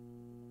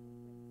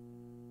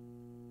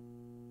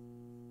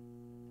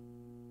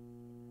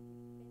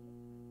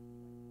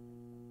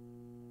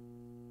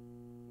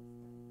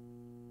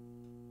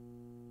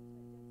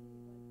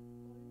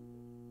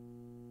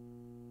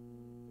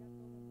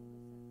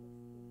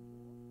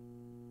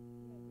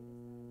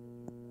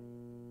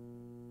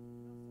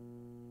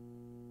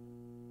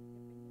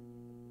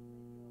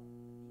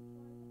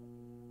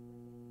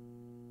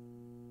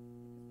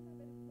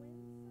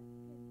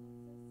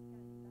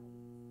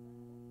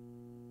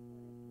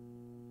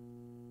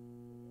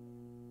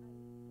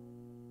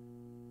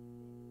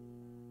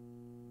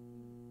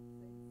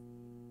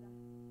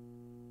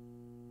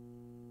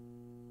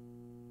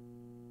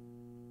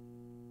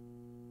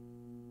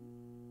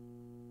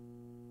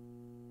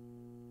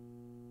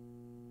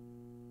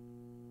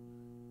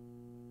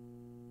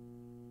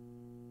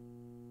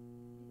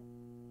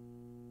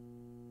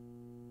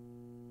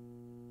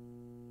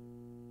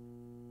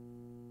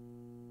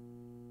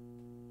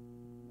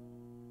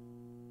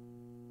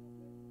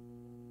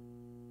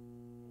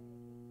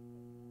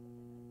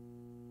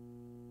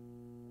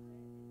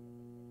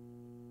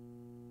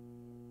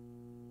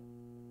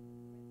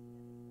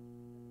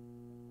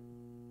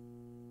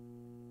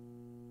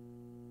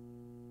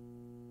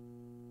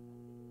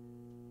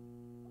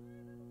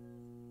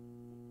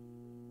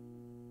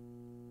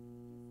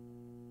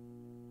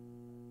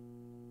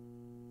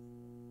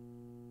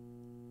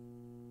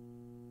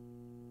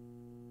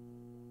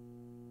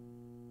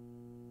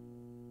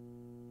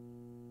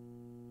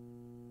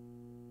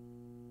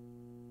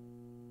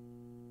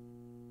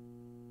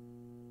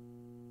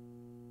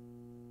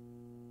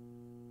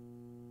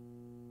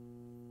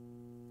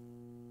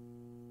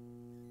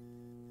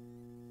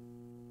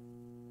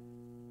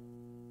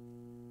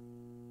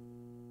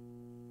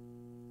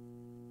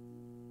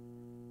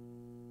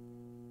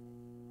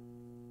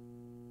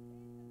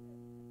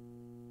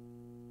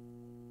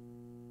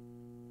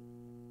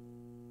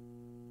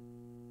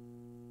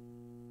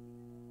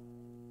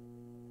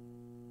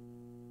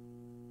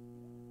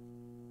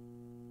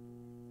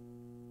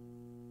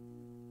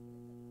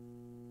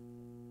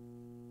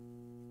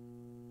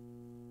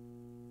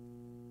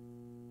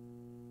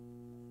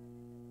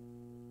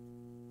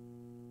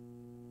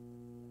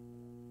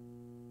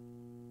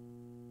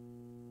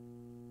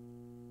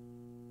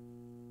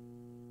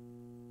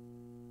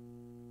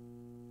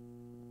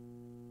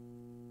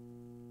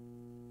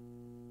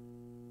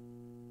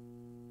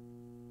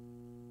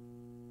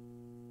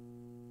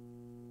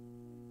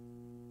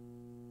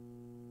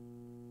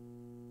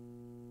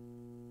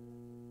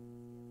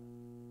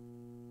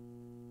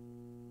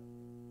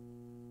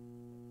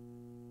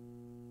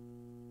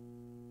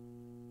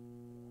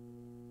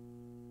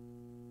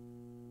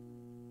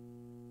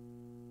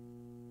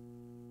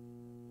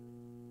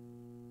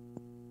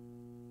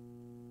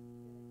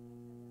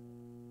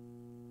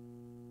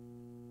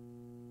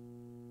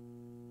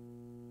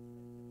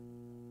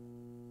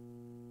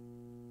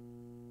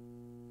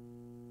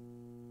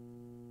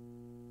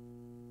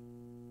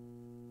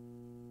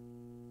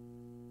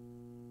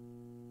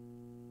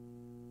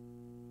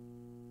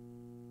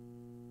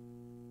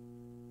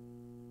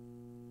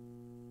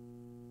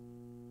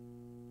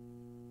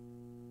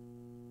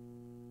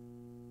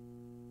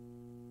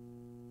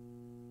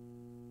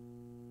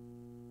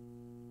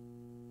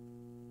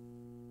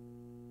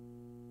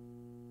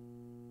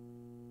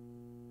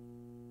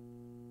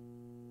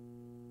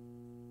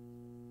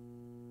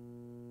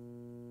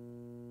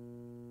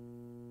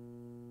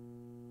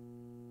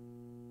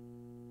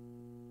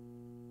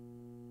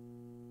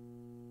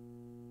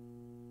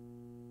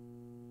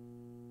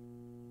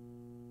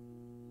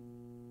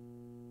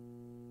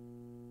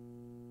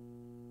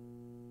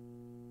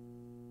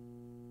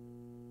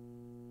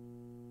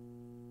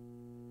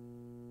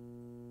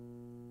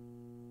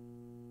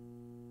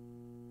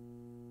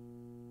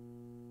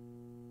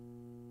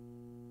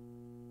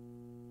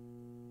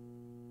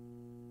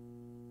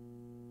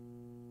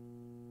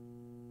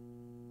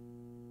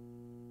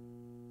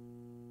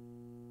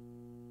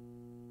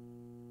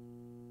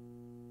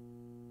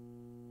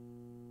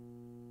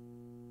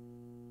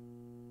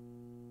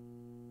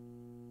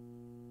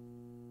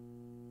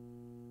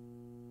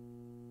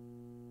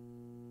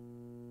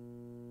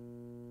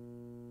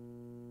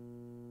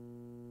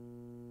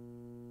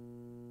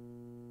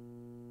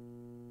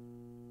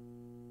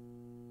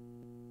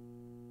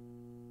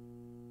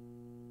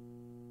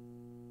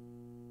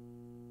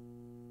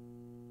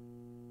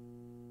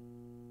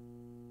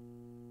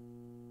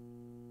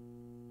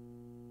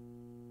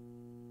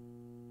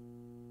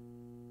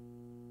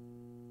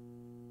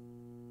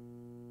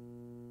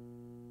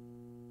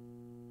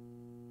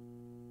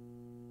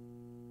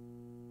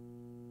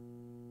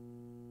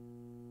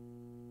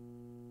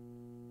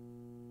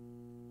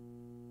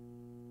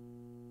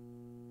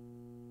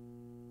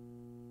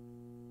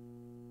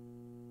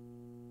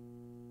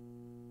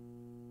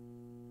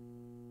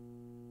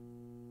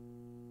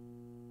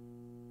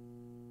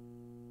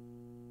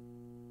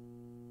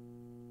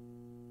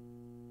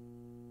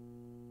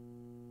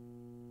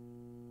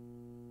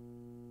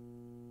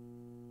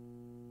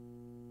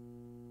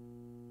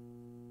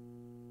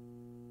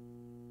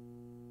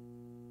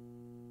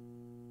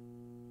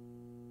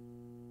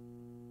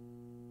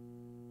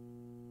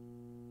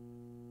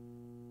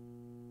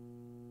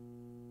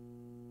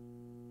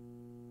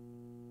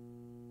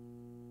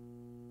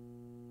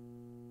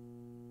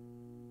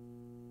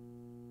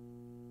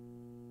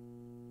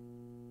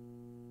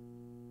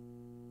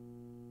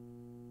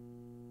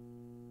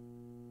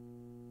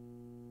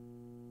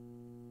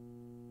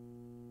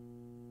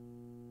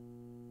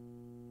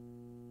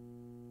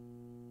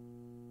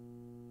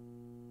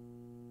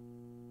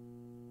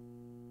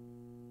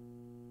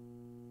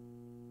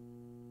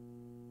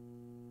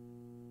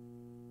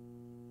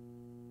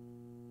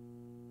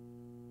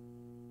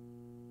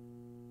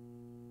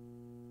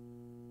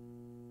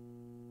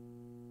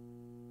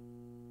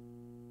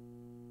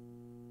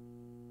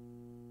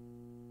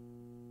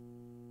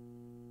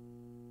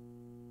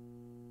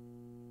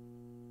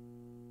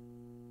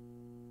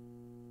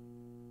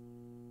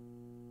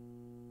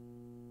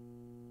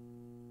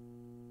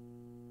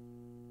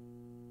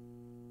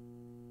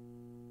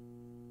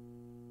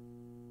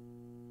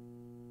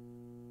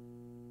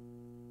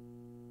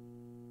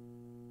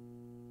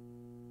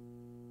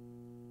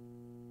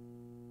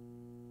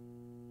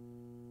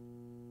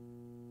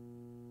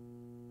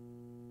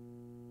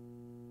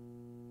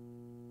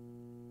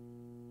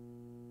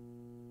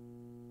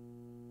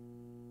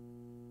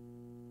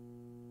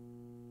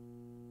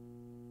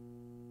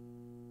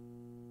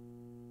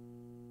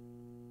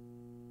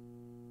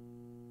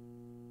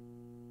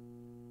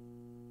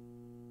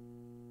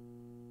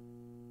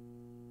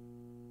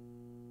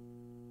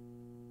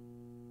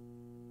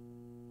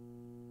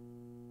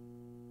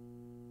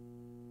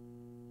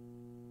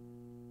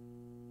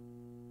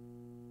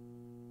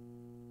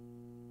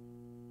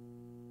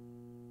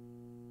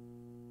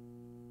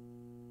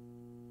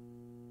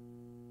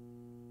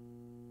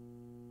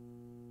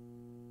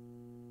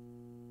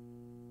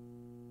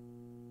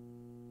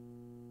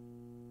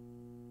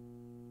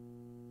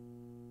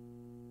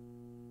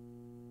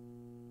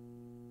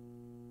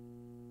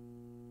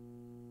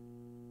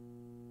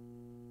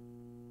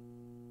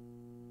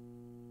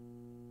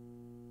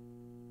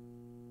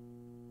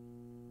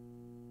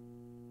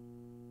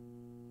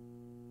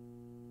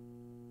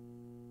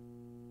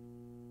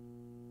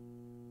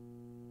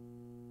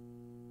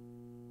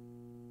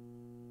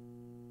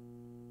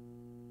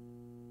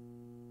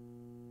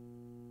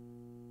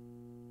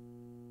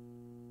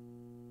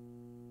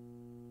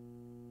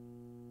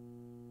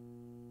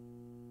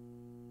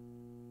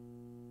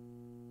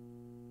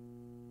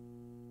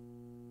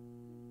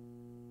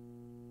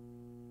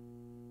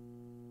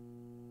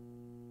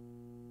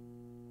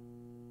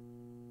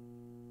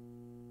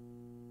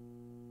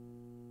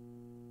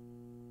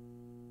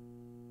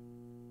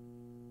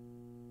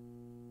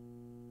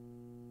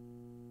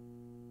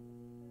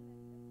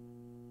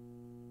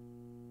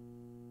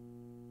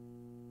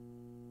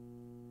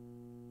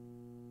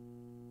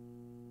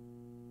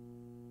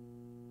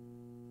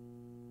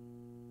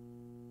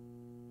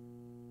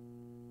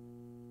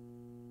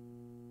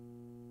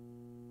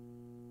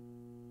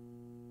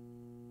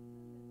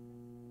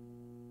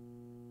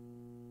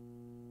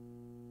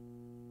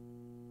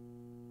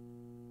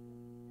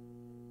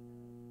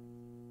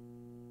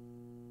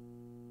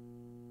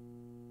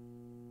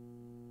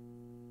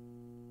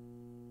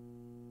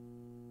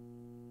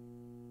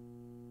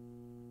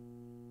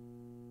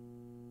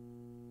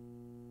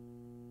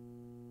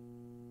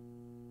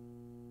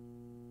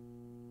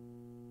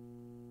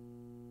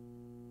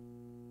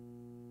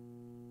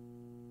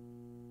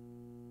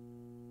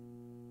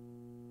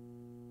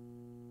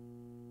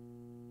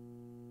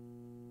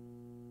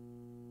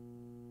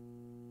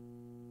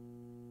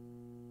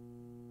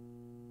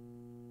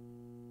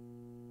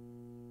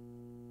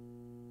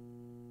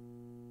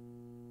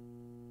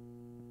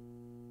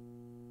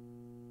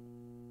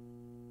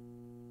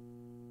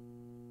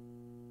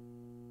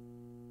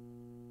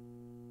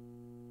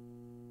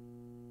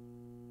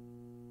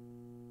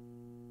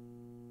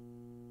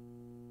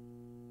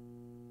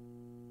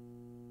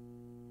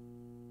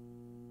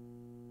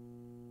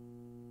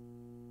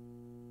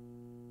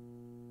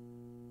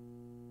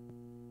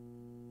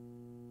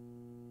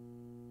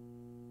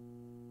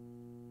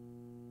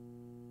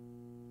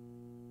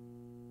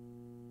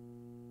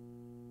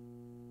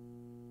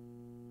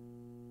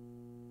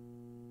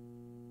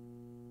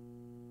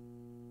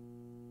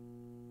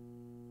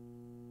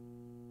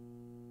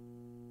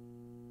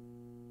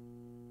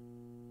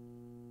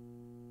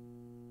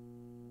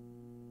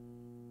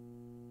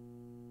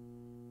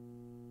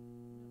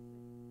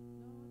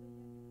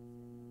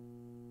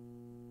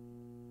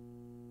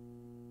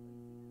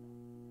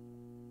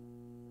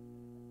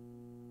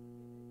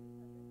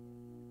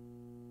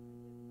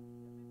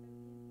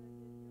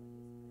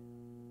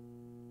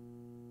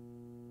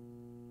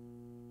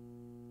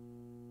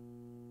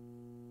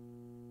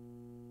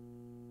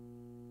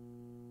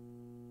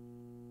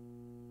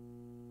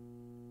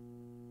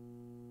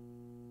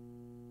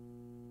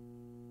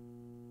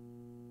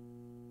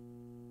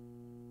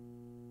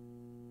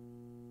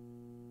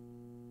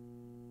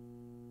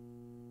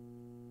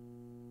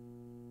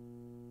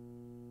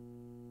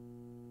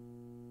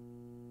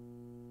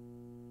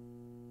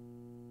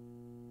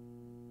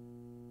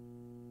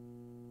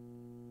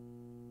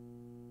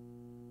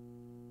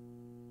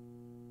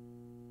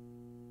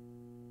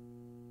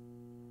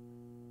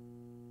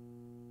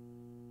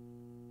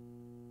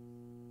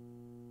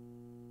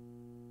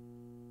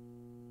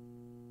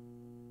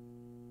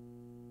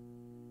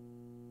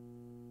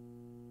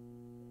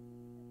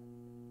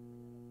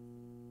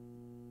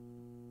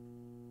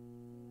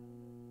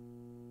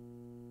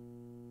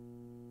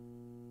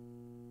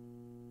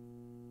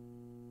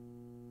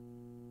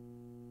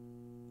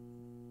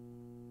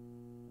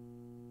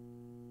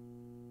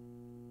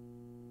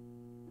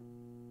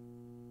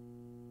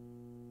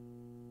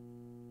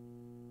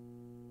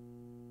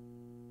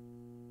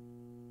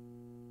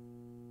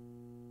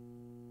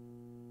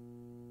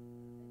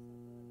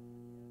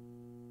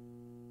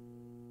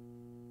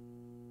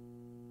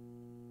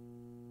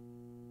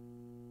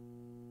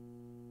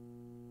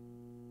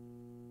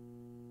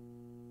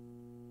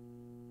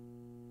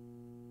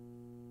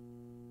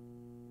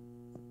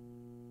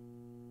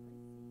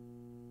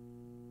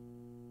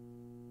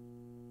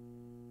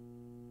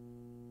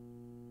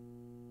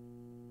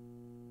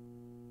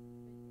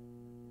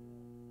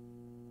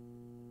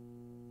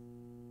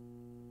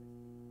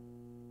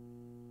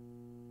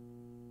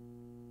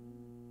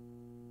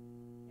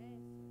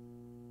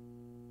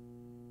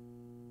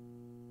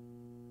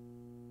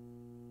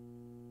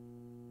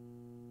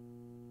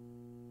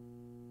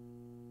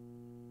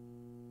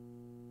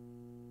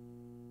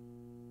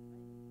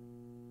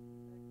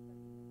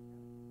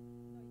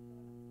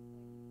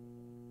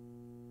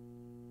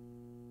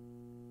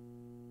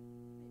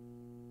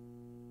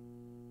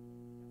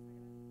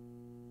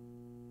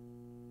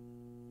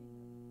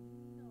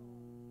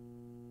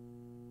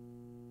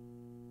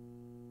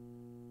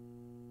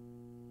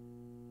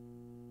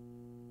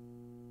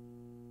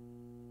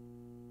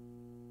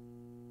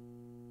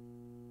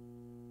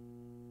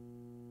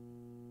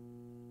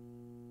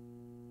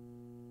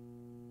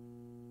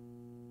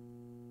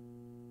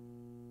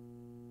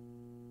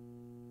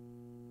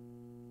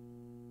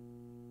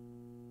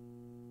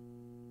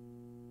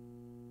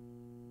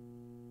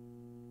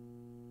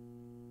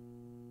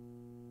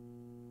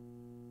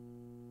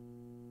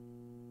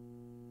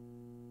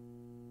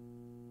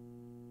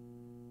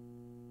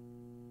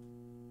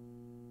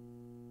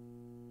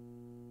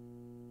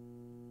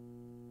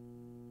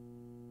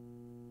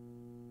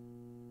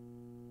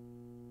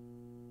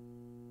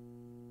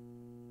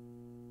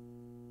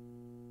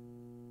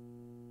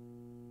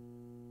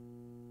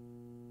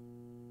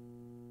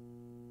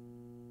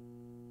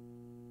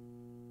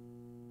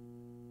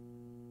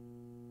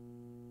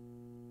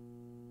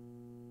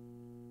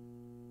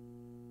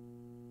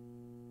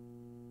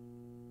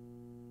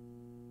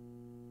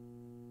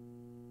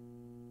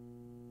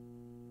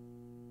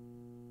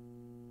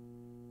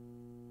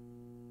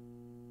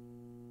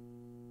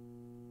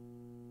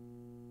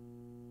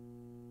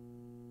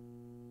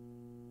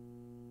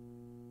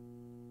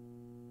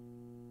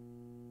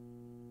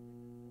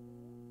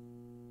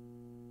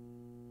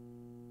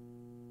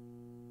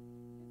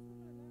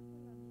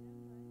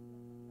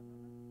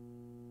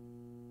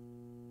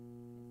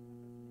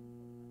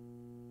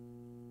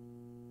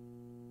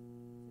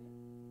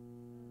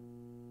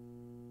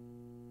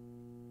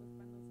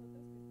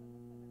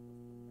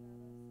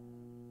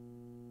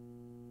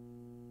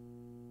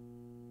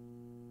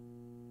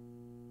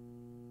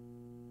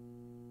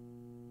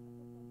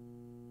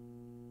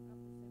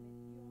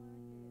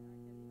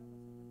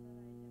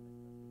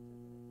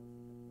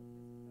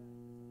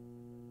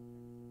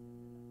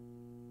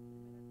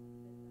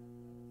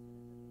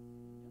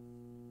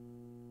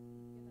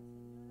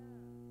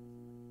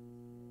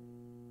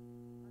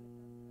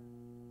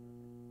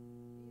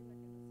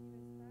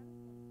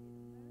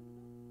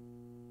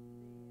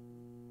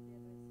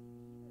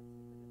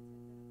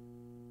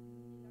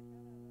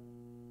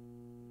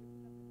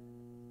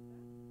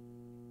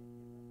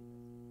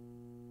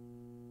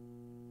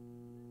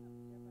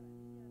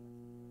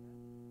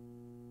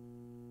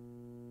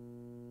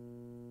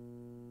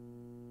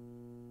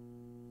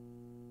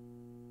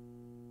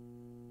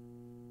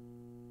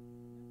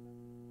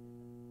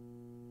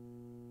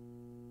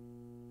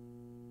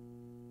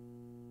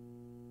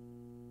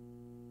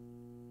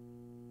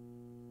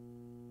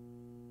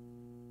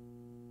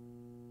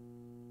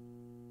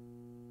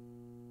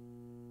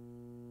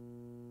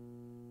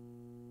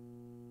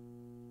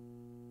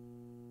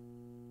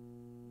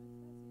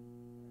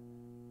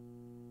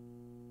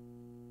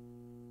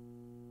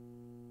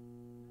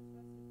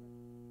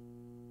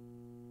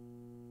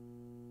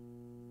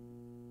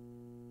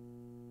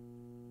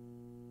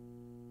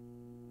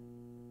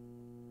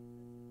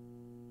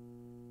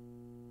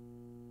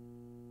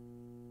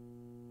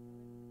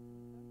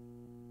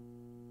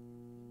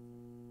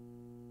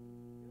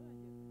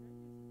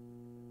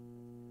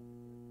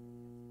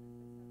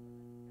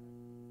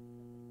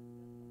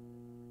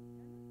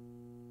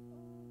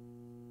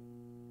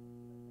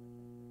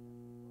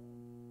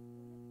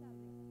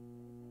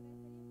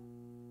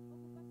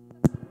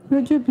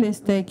 Would you please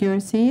take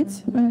your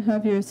seats?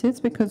 Have your seats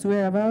because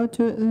we're about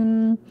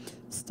to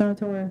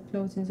start our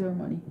closing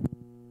ceremony.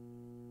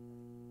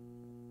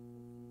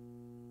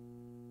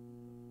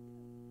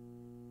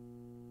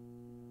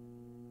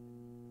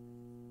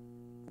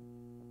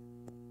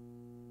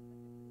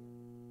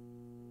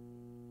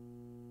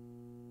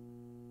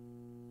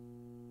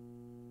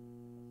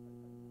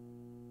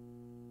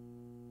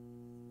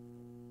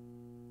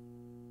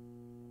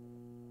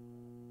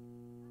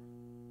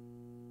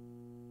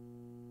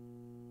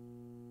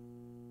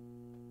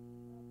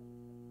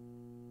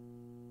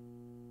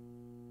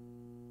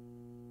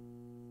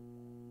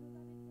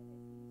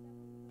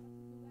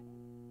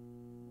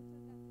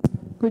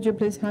 Could you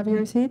please have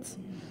your seats?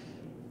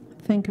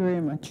 Thank you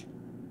very much.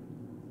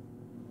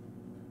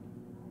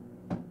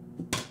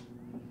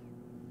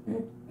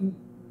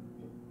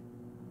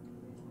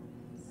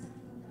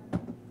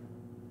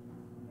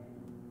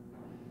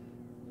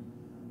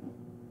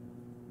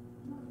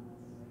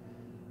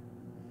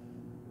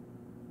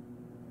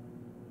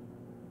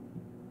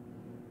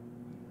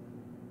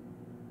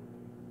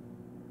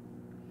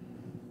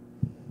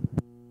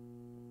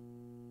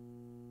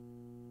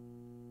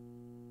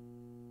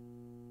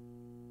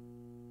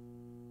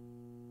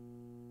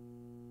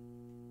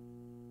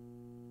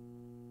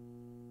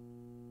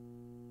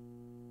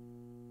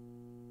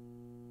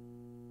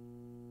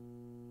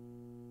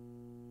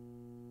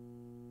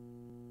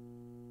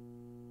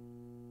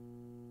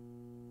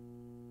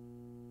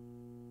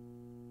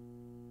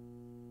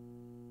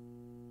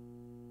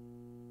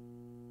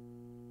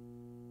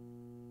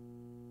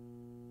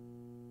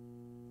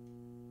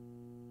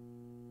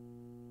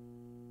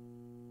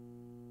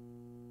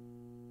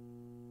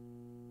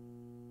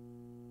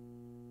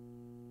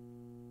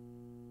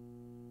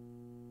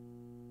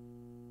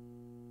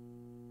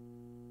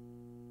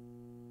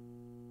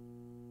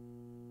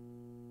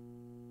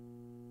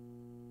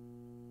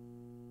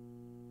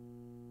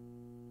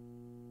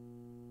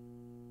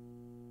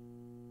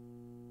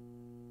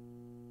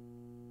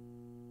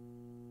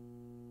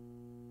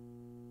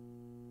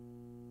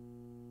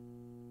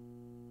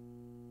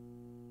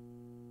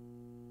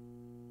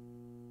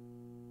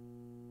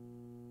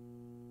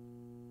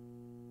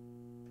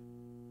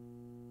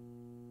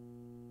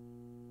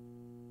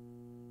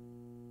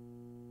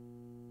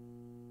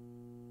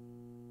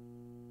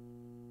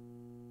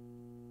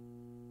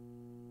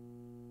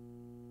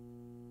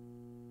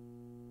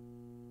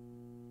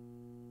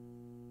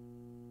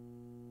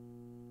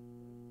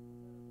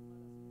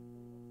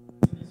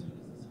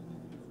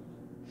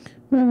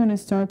 We're going to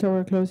start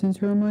our closing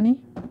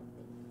ceremony.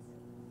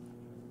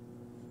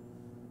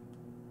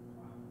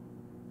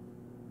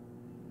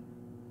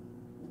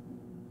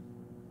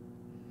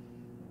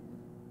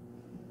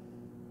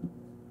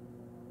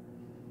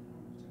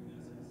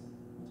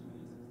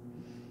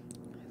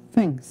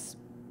 Thanks.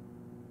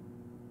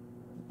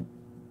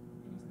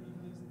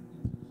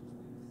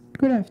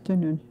 Good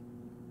afternoon.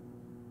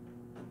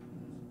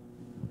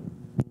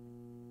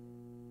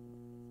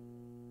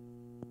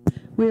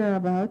 We are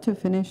about to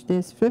finish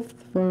this 5th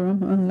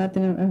forum on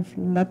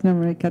Latin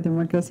America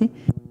democracy.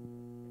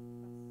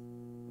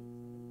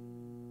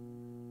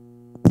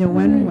 The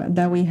one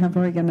that we have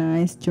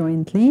organized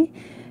jointly,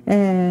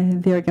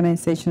 the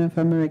Organization of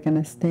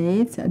American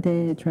States,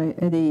 the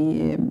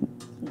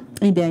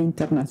Idea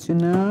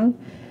Internacional,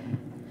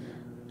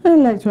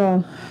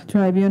 Electoral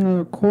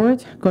Tribunal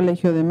Court,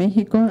 Colegio de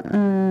México,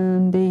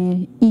 and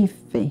the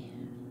IFE,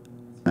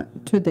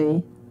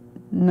 today,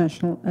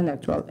 National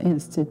Electoral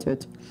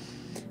Institute.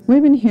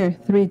 We've been here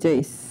 3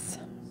 days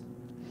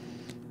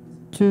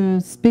to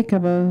speak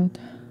about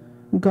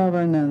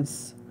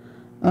governance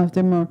of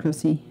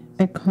democracy,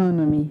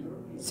 economy,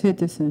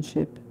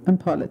 citizenship, and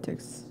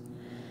politics.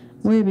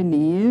 We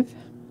believe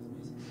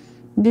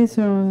these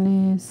are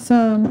only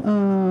some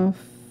of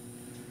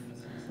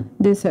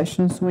the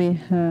sessions we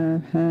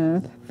have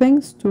had,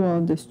 thanks to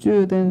all the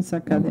students,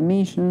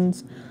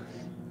 academicians,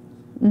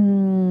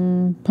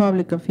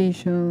 public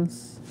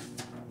officials,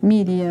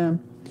 media,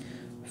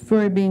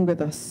 for being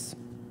with us.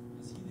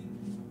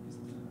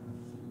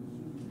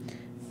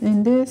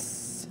 In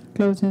this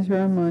closing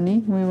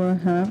ceremony, we will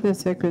have the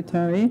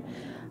Secretary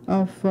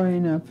of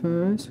Foreign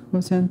Affairs,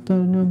 José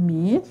Antonio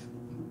Mir,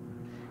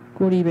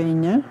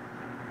 Curibeña.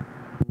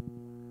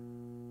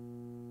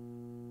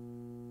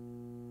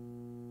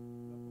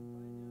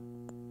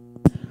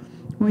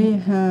 We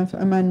have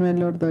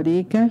Manuel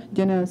Ordorica,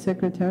 General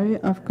Secretary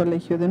of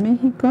Colegio de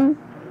México.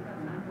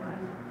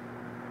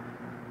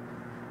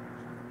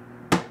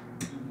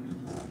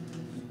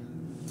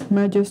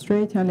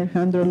 Magistrate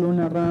Alejandro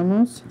Luna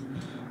Ramos,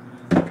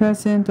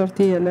 President of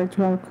the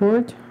Electoral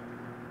Court.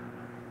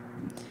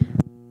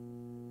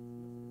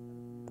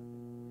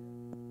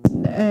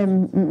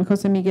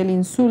 José Miguel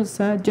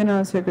Insulza,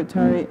 General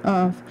Secretary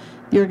of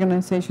the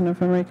Organization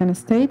of American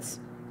States.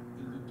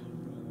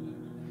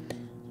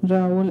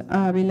 Raúl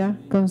Ávila,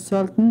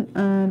 consultant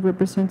and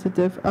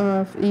representative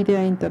of Idea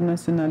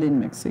Internacional in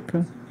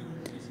Mexico.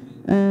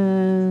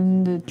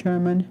 And the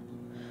Chairman,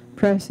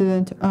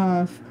 President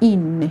of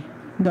INE,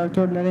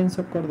 Dr.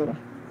 Lorenzo Córdoba.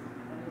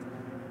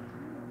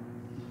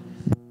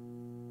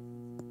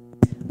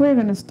 We're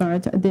going to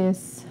start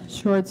this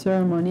short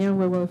ceremony, and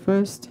we will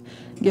first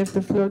give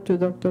the floor to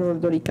Dr.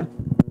 Ordorica.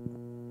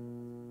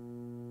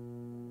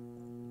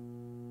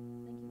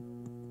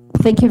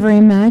 Thank you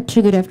very much.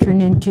 Good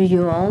afternoon to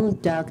you all.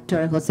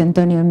 Dr. José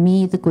Antonio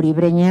Meade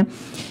Curibreña,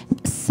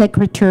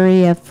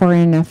 Secretary of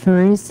Foreign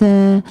Affairs,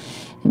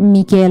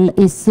 Miguel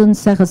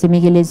Isunza, José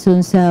Miguel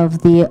Isunza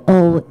of the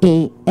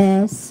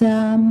OAS,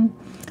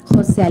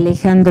 José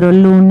Alejandro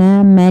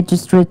Luna,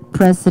 Magistrate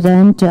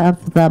President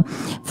of the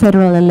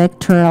Federal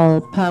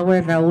Electoral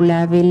Power, Raúl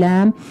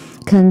Ávila,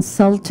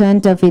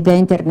 Consultant of IDEA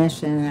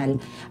International.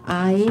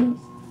 I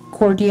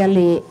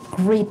cordially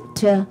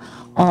greet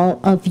all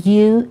of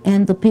you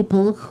and the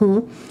people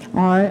who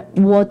are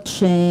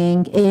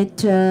watching it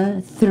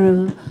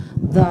through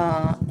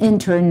the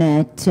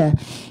internet.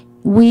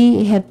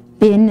 We have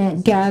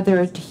been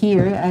gathered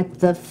here at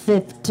the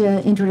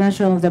 5th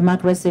International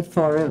Democracy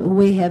Forum.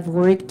 We have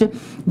worked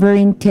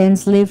very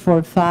intensely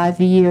for 5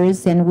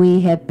 years, and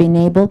we have been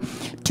able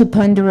to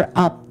ponder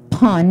upon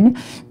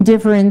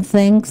different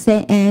things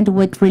and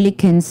what really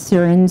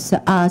concerns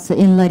us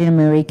in Latin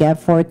America.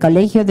 For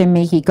Colegio de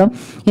Mexico,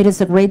 it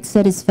is a great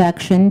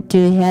satisfaction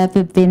to have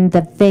been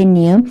the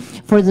venue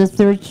for the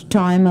 3rd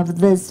time of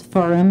this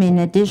forum. In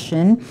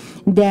addition,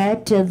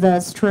 that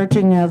the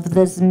starting of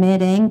this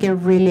meeting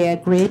really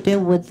agreed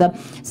with the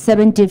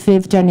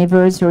 75th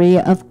anniversary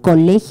of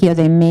Colegio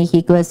de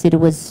Mexico, as it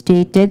was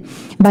stated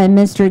by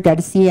Mr.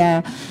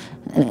 Garcia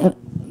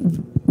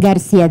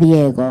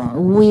Diego.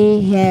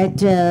 We had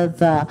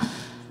the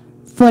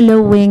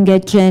following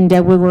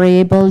agenda. We were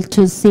able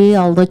to see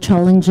all the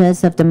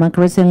challenges of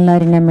democracy in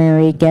Latin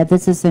America.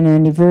 This is an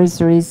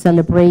anniversary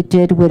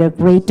celebrated with a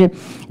great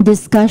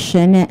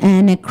discussion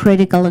and a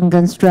critical and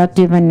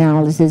constructive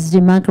analysis.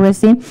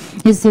 Democracy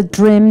is a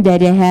dream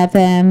that have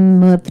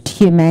moved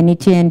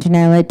humanity, and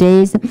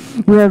nowadays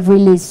we are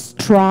really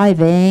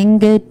striving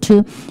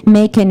to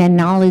make an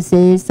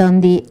analysis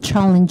on the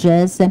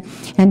challenges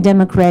and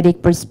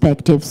democratic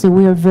perspective. So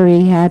we are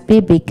very happy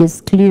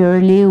because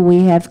clearly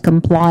we have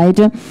complied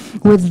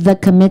with the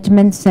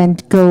commitments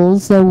and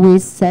goals we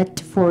set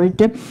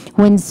forward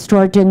when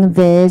starting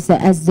this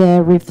as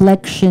a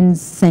reflection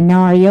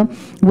scenario.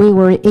 We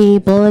were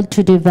able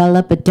to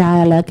develop a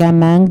dialogue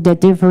among the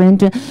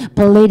different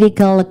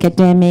political,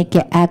 academic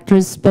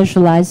actors,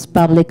 specialized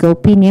public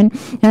opinion,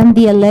 and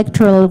the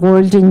electoral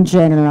world in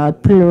general.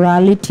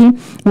 Plurality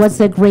was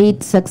a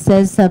great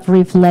success of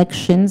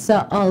reflections,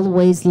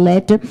 always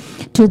led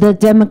to the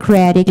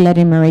democratic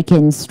Latin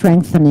American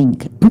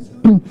strengthening.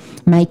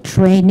 My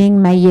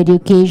training, my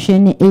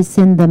education is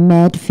in the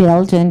med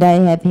field, and I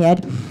have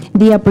had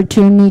the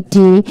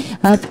opportunity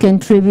of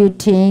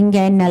contributing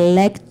in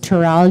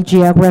electoral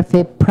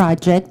geography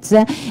projects,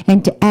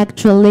 and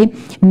actually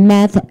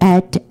math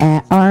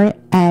are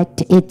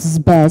at its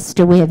best.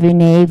 We have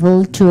been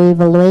able to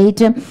evaluate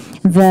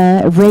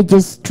the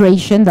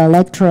registration, the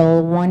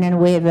electoral one, and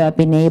we have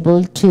been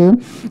able to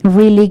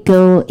really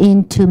go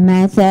into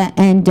math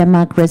and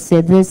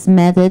democracy. These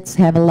methods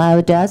have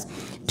allowed us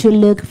to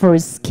look for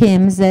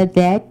schemes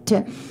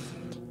that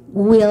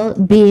will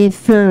be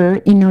fair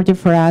in order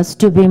for us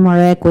to be more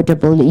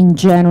equitable. In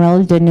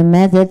general, the new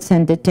methods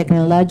and the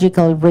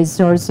technological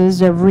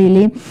resources are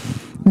really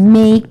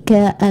make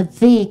a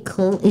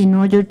vehicle in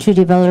order to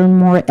develop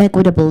more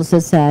equitable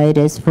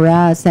societies. For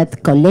us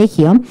at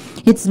Colegio,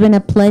 it's been a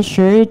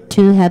pleasure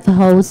to have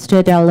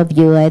hosted all of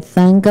you. I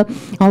thank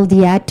all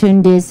the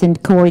attendees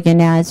and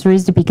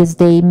co-organizers because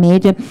they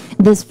made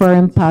this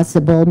forum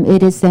possible.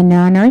 It is an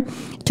honor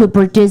to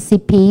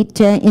participate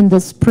in the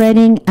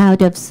spreading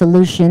out of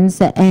solutions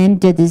and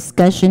the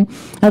discussion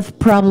of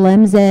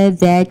problems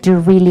that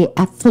really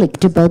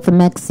afflict both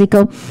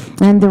Mexico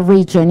and the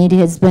region. It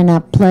has been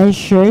a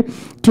pleasure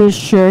to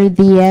share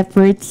the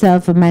efforts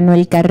of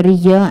Manuel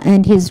Carrillo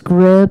and his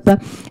group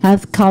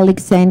of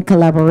colleagues and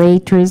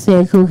collaborators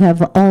who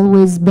have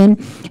always been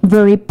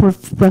very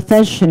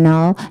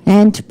professional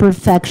and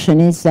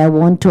perfectionist. I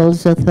want to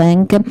also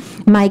thank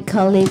my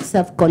colleagues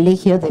of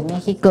Colegio de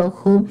Mexico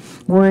who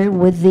were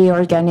with the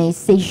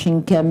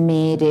organization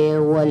committee.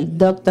 Well,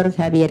 Dr.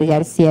 Javier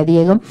Garcia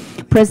Diego,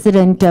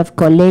 President of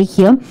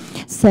Colegio,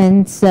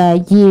 sends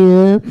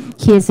you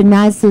his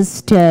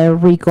nicest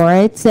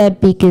regards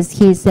because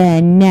he's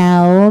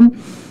now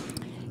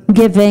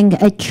giving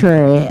a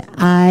tour.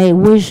 I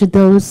wish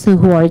those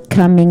who are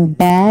coming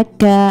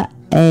back a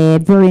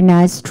very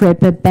nice trip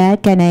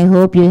back, and I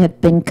hope you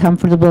have been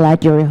comfortable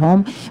at your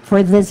home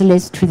for this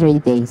last 3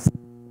 days.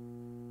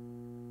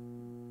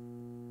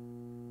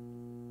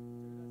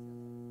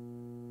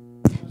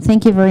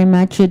 Thank you very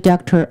much,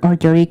 Dr.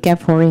 Ordorica,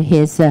 for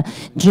his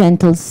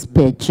gentle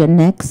speech.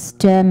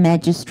 Next,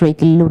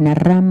 Magistrate Luna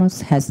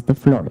Ramos has the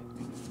floor.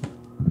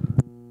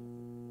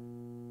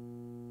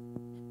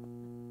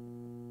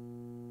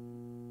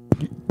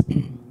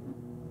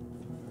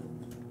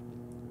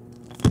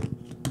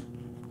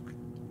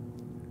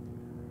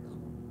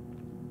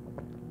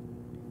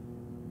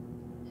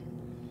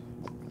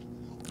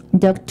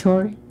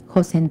 Dr.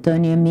 José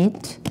Antonio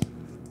Meade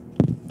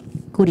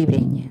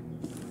Curibreña,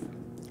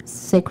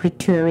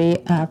 Secretary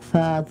of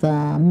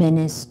the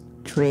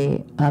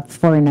Ministry of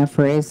Foreign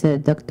Affairs,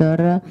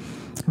 Dr.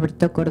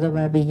 Roberto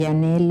Córdoba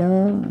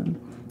Villanelo,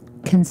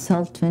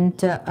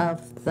 consultant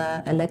of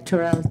the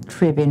Electoral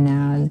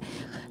Tribunal,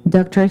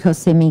 Dr.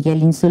 José Miguel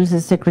Insulza,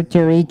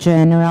 Secretary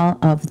General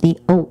of the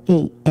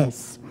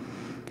OAS,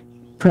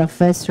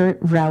 Professor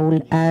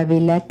Raúl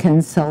Ávila,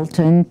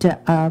 consultant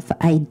of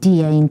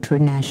IDEA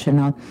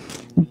International,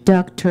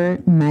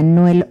 Dr.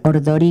 Manuel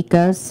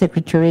Ordórica,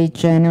 Secretary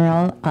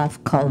General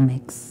of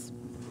Colmex.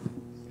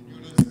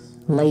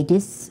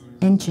 Ladies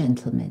and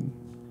gentlemen,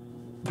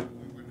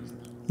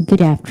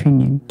 good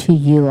afternoon to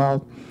you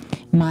all.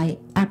 My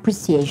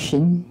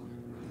appreciation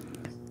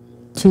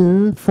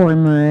to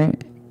former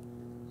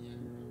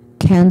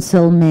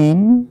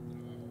councilman,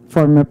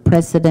 former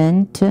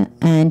president,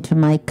 and to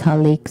my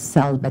colleague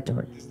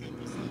Salvador.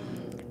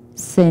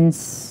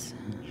 Since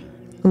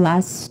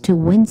last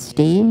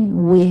Wednesday,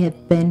 we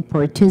have been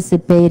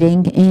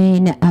participating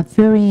in a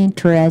very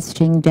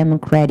interesting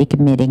democratic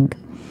meeting,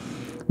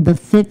 the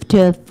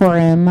 5th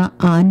Forum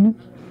on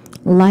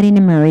Latin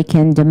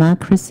American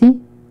Democracy,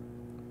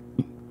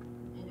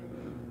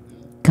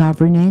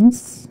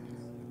 Governance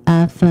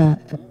of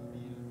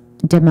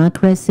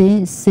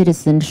Democracy,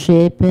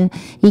 Citizenship,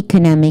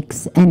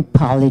 Economics, and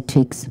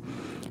Politics.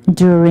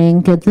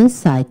 During this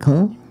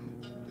cycle,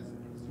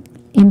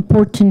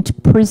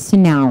 important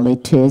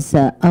personalities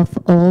of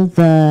all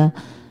the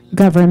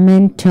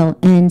governmental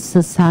and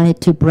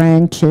society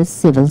branches,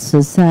 civil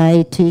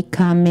society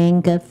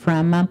coming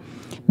from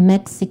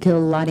Mexico,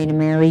 Latin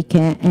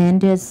America,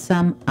 and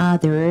some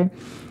other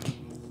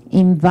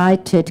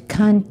invited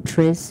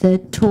countries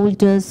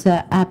told us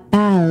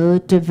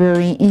about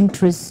very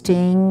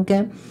interesting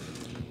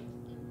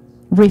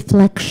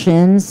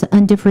reflections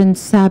on different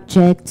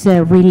subjects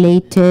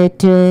related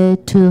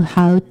to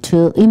how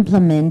to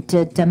implement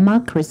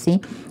democracy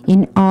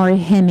in our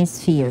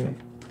hemisphere.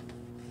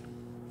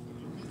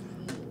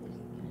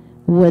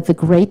 With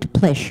great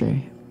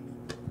pleasure,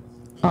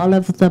 all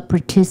of the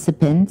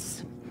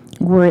participants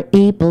were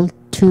able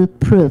to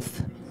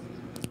prove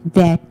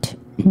that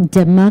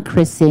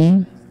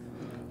democracy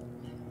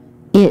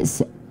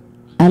is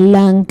a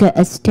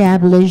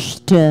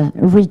long-established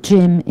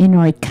regime in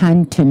our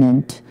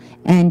continent,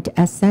 and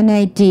as an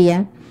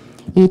idea,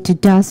 it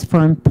does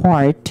form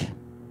part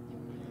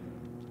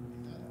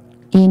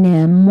in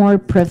a more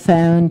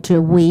profound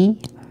way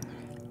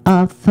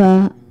of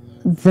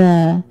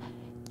the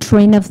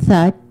train of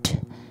thought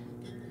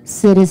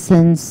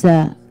citizens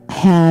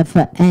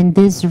have, and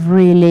this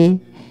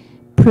really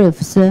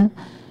proves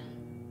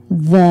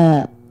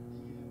the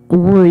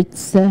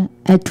words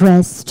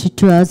addressed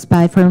to us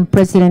by former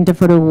President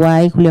of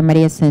Uruguay, Julio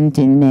María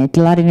Sanguinetti.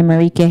 Latin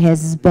America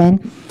has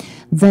been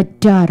the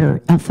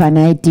daughter of an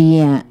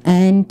idea,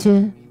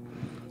 and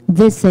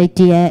this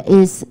idea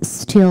is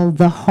still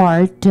the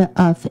heart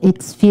of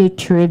its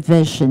future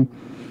vision,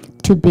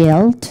 to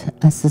build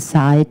a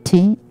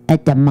society, a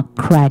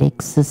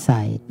democratic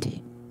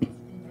society.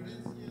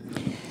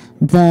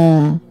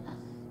 The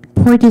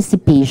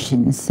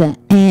participations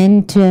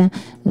and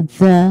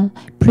the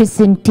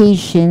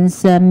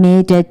presentations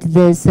made at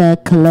this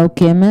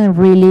colloquium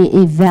really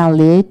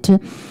evaluate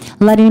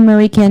Latin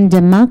American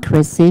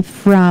democracy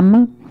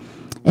from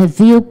a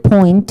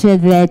viewpoint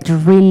that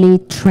really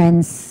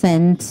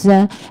transcends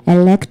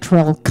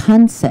electoral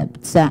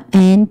concepts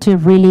and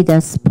really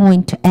does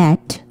point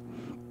at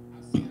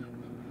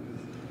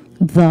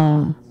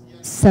the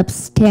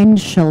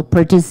substantial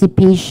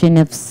participation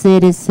of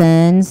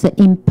citizens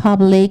in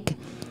public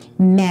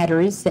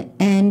matters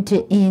and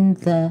in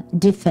the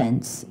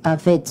defense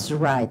of its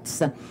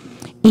rights.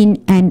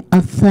 In an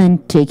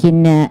authentic,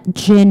 in a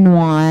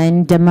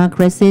genuine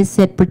democracy,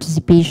 said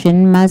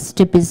participation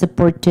must be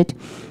supported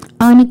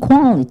on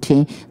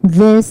equality.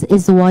 This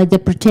is why the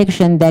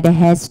protection that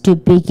has to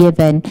be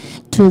given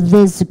to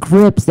these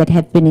groups that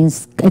have been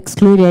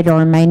excluded,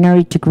 or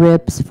minority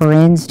groups, for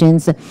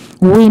instance,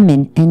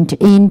 women and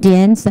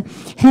Indians,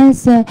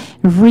 has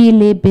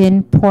really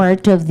been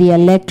part of the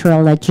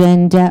electoral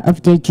agenda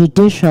of the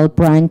judicial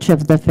branch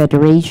of the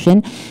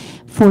Federation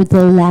for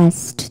the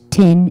last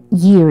 10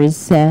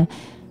 years.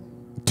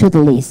 To the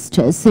least,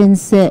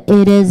 since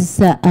it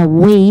is a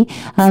way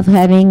of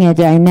having a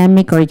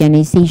dynamic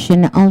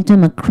organization, all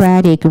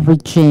democratic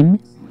regime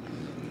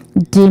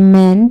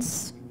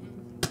demands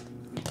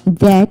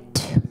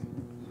that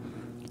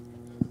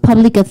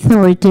public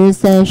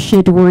authorities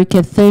should work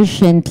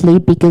efficiently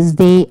because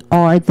they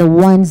are the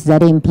ones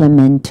that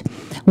implement.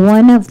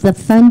 One of the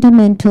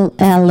fundamental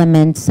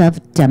elements of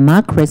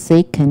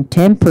democracy,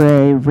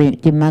 contemporary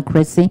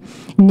democracy,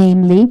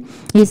 namely,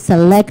 is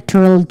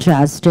electoral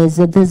justice.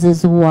 This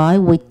is why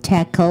we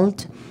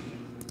tackled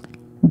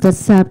the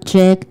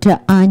subject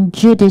on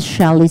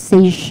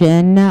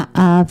judicialization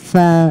of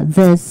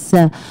this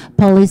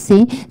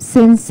policy,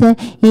 since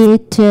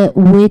it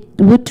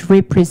would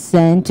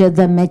represent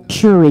the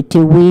maturity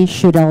we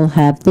should all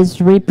have.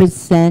 This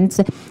represents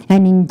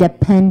an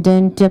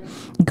independent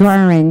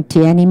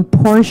guarantee, an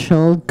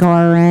impartial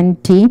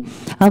guarantee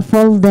of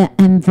all the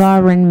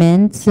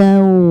environments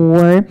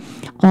where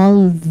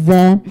all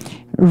the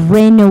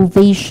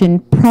renovation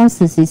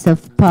processes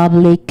of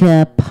public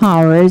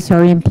powers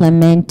are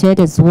implemented,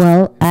 as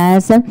well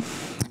as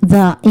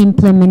the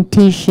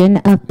implementation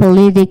of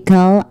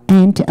political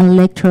and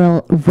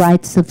electoral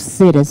rights of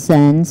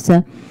citizens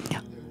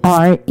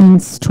are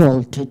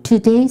installed.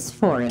 Today's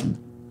forum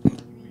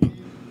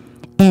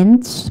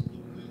ends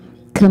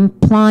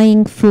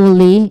complying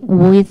fully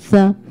with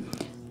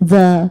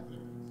the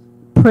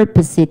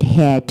purpose it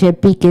had,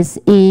 because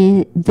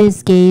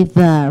this gave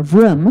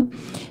room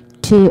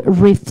to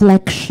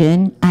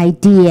reflection,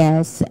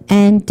 ideas,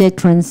 and the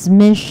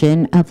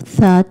transmission of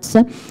thoughts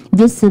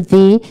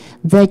vis-a-vis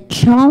the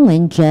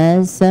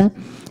challenges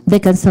the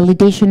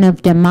consolidation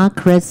of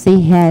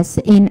democracy has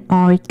in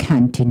our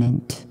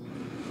continent.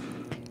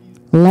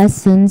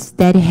 Lessons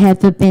that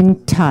have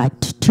been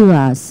taught to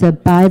us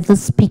by the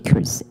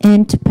speakers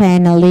and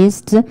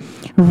panelists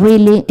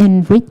really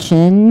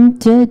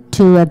enriched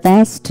to a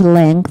vast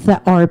length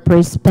our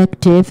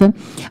perspective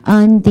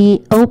on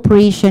the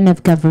operation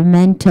of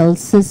governmental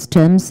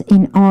systems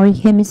in our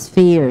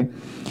hemisphere.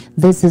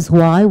 This is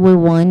why we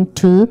want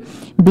to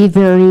be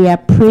very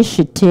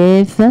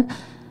appreciative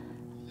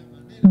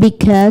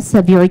because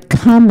of your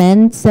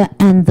comments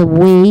and the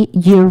way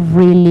you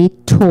really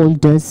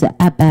told us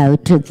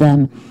about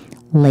them.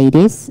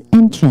 Ladies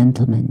and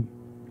gentlemen,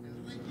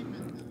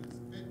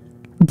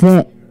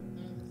 the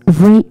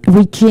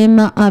regime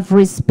of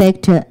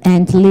respect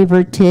and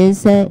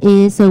liberties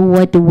is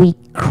what we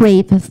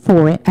crave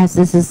for as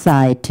a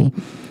society.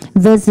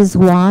 This is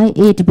why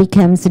it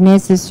becomes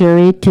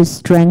necessary to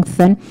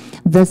strengthen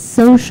the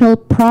social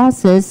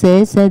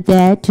processes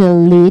that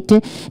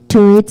lead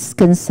to its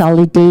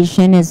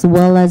consolidation, as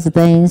well as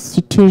the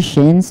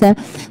institutions that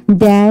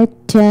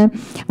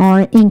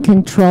are in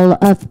control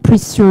of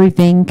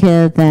preserving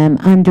them.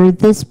 Under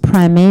this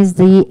premise,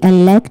 the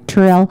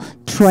electoral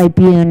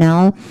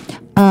tribunal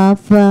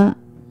of the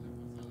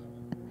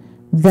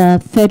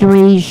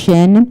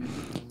Federation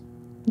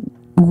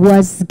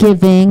was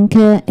giving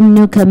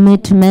new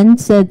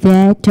commitments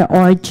that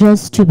are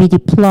just to be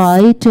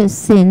deployed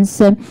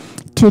since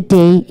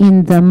today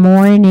in the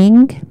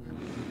morning.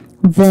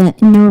 The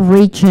new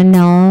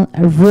regional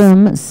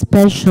room,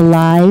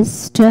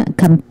 specialized,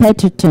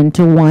 competent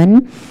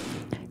one,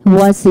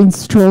 was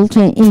installed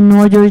in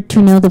order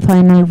to know the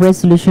final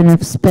resolution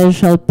of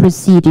special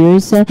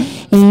procedures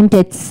aimed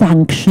at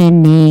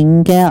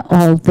sanctioning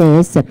all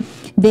this.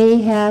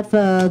 They have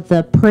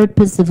the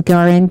purpose of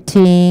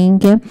guaranteeing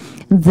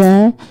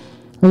the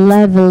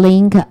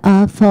leveling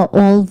of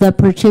all the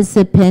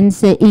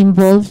participants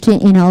involved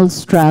in all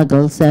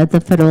struggles.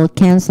 The Federal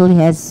Council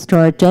has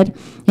started,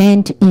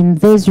 and in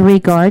this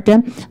regard,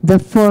 the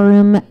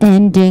forum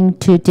ending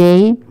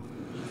today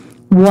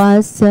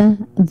was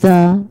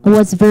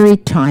very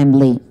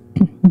timely,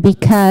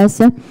 because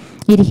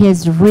it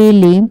has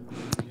really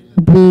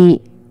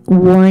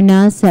warned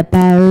us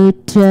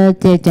about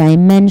the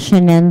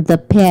dimension and the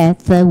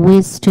path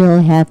we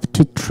still have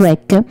to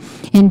trek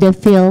in the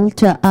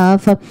field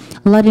of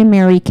Latin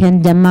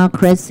American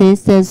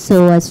democracies,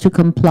 so as to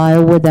comply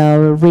with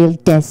our real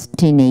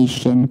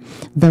destination,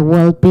 the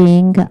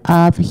well-being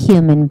of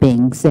human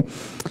beings.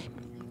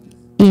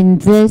 In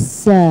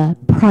this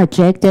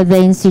project,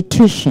 the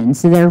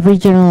institutions, the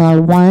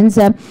regional ones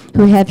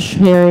who have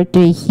shared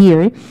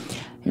here,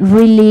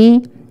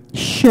 really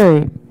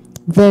share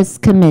this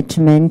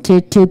commitment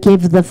to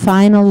give the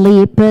final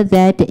leap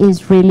that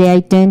is really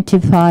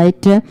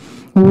identified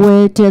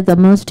with the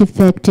most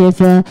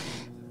effective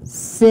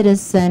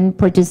citizen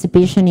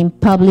participation in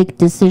public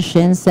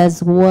decisions,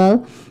 as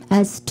well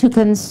as to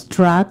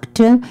construct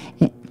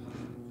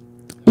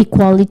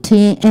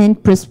equality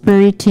and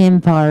prosperity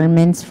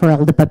environments for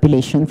all the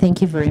population.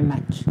 Thank you very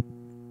much.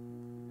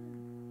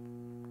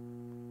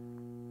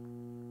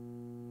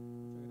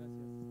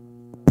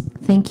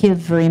 Thank you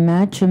very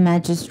much,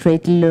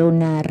 Magistrate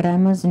Luna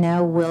Ramos.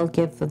 Now we'll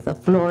give the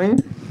floor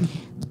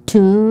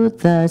to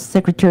the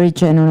Secretary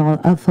General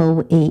of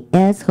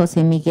OAS,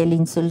 Jose Miguel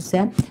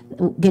Insulza.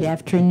 Good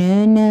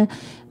afternoon,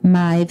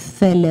 my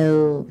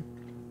fellow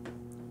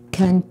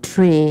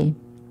country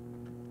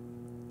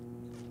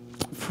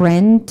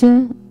friend,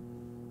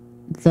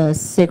 the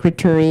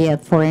Secretary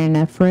of Foreign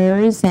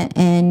Affairs,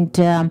 and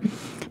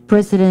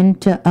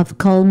President of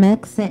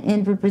Colmex,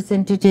 and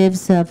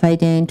representatives of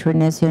IDEA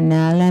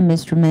Internacional,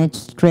 Mr.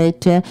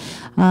 Magistrate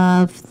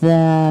of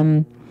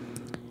the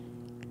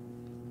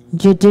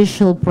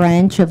Judicial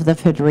Branch of the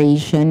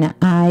Federation.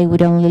 I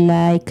would only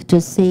like to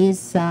say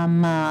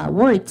some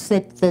words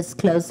at this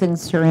closing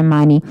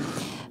ceremony.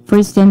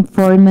 First and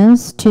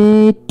foremost,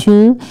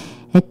 to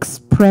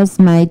express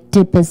my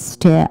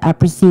deepest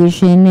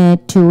appreciation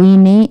to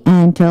INE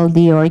and all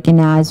the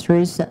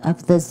organizers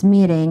of this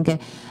meeting.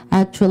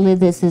 Actually,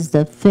 this is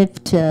the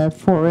 5th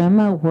forum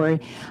where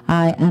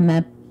I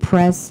am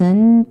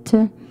present,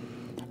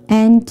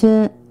 and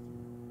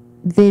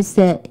this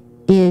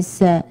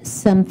is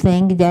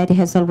something that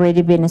has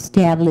already been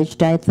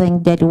established. I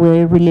think that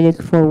we really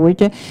look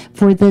forward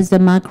for this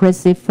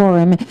democracy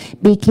forum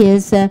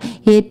because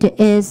it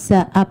is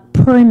a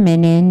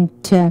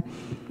permanent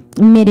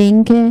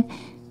meeting.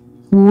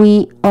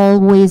 We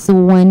always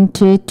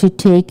wanted to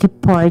take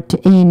part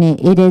in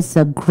it. It is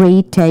a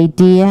great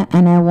idea,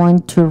 and I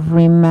want to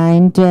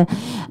remind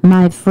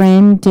my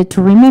friend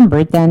to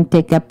remember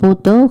Dante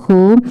Caputo,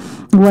 who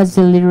was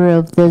the leader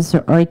of this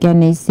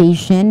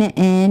organization.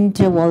 And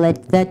well,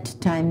 at that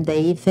time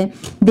they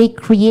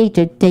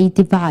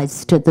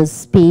devised the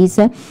space,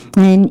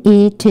 and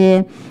it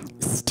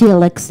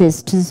still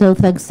exists. So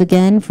thanks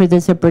again for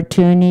this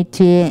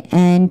opportunity,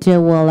 and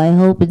well, I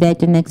hope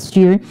that next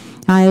year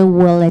I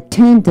will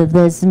attend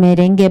this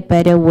meeting,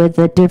 but with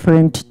a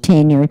different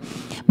tenure.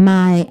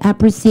 My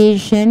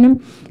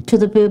appreciation to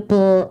the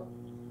people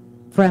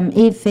from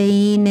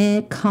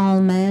IFEINE,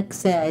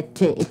 Calmex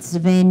at its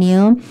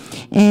venue,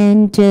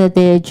 and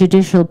the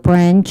judicial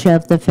branch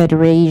of the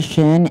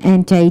Federation,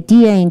 and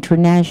IDEA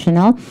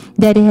International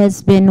that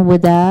has been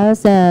with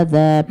us,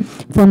 the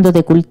Fondo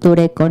de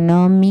Cultura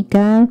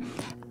Económica.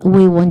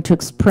 We want to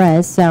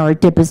express our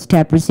deepest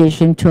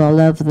appreciation to all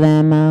of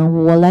them.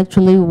 Well,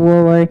 actually, we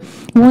were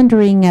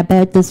wondering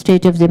about the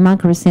state of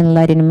democracy in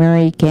Latin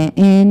America,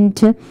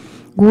 and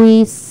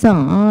we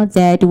saw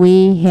that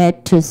we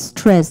had to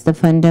stress the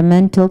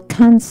fundamental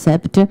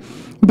concept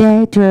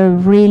that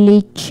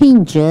really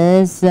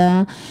changes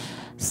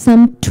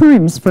some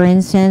terms, for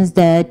instance,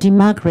 the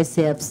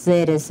democracy of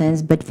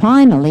citizens. But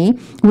finally,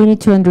 we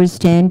need to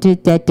understand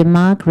that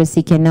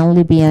democracy can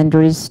only be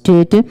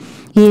understood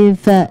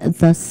if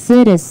the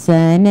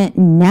citizen,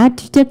 not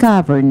the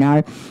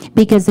governor,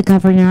 because the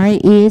governor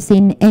is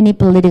in any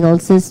political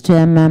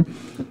system,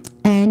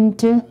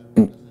 and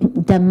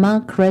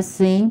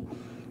democracy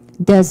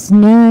does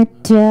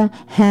not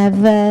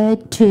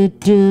have to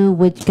do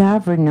with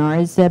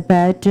governors,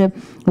 but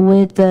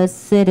with the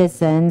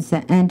citizens.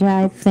 And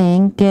I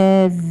think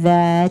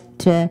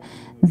that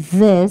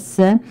this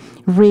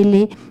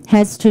really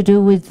has to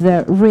do with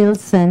the real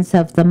sense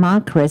of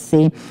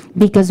democracy,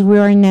 because we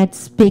are not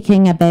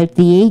speaking about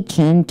the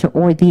agent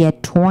or the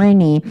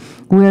attorney.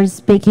 We're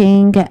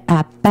speaking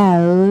about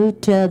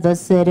the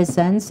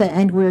citizens,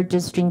 and we're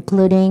just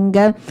including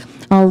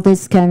all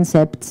these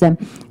concepts.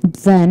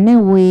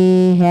 Then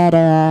we had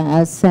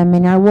a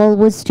seminar. Well,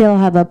 we still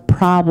have a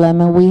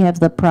problem. We have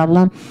the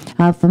problem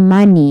of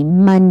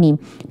money,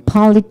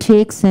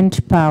 politics,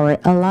 and power.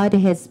 A lot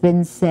has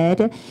been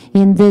said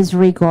in this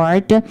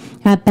regard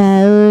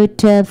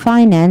about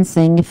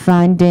financing,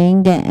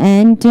 funding,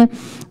 and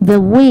the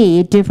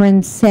way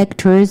different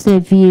sectors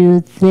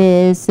view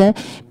this,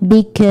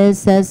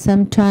 because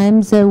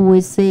sometimes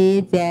we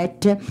see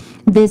that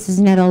this is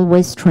not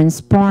always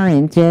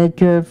transparent.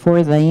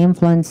 Therefore, the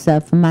influence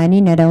of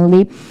money, not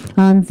only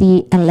on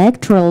the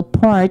electoral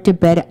part,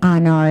 but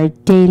on our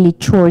daily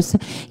chores,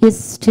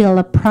 is still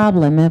a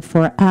problem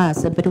for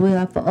us. But we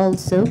have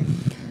also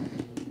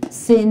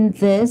seen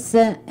this,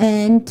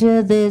 and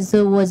this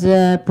was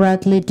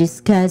broadly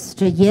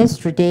discussed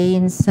yesterday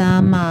in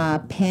some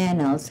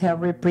panels. How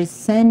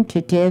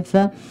representative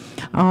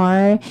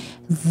are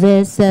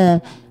these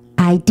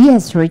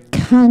ideas or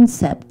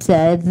concepts?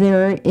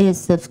 There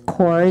is, of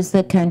course,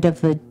 a kind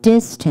of a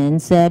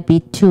distance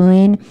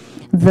between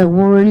the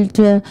world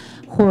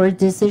where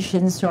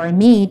decisions are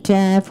made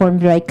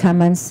formed by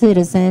common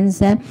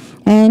citizens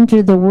and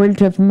the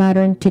world of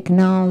modern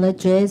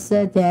technologies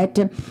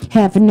that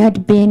have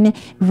not been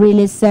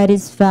really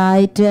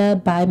satisfied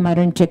by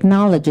modern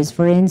technologies.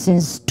 For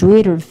instance,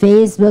 Twitter,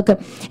 Facebook,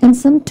 and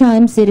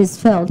sometimes it is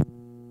felt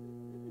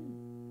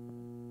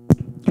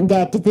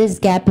that this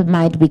gap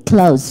might be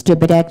closed,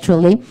 but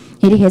actually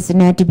it has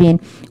not been.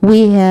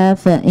 We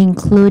have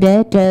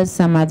included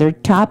some other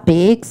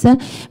topics,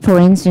 for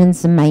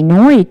instance,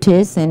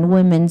 minorities and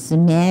women's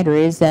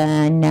matters.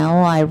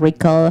 Now I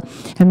recall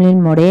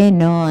Emilien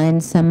Moreno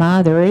and some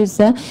others.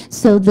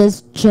 So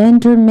this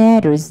gender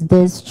matters,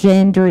 these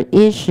gender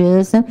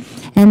issues,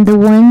 and the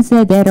ones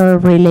that are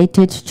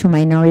related to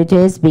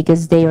minorities,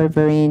 because they are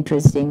very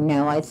interesting.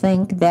 Now I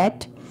think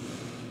that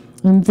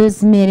in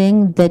this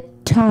meeting, the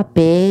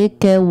topic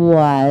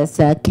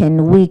was,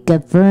 can we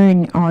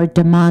govern our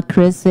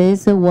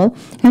democracies? Well,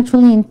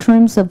 actually, in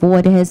terms of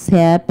what has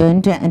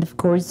happened, and of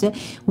course,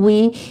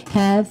 we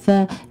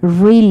have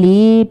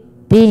really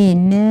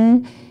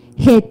been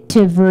hit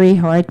very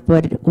hard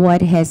by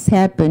what has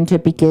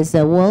happened, because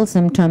well,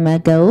 some time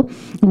ago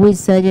we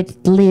said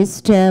at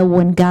least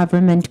when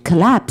government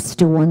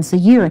collapsed once a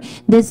year.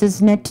 This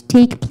does not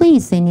take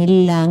place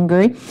any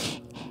longer.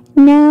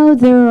 Now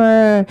there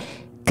are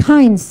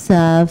kinds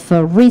of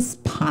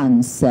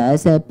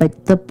responses,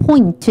 but the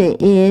point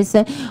is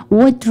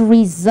what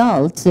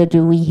results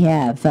do we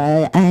have?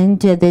 And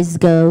this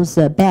goes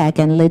back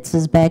and leads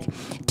us back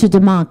to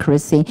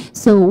democracy.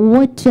 So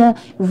what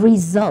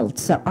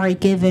results are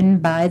given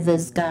by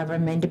this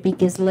government?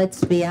 Because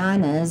let's be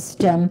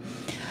honest,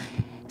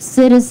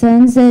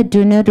 citizens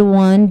do not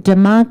want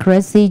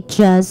democracy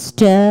just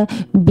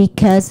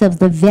because of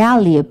the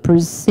value per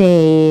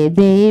se.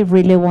 They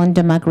really want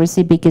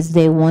democracy because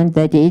they want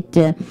that it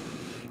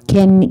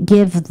can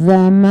give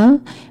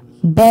them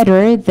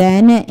better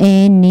than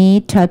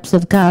any types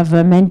of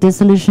government the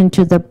solution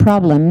to the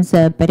problems,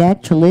 but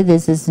actually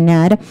this is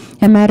not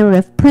a matter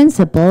of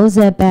principles,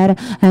 but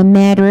a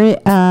matter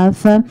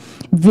of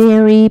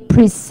very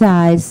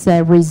precise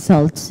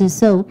results.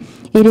 So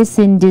it is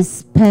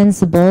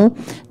indispensable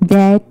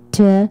that,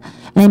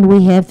 and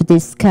we have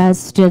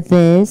discussed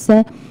this,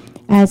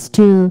 as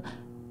to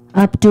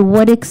up to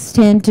what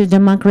extent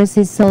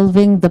democracy is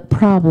solving the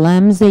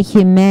problems the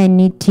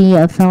humanity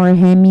of our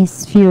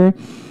hemisphere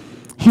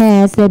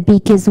has,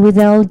 because with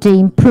all the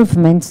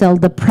improvements, all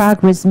the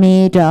progress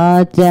made,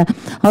 all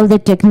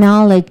the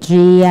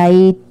technology,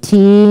 IT,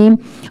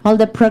 all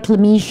the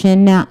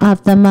proclamation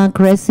of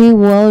democracy,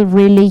 well,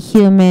 really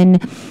human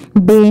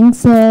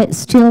beings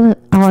still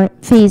are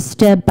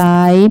faced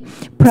by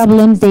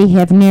problems they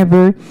have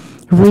never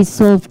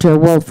resolved.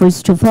 Well,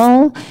 first of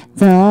all,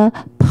 the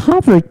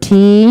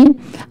poverty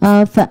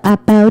of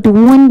about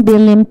 1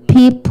 billion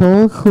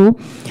people who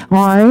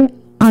are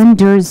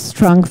under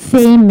strong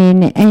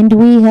famine, and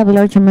we have a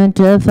large amount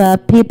of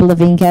people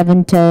of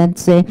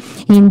inhabitants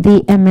in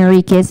the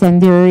Americas,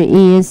 and there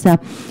is a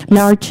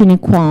large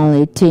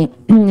inequality.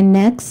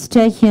 Next,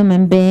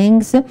 human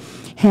beings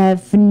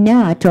have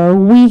not, or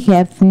we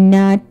have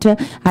not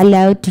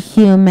allowed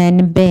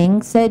human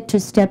beings to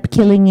stop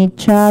killing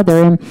each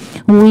other.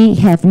 We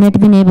have not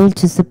been able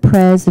to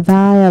suppress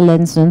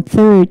violence. And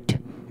third,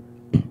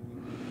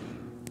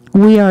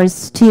 we are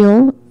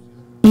still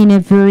in a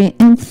very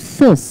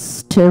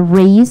enthused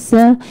race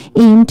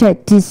into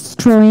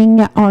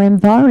destroying our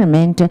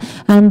environment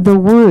and the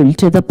world,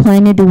 the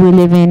planet we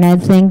live in. I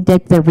think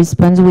that the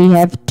response we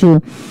have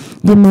to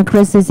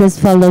democracy is as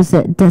follows.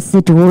 Does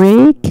it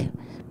work?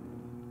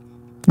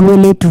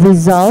 Will it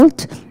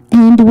result?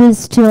 And we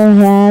still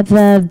have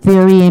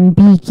very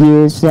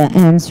ambiguous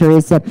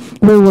answers.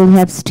 We will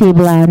have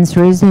stable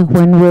answers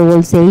when we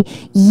will say,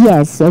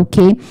 yes,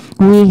 okay,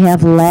 we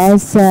have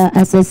less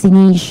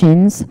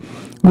assassinations,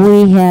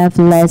 we have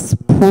less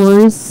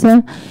poors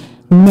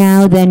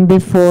now than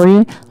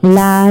before.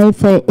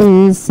 Life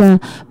is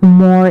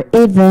more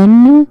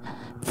even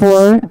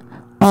for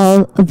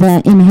all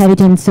the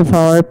inhabitants of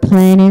our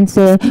planet.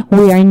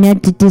 We are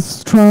not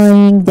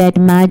destroying that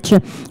much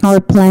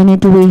our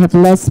planet. We have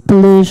less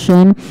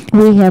pollution,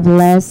 we have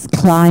less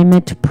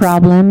climate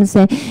problems,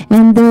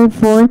 and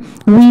therefore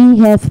we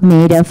have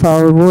made of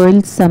our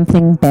world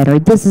something better.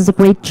 This is a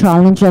great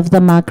challenge of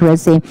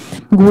democracy.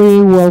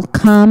 We will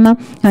come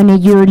on a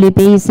yearly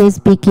basis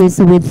because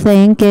we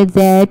think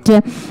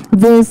that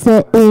this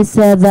is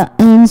the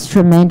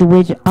instrument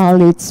with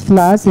all its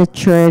flaws, as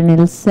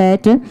Churchill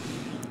said,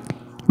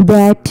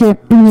 that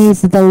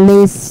is the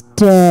least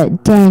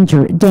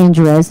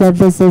dangerous.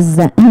 This is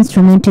the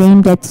instrument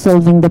aimed at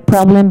solving the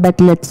problem,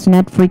 but let's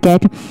not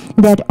forget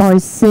that our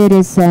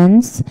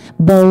citizens,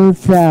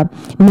 both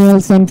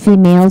males and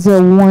females,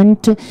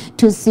 want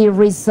to see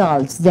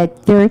results,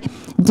 that their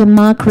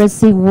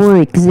democracy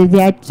works,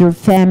 that their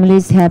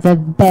families have a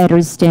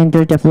better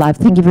standard of life.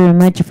 Thank you very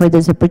much for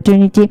this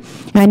opportunity,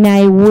 and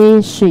I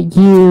wish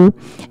you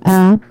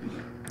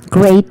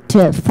great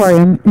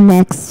forum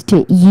next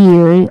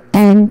year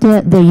and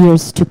the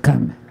years to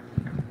come.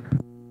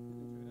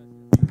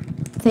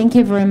 Thank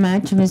you very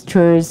much,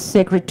 Mr.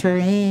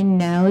 Secretary.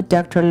 Now,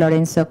 Dr.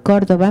 Lorenzo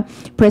Cordova,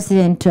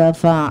 President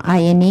of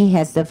INE,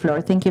 has the floor.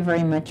 Thank you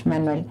very much,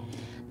 Manuel.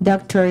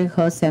 Dr.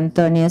 Jose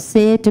Antonio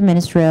Cid,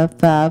 Minister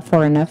of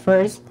Foreign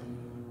Affairs.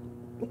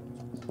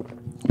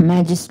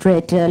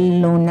 Magistrate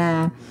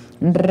Luna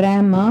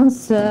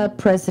Ramos,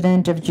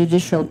 President of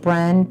Judicial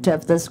Branch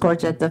of the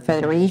Court of the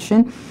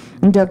Federation,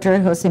 Dr.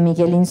 Jose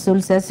Miguel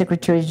Insulza,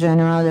 Secretary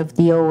General of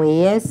the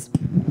OAS,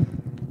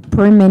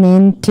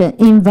 permanent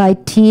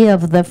invitee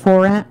of the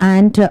Fora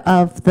and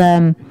of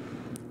the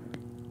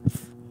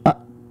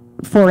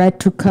Fora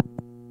to come.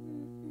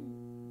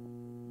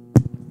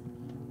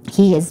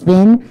 He has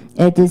been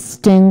a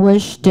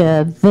distinguished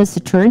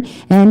visitor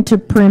and a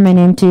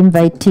permanent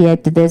invitee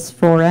at this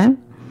Fora.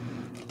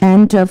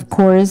 And of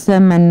course,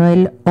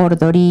 Manuel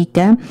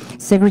Ordorica,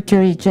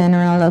 Secretary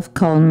General of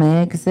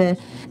Colmex,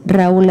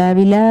 Raul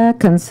Avila,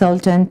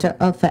 consultant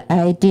of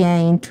IDEA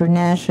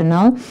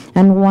International,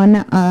 and one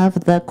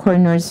of the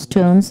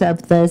cornerstones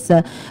of this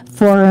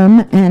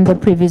forum and the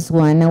previous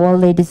one. Well,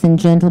 ladies and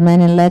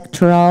gentlemen,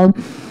 electoral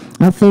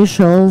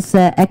officials,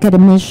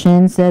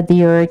 academicians,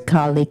 dear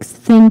colleagues.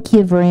 Thank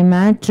you very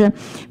much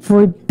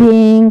for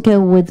being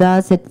with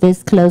us at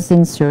this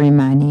closing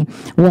ceremony.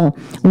 Well,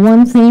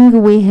 one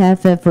thing we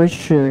have for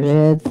sure,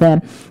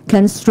 the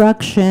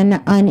construction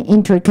on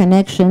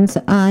interconnections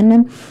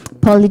on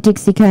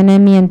politics,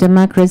 economy, and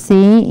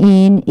democracy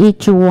in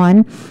each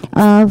one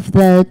of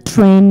the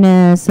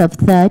trains of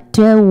thought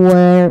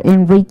were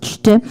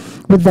enriched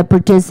with the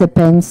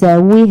participants.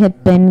 We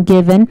have been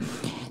given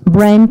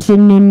brand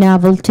new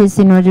novelties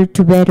in order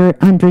to better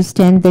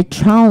understand the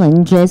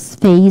challenges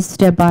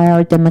faced by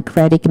our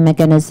democratic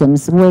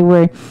mechanisms. We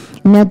were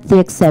not the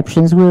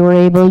exceptions. We were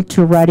able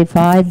to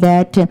ratify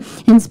that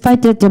in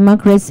spite of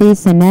democracy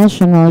is a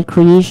national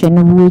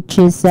creation which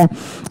is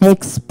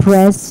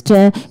expressed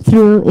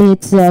through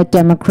its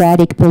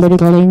democratic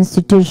political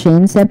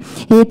institutions.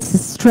 Its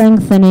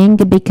strengthening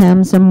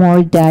becomes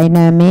more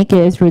dynamic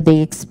through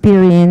the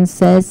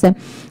experiences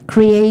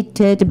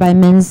created by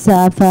means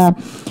of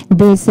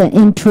this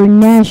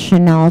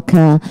international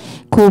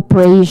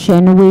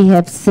cooperation. We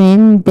have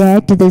seen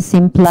that this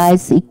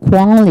implies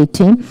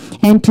equality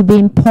and to be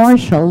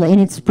impartial in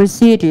its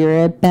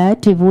procedure.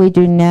 But if we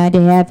do not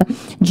have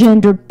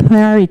gender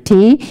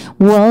parity,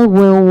 well,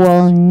 we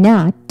will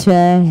not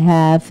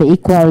have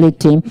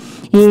equality.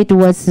 It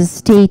was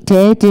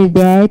stated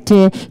that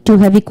to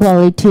have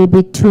equality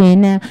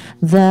between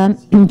the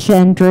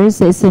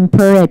genders is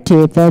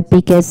imperative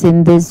because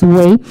in this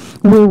way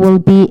we will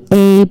be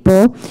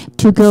able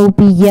to go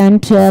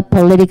beyond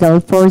political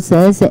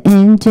forces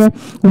and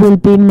will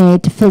be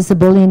made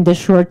visible in the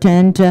short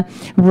and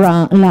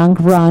long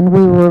run.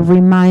 We were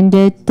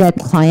reminded that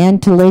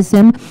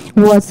clientelism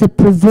was a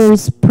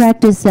perverse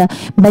practice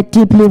but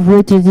deeply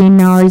rooted in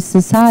our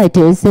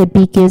societies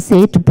because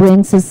it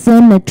brings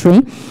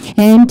asymmetry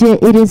and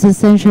it is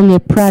essentially a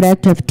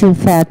product of two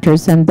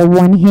factors. On the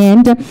one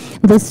hand,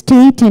 the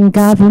state and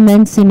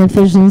government's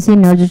inefficiency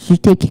in order to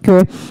take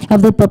care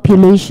of the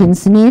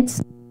population's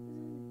needs,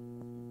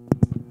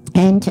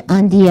 and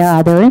on the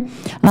other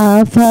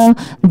of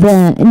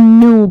the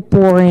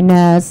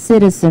newborn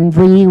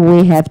citizenry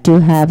we have to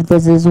have.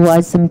 This is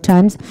why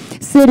sometimes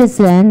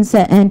citizens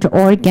and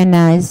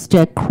organized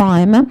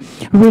crime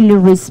really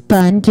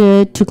respond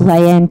to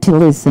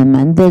clientelism,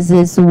 and this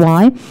is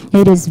why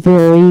it is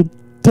very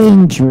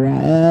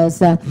dangerous.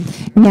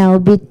 Now,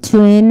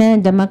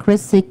 between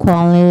democracy,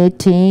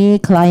 equality,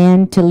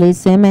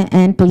 clientelism,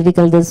 and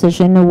political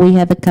decision, we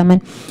have a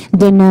common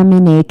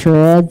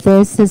denominator.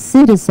 These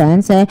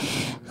citizens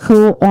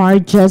who are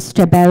just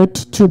about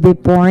to be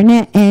born,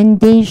 and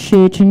they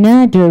should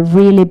not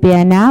really be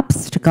an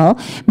obstacle,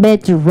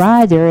 but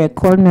rather a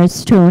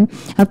cornerstone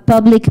of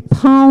public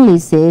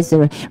policies,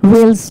 or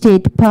real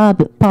estate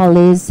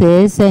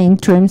policies in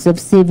terms of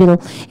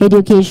civil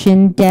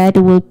education that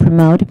will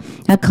promote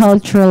a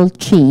cultural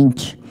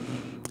change.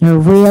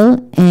 Real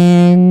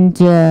and,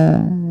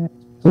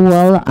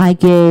 well, I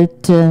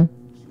get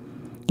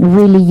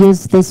really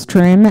use this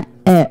term,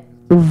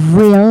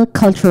 real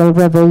cultural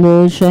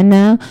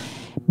revolution,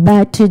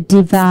 but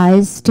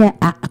devised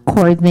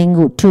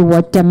according to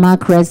what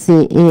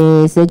democracy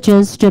is.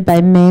 Just by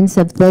means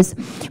of this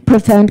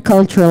profound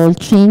cultural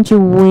change,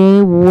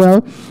 we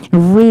will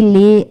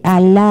really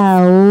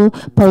allow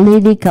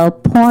political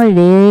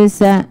parties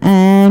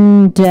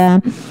and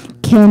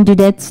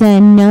candidates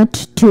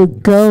not to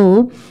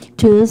go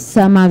to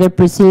some other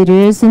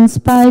procedures. In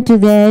spite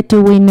of that,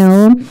 we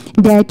know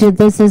that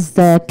this is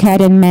the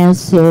cat and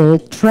mouse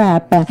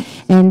trap.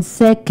 And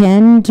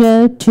second,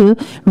 to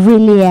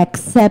really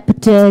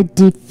accept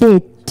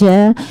defeat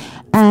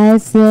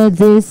as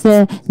this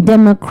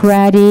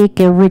democratic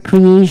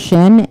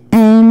recreation,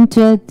 and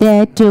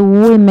that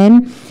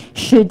women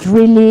should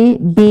really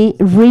be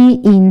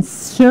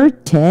reinserted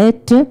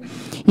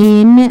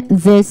in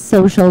this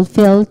social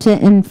field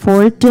and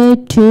for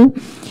to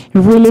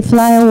really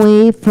fly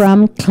away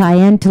from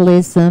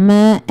clientelism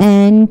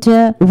and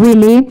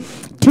really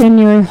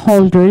tenure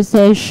holders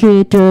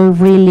should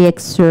really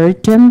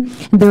exert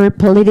their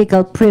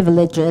political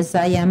privileges.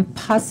 I am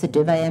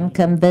positive, I am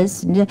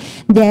convinced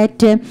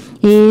that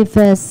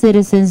if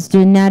citizens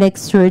do not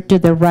exert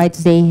the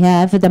rights they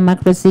have,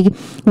 democracy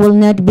will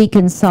not be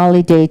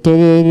consolidated.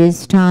 It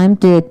is time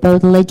that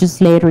both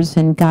legislators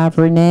and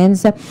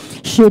governance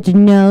should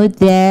know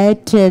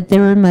that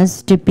there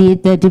must be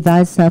the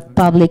device of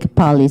public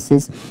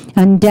policies.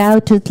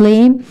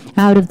 Undoubtedly,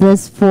 out of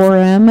this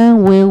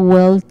forum, we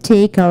will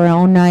take our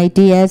own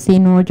ideas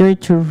in order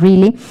to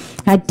really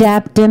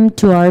adapt them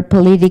to our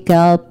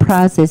political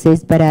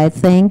processes. But I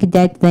think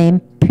that the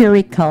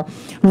empirical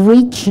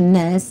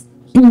richness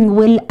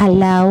will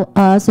allow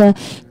us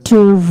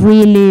to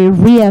really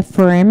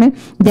reaffirm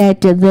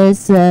that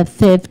this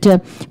fifth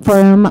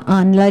forum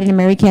on Latin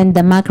American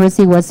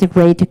democracy was a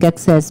great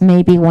success.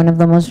 Maybe one of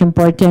the most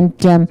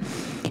important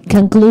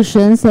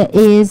conclusions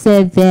is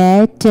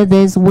that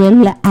this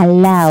will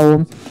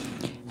allow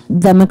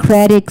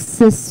democratic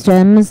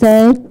systems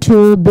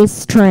to be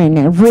stern,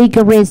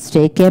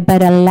 rigoristic,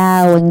 but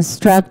allowing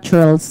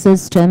structural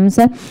systems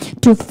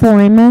to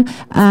form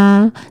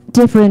a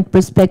different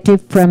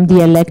perspective from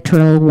the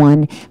electoral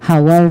one.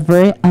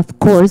 However, of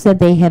course,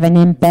 they have an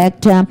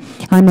impact on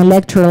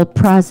electoral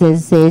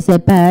processes,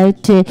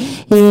 but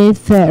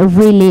if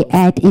really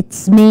at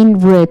its main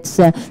roots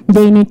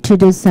they need to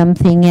do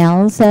something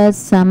else,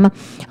 some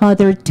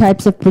other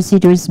types of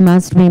procedures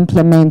must be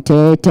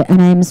implemented,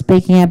 and I'm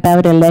speaking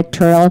about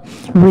electoral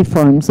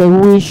reforms.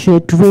 We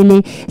should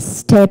really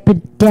step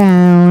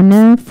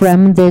down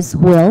from this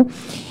wheel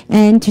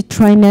and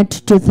try not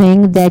to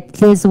think that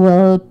this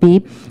will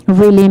be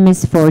really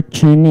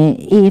misfortune.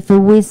 If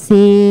we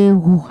see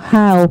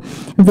how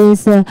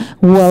this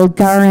will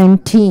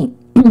guarantee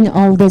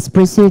all these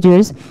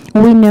procedures,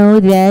 we know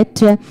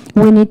that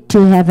we need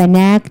to have an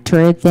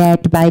actor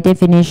that by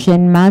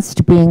definition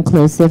must be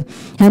inclusive,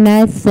 and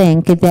I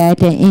think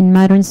that in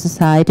modern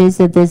societies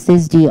this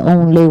is the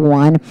only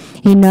one.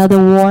 In other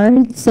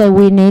words,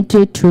 we need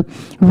to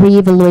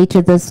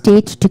reevaluate the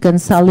state to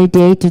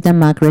consolidate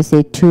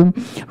democracy, to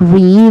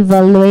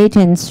reevaluate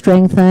and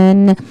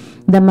strengthen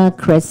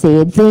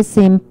democracy. This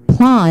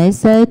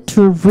implies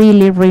to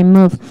really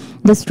remove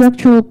the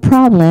structural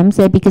problems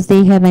because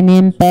they have an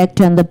impact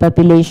on the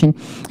population.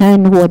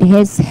 And what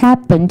has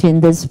happened in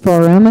this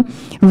forum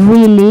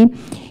really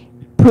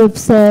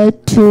proves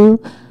to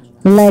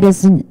let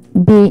us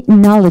be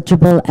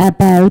knowledgeable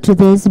about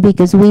this,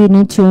 because we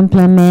need to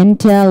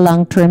implement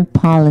long-term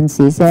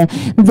policies.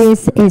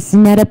 This is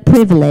not a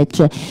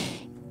privilege,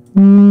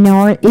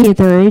 nor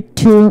either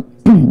to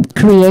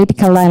create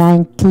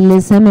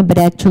clientelism, but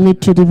actually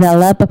to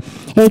develop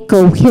a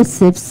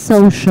cohesive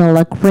social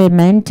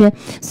agreement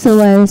so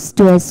as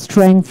to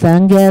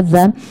strengthen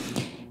the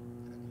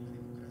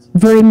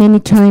very many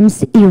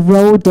times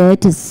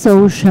eroded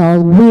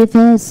social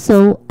weave,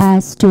 so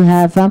as to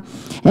have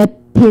a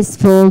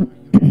peaceful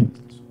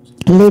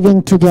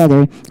living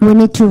together. We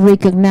need to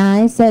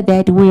recognize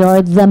that we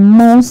are the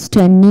most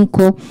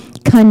unequal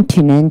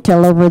continent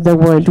all over the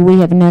world. We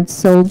have not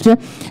solved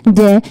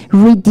the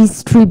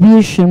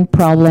redistribution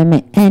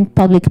problem, and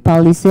public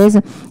policies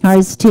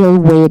are still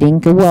waiting.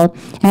 Well,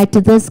 at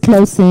this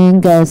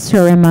closing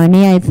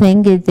ceremony, I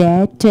think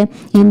that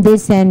in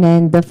this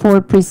and the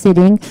four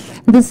preceding,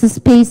 these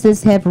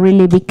spaces have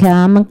really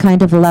become a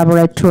kind of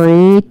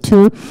laboratory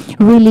to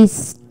really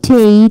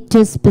state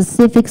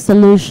specific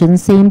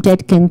solutions aimed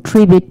at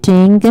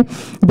contributing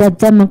the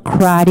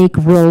democratic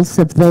rules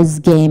of this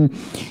game.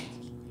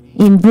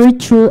 In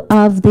virtue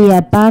of the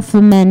above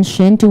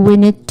mentioned, we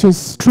need to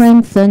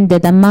strengthen the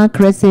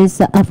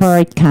democracies of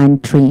our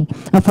country,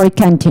 of our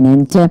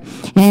continent.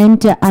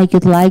 And I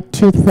would like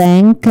to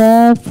thank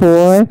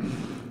for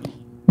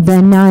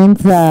the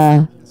ninth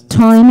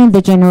time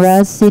the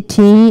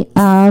generosity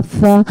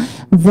of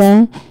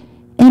the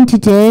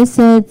entities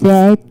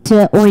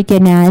that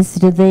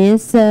organized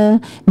this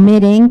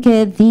meeting,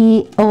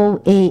 the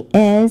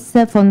OAS,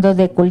 Fondo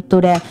de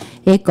Cultura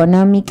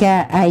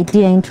Económica,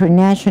 Idea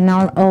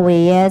International,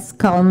 OAS,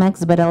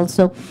 Colmex, but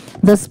also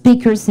the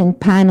speakers and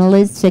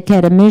panelists,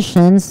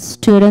 academicians,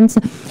 students,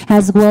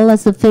 as well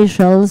as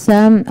officials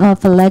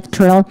of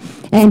electoral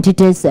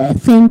entities.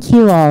 Thank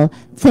you all.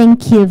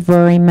 Thank you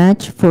very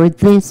much for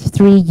these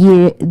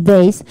 3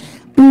 days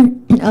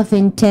of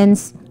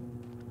intense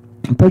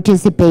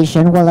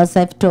participation. Well, as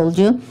I've told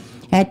you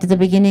at the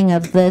beginning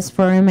of this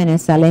forum, and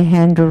as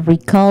Alejandro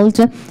recalled,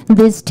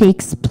 this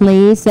takes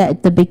place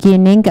at the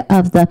beginning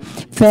of the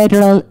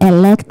federal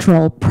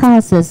electoral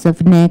process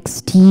of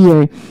next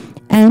year,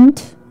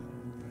 and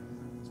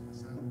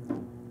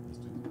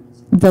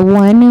the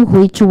one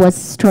which was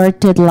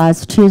started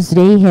last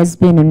Tuesday has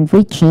been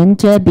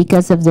enriched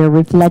because of the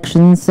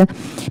reflections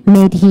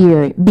made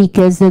here,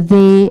 because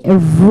they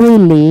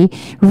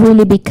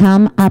really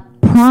become a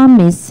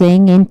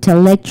promising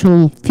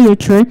intellectual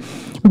future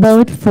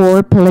both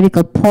for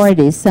political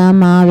parties,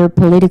 some other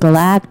political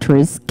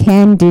actors,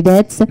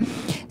 candidates,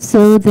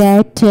 so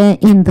that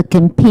in the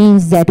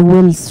campaigns that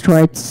will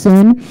start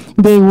soon,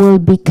 they will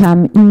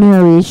become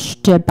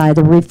nourished by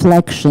the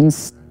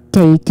reflections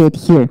stated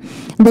here.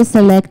 This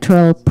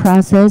electoral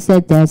process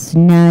does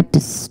not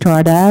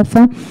start off,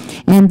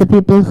 and the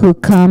people who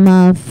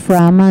come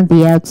from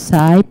the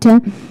outside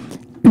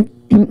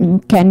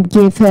can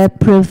give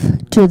proof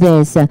to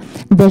this.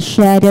 The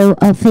shadow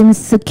of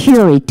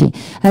insecurity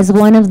as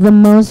one of the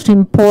most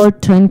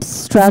important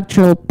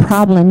structural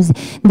problems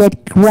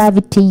that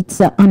gravitates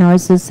on our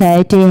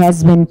society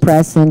has been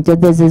present.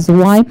 This is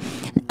why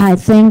I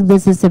think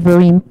this is a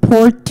very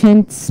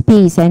important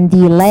space, and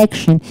the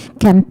election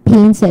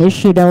campaigns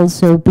should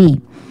also be,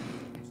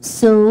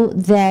 so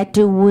that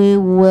we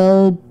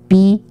will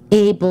be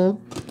able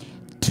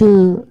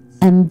to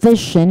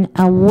envision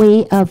a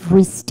way of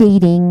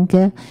restating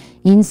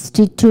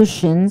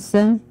institutions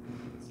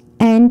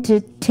and to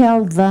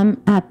tell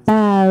them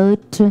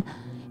about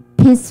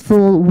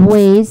peaceful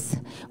ways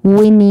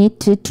we need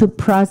to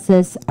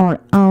process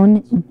our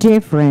own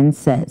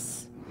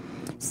differences,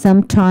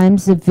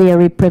 sometimes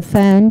very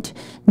profound,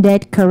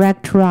 that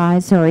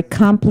characterize our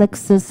complex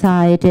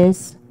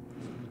societies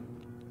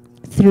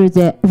through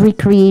the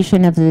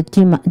recreation of the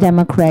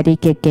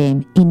democratic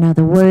game. In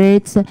other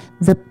words,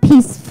 the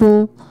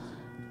peaceful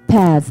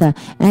path.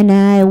 And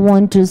I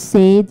want to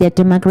say that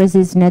democracy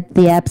is not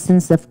the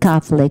absence of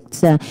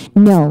conflicts.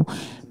 No,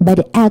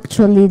 but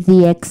actually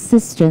the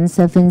existence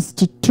of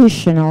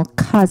institutional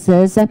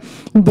causes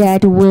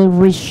that will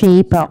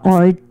reshape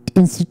our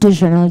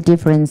institutional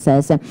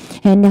differences,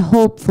 and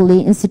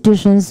hopefully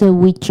institutions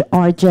which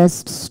are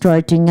just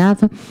starting up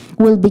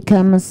will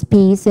become a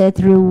space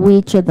through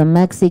which the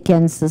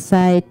Mexican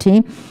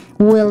society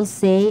will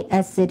say,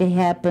 as it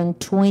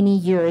happened 20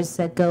 years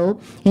ago,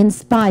 in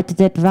spite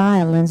that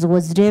violence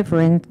was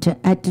different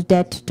at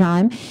that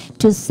time,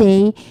 to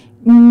say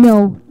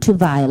no to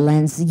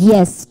violence,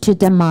 yes to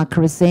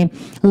democracy.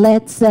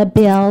 Let's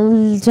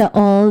build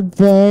all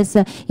these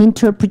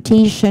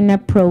interpretation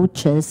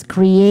approaches,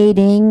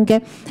 creating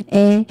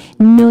a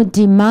new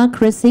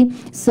democracy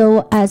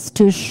so as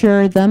to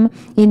share them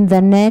in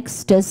the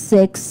next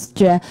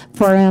sixth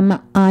forum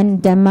on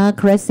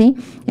democracy.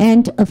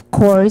 And of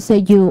course,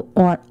 you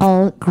are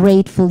all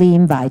gratefully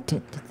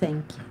invited.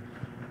 Thank you.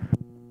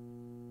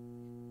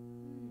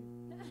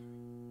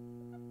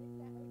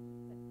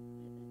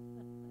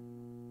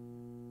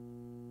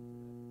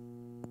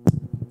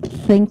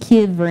 Thank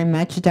you very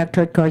much,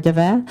 Dr.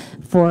 Cordova,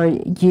 for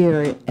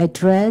your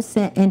address.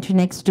 And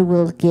next,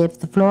 we'll give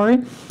the floor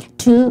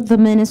to the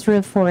Minister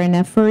of Foreign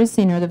Affairs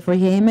in order for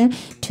him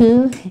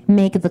to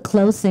make the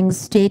closing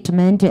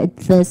statement at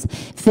this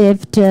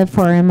fifth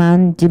Forum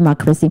on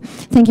Democracy.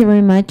 Thank you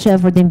very much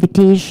for the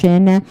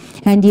invitation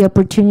and the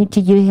opportunity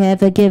you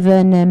have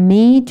given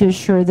me to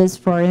share this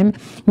forum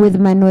with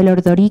Manuel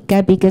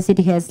Ordorica, because it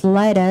has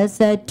led us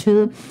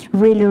to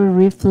really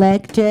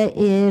reflect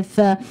if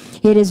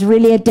it is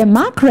really a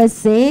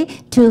democracy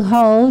to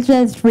hold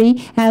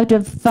 3 out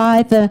of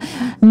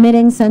 5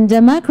 meetings on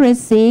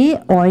democracy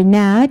or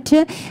not,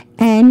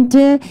 and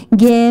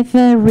give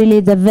really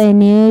the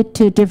venue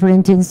to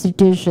different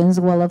institutions.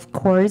 Well, of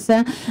course,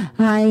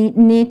 I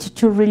need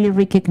to really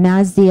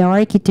recognize the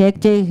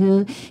architect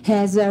who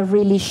has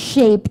really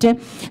shaped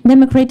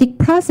democratic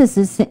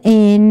processes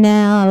in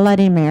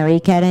Latin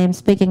America. I am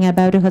speaking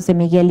about José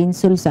Miguel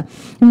Insulza.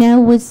 Now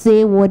we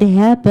see what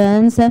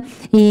happens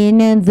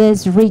in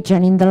this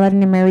region, in the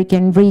Latin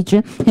American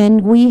region,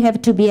 and we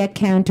have to be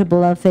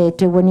accountable of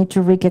it. We need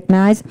to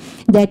recognize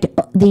that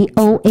the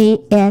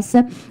OAS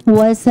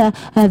was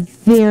a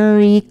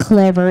very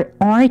clever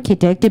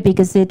architect,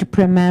 because it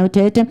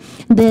promoted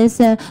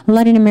this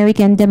Latin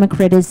American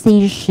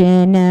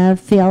democratization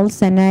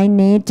fields, and I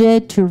need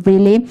to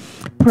really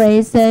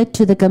praise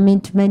to the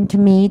commitment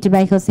made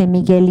by José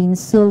Miguel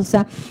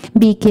Insulza,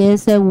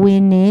 because we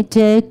need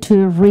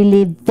to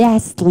really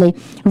vastly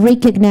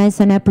recognize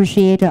and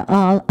appreciate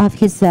all of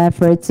his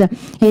efforts.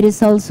 It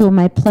is also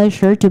my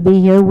pleasure to be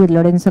here with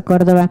Lorenzo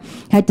Cordova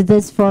at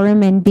this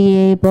forum and be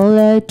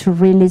able to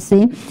really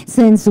see,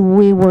 since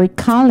we were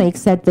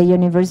colleagues at the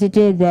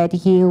university, that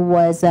he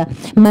was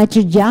much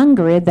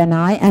younger than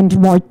I and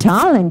more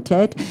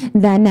talented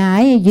than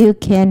I. You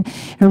can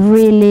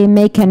really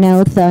make an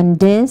oath on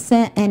this,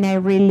 and I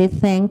really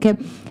thank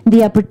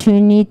the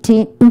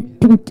opportunity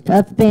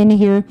of being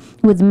here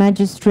with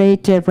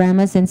Magistrate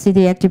Ramos and see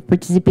the active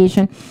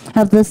participation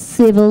of the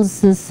civil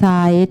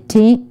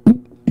society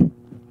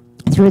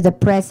through the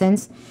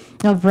presence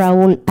of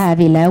Raul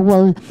Avila.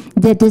 Well,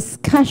 the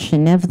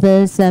discussion of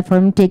this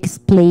forum takes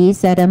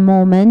place at a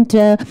moment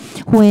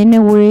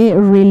when we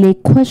really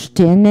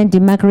question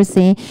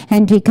democracy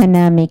and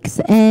economics,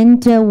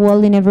 and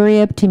well, in a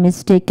very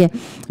optimistic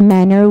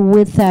manner,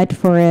 we thought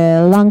for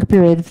a long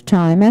period of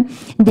time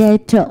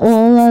that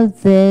all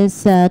of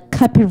this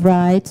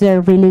copyrights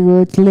really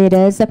would lead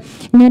us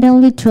not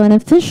only to an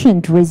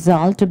efficient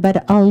result,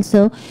 but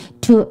also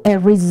to a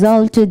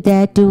result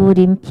that would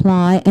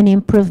imply an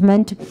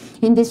improvement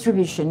in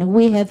distribution.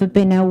 We have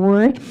been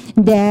aware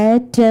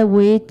that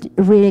we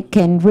really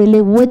can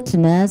really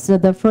witness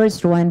the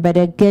first one, but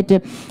a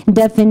good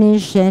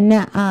definition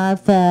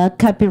of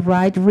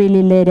copyright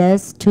really led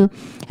us to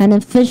an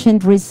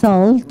efficient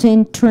result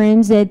in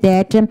terms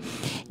that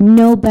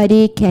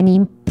nobody can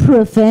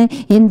improve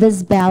in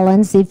this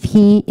balance if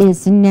he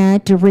is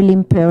not really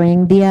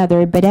impairing the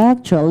other. But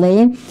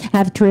actually,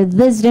 after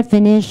this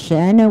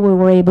definition, we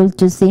were able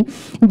to see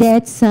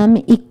that some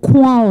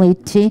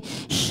equality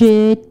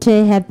should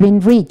have been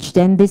reached,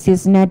 and this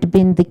has not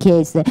been the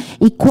case.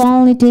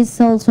 Equality is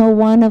also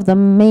one of the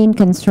main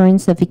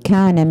concerns of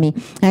economy,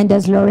 and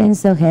as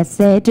Lorenzo has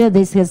said,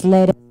 this has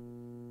led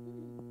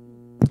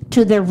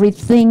to the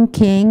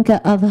rethinking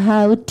of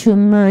how to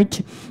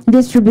merge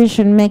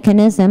distribution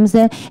mechanisms,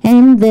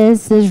 and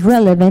this is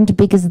relevant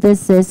because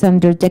this is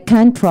under the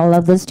control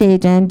of the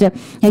state, and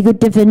a good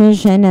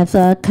definition of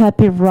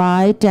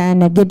copyright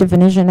and a good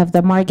definition of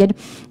the market,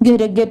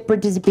 good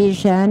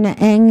participation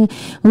and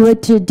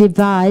good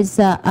devise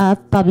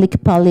of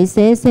public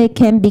policies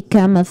can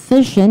become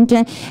efficient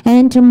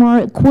and more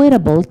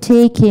equitable,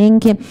 taking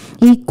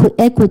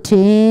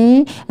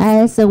equity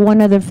as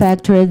one other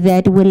factor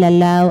that will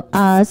allow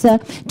us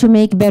us to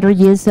make better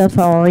use of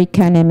our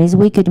economies.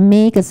 We could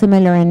make a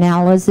similar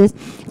analysis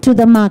to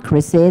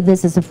democracy.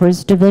 This is the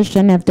first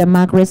division of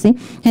democracy,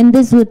 and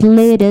this would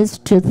lead us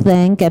to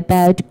think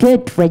about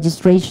good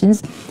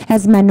registrations,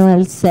 as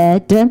Manuel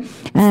said,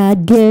 a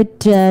good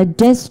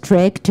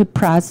district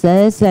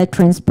process, a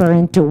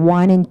transparent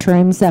one in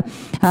terms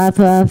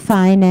of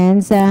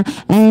finance,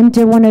 and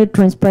one of the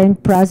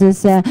transparent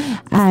process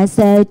as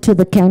to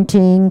the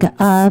counting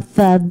of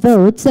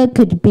votes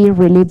could be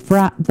really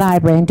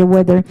vibrant.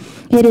 Whether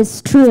it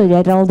is true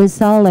that all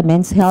these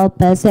elements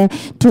help us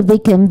to be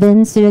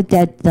convinced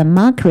that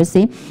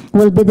democracy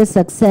will be the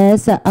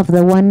success of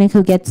the one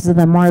who gets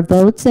the more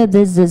votes,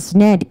 this does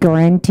not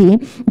guarantee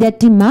that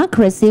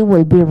democracy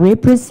will be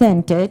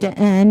represented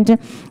and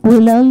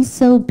will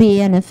also be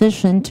an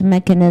efficient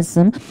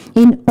mechanism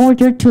in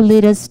order to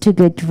lead us to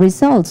good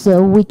results,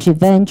 which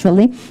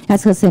eventually,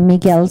 as Jose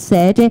Miguel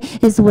said,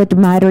 is what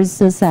matters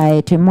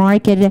society.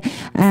 Market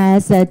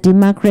as a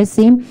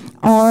democracy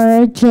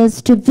are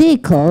just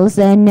vehicles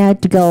and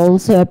not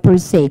goals per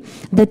se.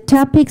 The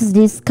topics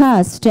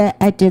discussed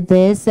at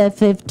this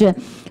fifth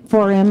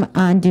Forum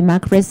on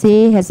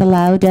Democracy has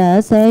allowed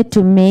us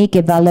to make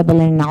a valuable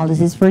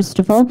analysis. First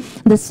of all,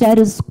 the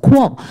status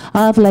quo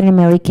of Latin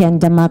American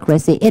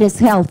democracy. It is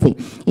healthy.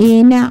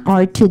 In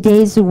our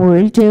today's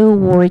world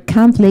where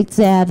conflicts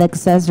have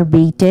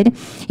exacerbated,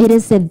 it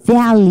is a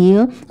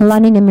value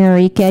Latin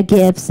America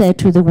gives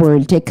to the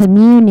world. A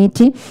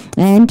community,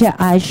 and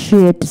I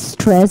should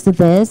stress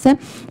this,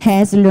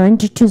 has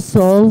learned to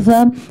solve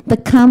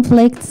the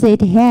conflicts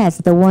it has,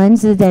 the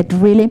ones that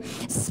really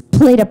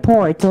split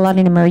apart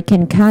Latin American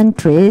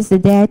countries,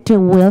 that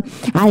will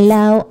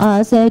allow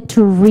us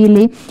to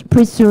really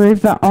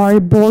preserve our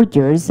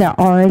borders,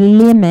 our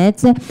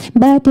limits,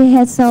 but it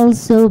has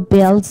also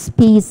built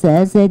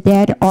spaces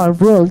that are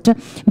ruled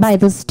by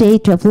the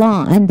state of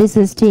law, and this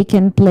has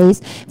taken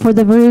place for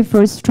the very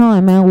first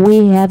time.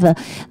 We have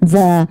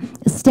the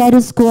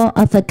status quo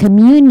of a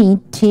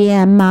community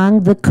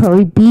among the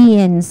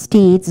Caribbean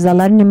states, the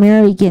Latin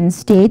American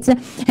states,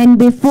 and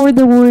before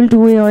the world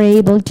we are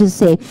able to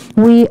say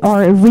we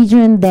are a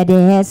region that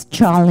has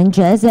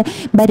challenges,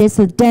 but it's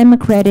a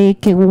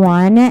democratic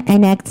one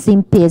and acts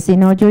in peace.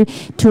 In order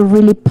to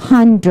really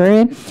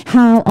ponder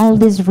how all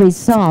these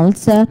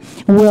results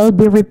will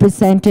be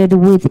represented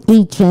with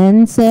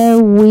agents,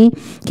 we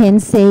can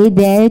say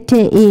that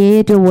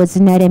it was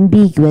not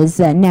ambiguous.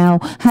 Now,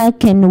 how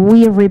can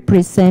we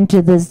represent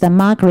this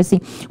democracy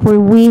where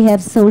we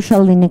have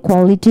social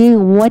inequality?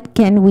 What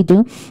can we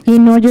do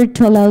in order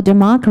to allow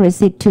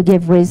democracy to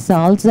give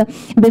results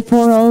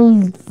before all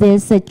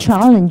these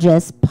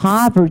challenges,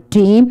 poverty,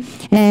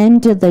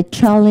 and the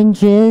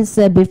challenges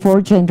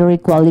before gender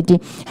equality?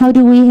 How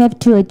do we have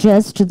to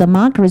adjust to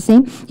democracy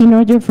in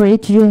order for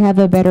it to have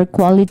a better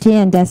quality?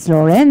 And as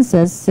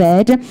Lorenzo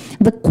said,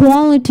 the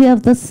quality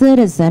of the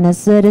citizen, a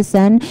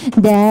citizen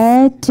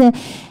that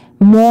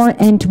more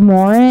and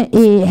more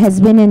it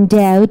has been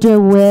endowed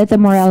with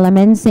more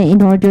elements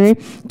in order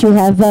to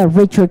have a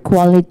richer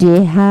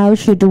quality. How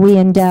should we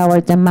endow our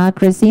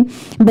democracy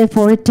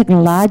before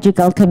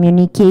technological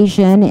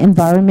communication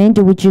environment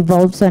which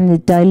evolves on a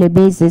daily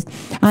basis?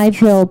 I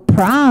feel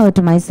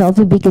proud myself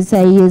because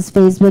I use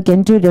Facebook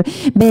and Twitter,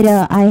 but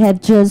I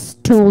have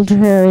just told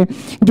her,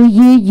 do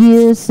you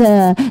use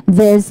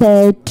this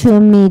two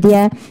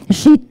media?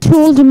 She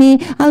told me,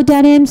 oh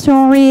Daddy, I'm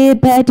sorry,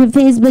 but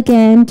Facebook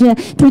and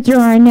Twitter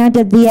are not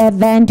at the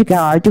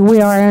avant-garde. We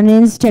are on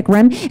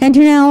Instagram, and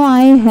now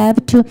I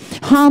have to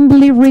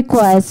humbly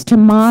request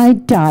my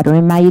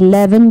daughter, my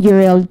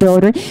 11-year-old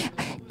daughter,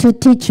 to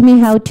teach me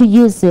how to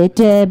use it,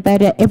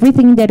 but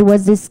everything that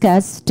was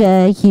discussed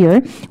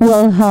here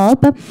will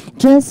help,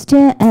 just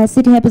as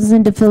it happens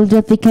in the field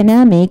of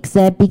economics,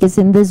 because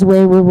in this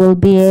way we will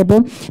be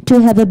able to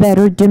have a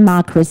better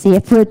democracy,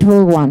 a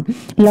fruitful one.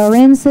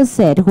 Lorenzo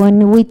said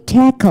when we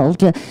tackled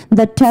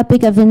the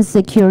topic of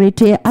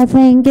insecurity, I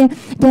think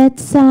that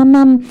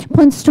some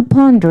points to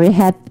ponder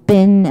have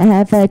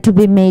to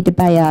be made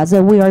by us.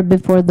 We are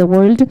before the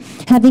world,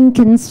 having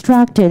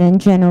constructed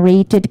and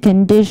generated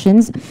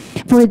conditions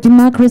for a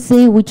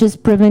democracy which is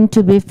proven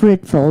to be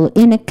fruitful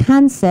in a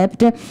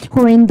concept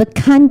where in the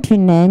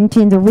continent,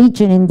 in the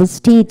region, in the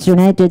states,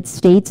 United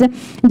States,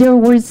 there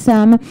were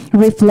some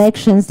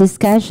reflections,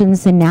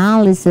 discussions,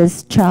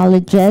 analysis,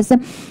 challenges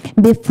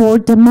before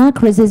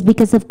democracies,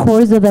 because of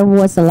course there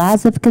was a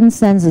loss of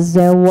consensus,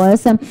 there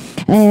was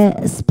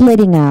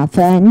splitting off.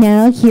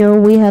 Now here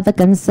we have a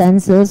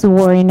consensus.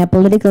 We're in a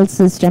political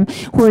system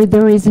where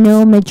there is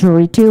no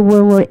majority,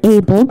 where we're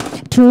able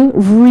to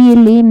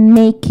really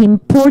make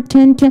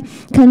important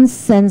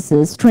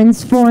consensus,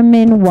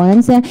 transforming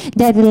ones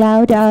that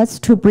allowed us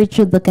to bridge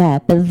the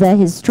gap, the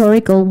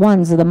historical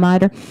ones, the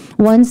modern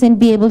ones, and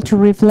be able to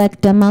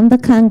reflect them on the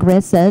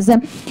congresses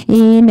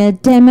in a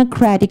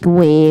democratic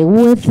way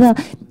with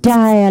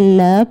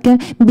dialogue,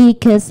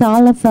 because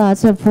all of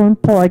us are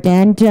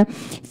important,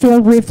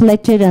 feel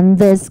reflected on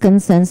this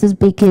consensus,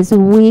 because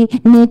we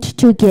need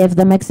to give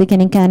the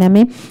Mexican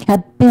economy a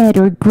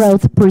better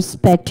growth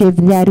perspective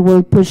that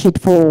will push it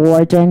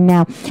forward. And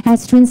now,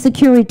 as to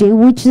insecurity,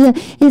 which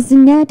is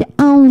not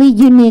only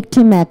unique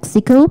to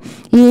Mexico,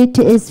 it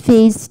is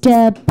faced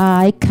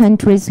by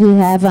countries who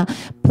have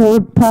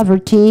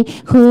poverty,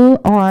 who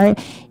are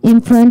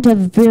in front of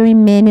very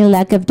many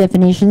lack of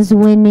definitions.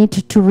 We need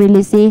to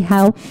really see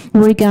how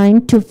we're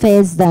going to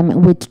face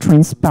them with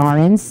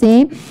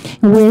transparency,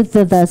 with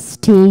the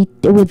state,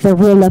 with the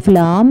rule of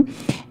law,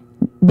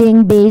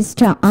 being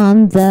based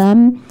on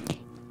the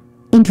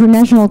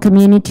international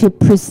community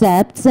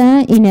precepts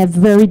in a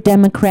very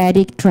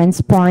democratic,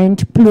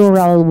 transparent,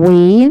 plural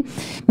way,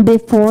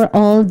 before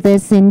all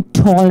this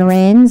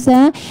intolerance.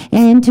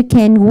 And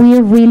can we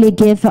really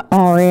give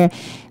our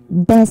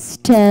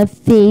best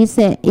face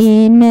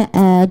in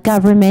a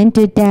government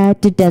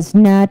that does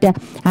not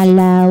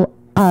allow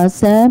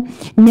us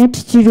not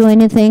to do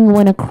anything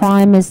when a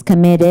crime is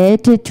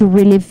committed, to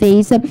really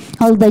face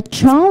all the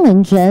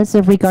challenges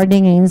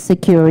regarding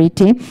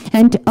insecurity,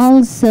 and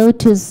also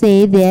to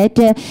say that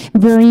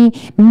very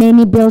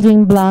many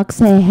building blocks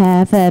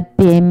have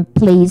been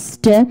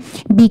placed,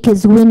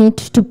 because we need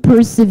to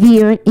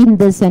persevere in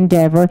this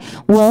endeavor.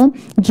 Well,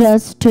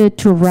 just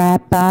to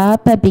wrap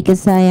up,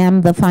 because I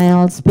am the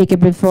final speaker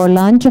before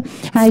lunch,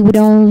 I would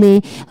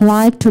only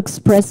like to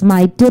express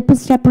my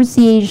deepest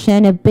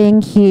appreciation of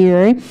being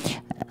here,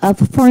 of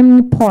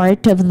forming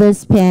part of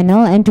this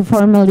panel, and to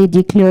formally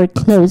declare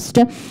closed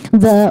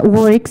the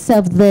works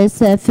of this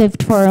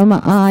fifth forum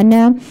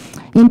on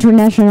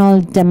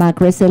international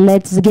democracy.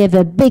 Let's give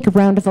a big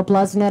round of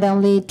applause not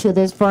only to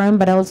this forum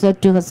but also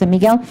to Jose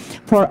Miguel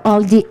for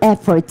all the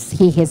efforts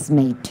he has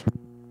made.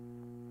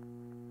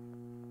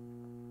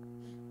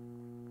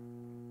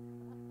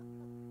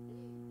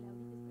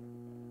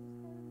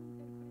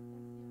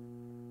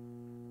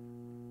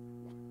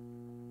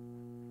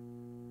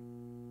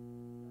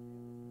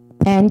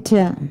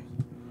 And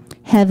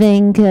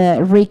having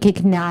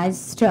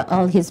recognized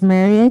all his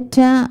merit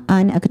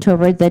on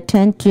October the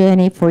 10th,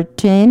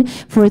 2014,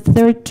 for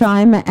third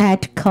time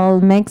at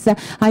Colmex,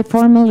 I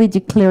formally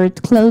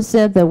declared closed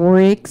the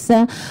works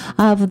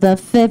of the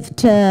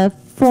fifth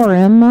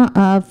Forum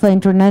of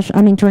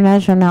on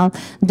International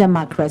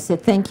Democracy.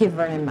 Thank you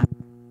very much.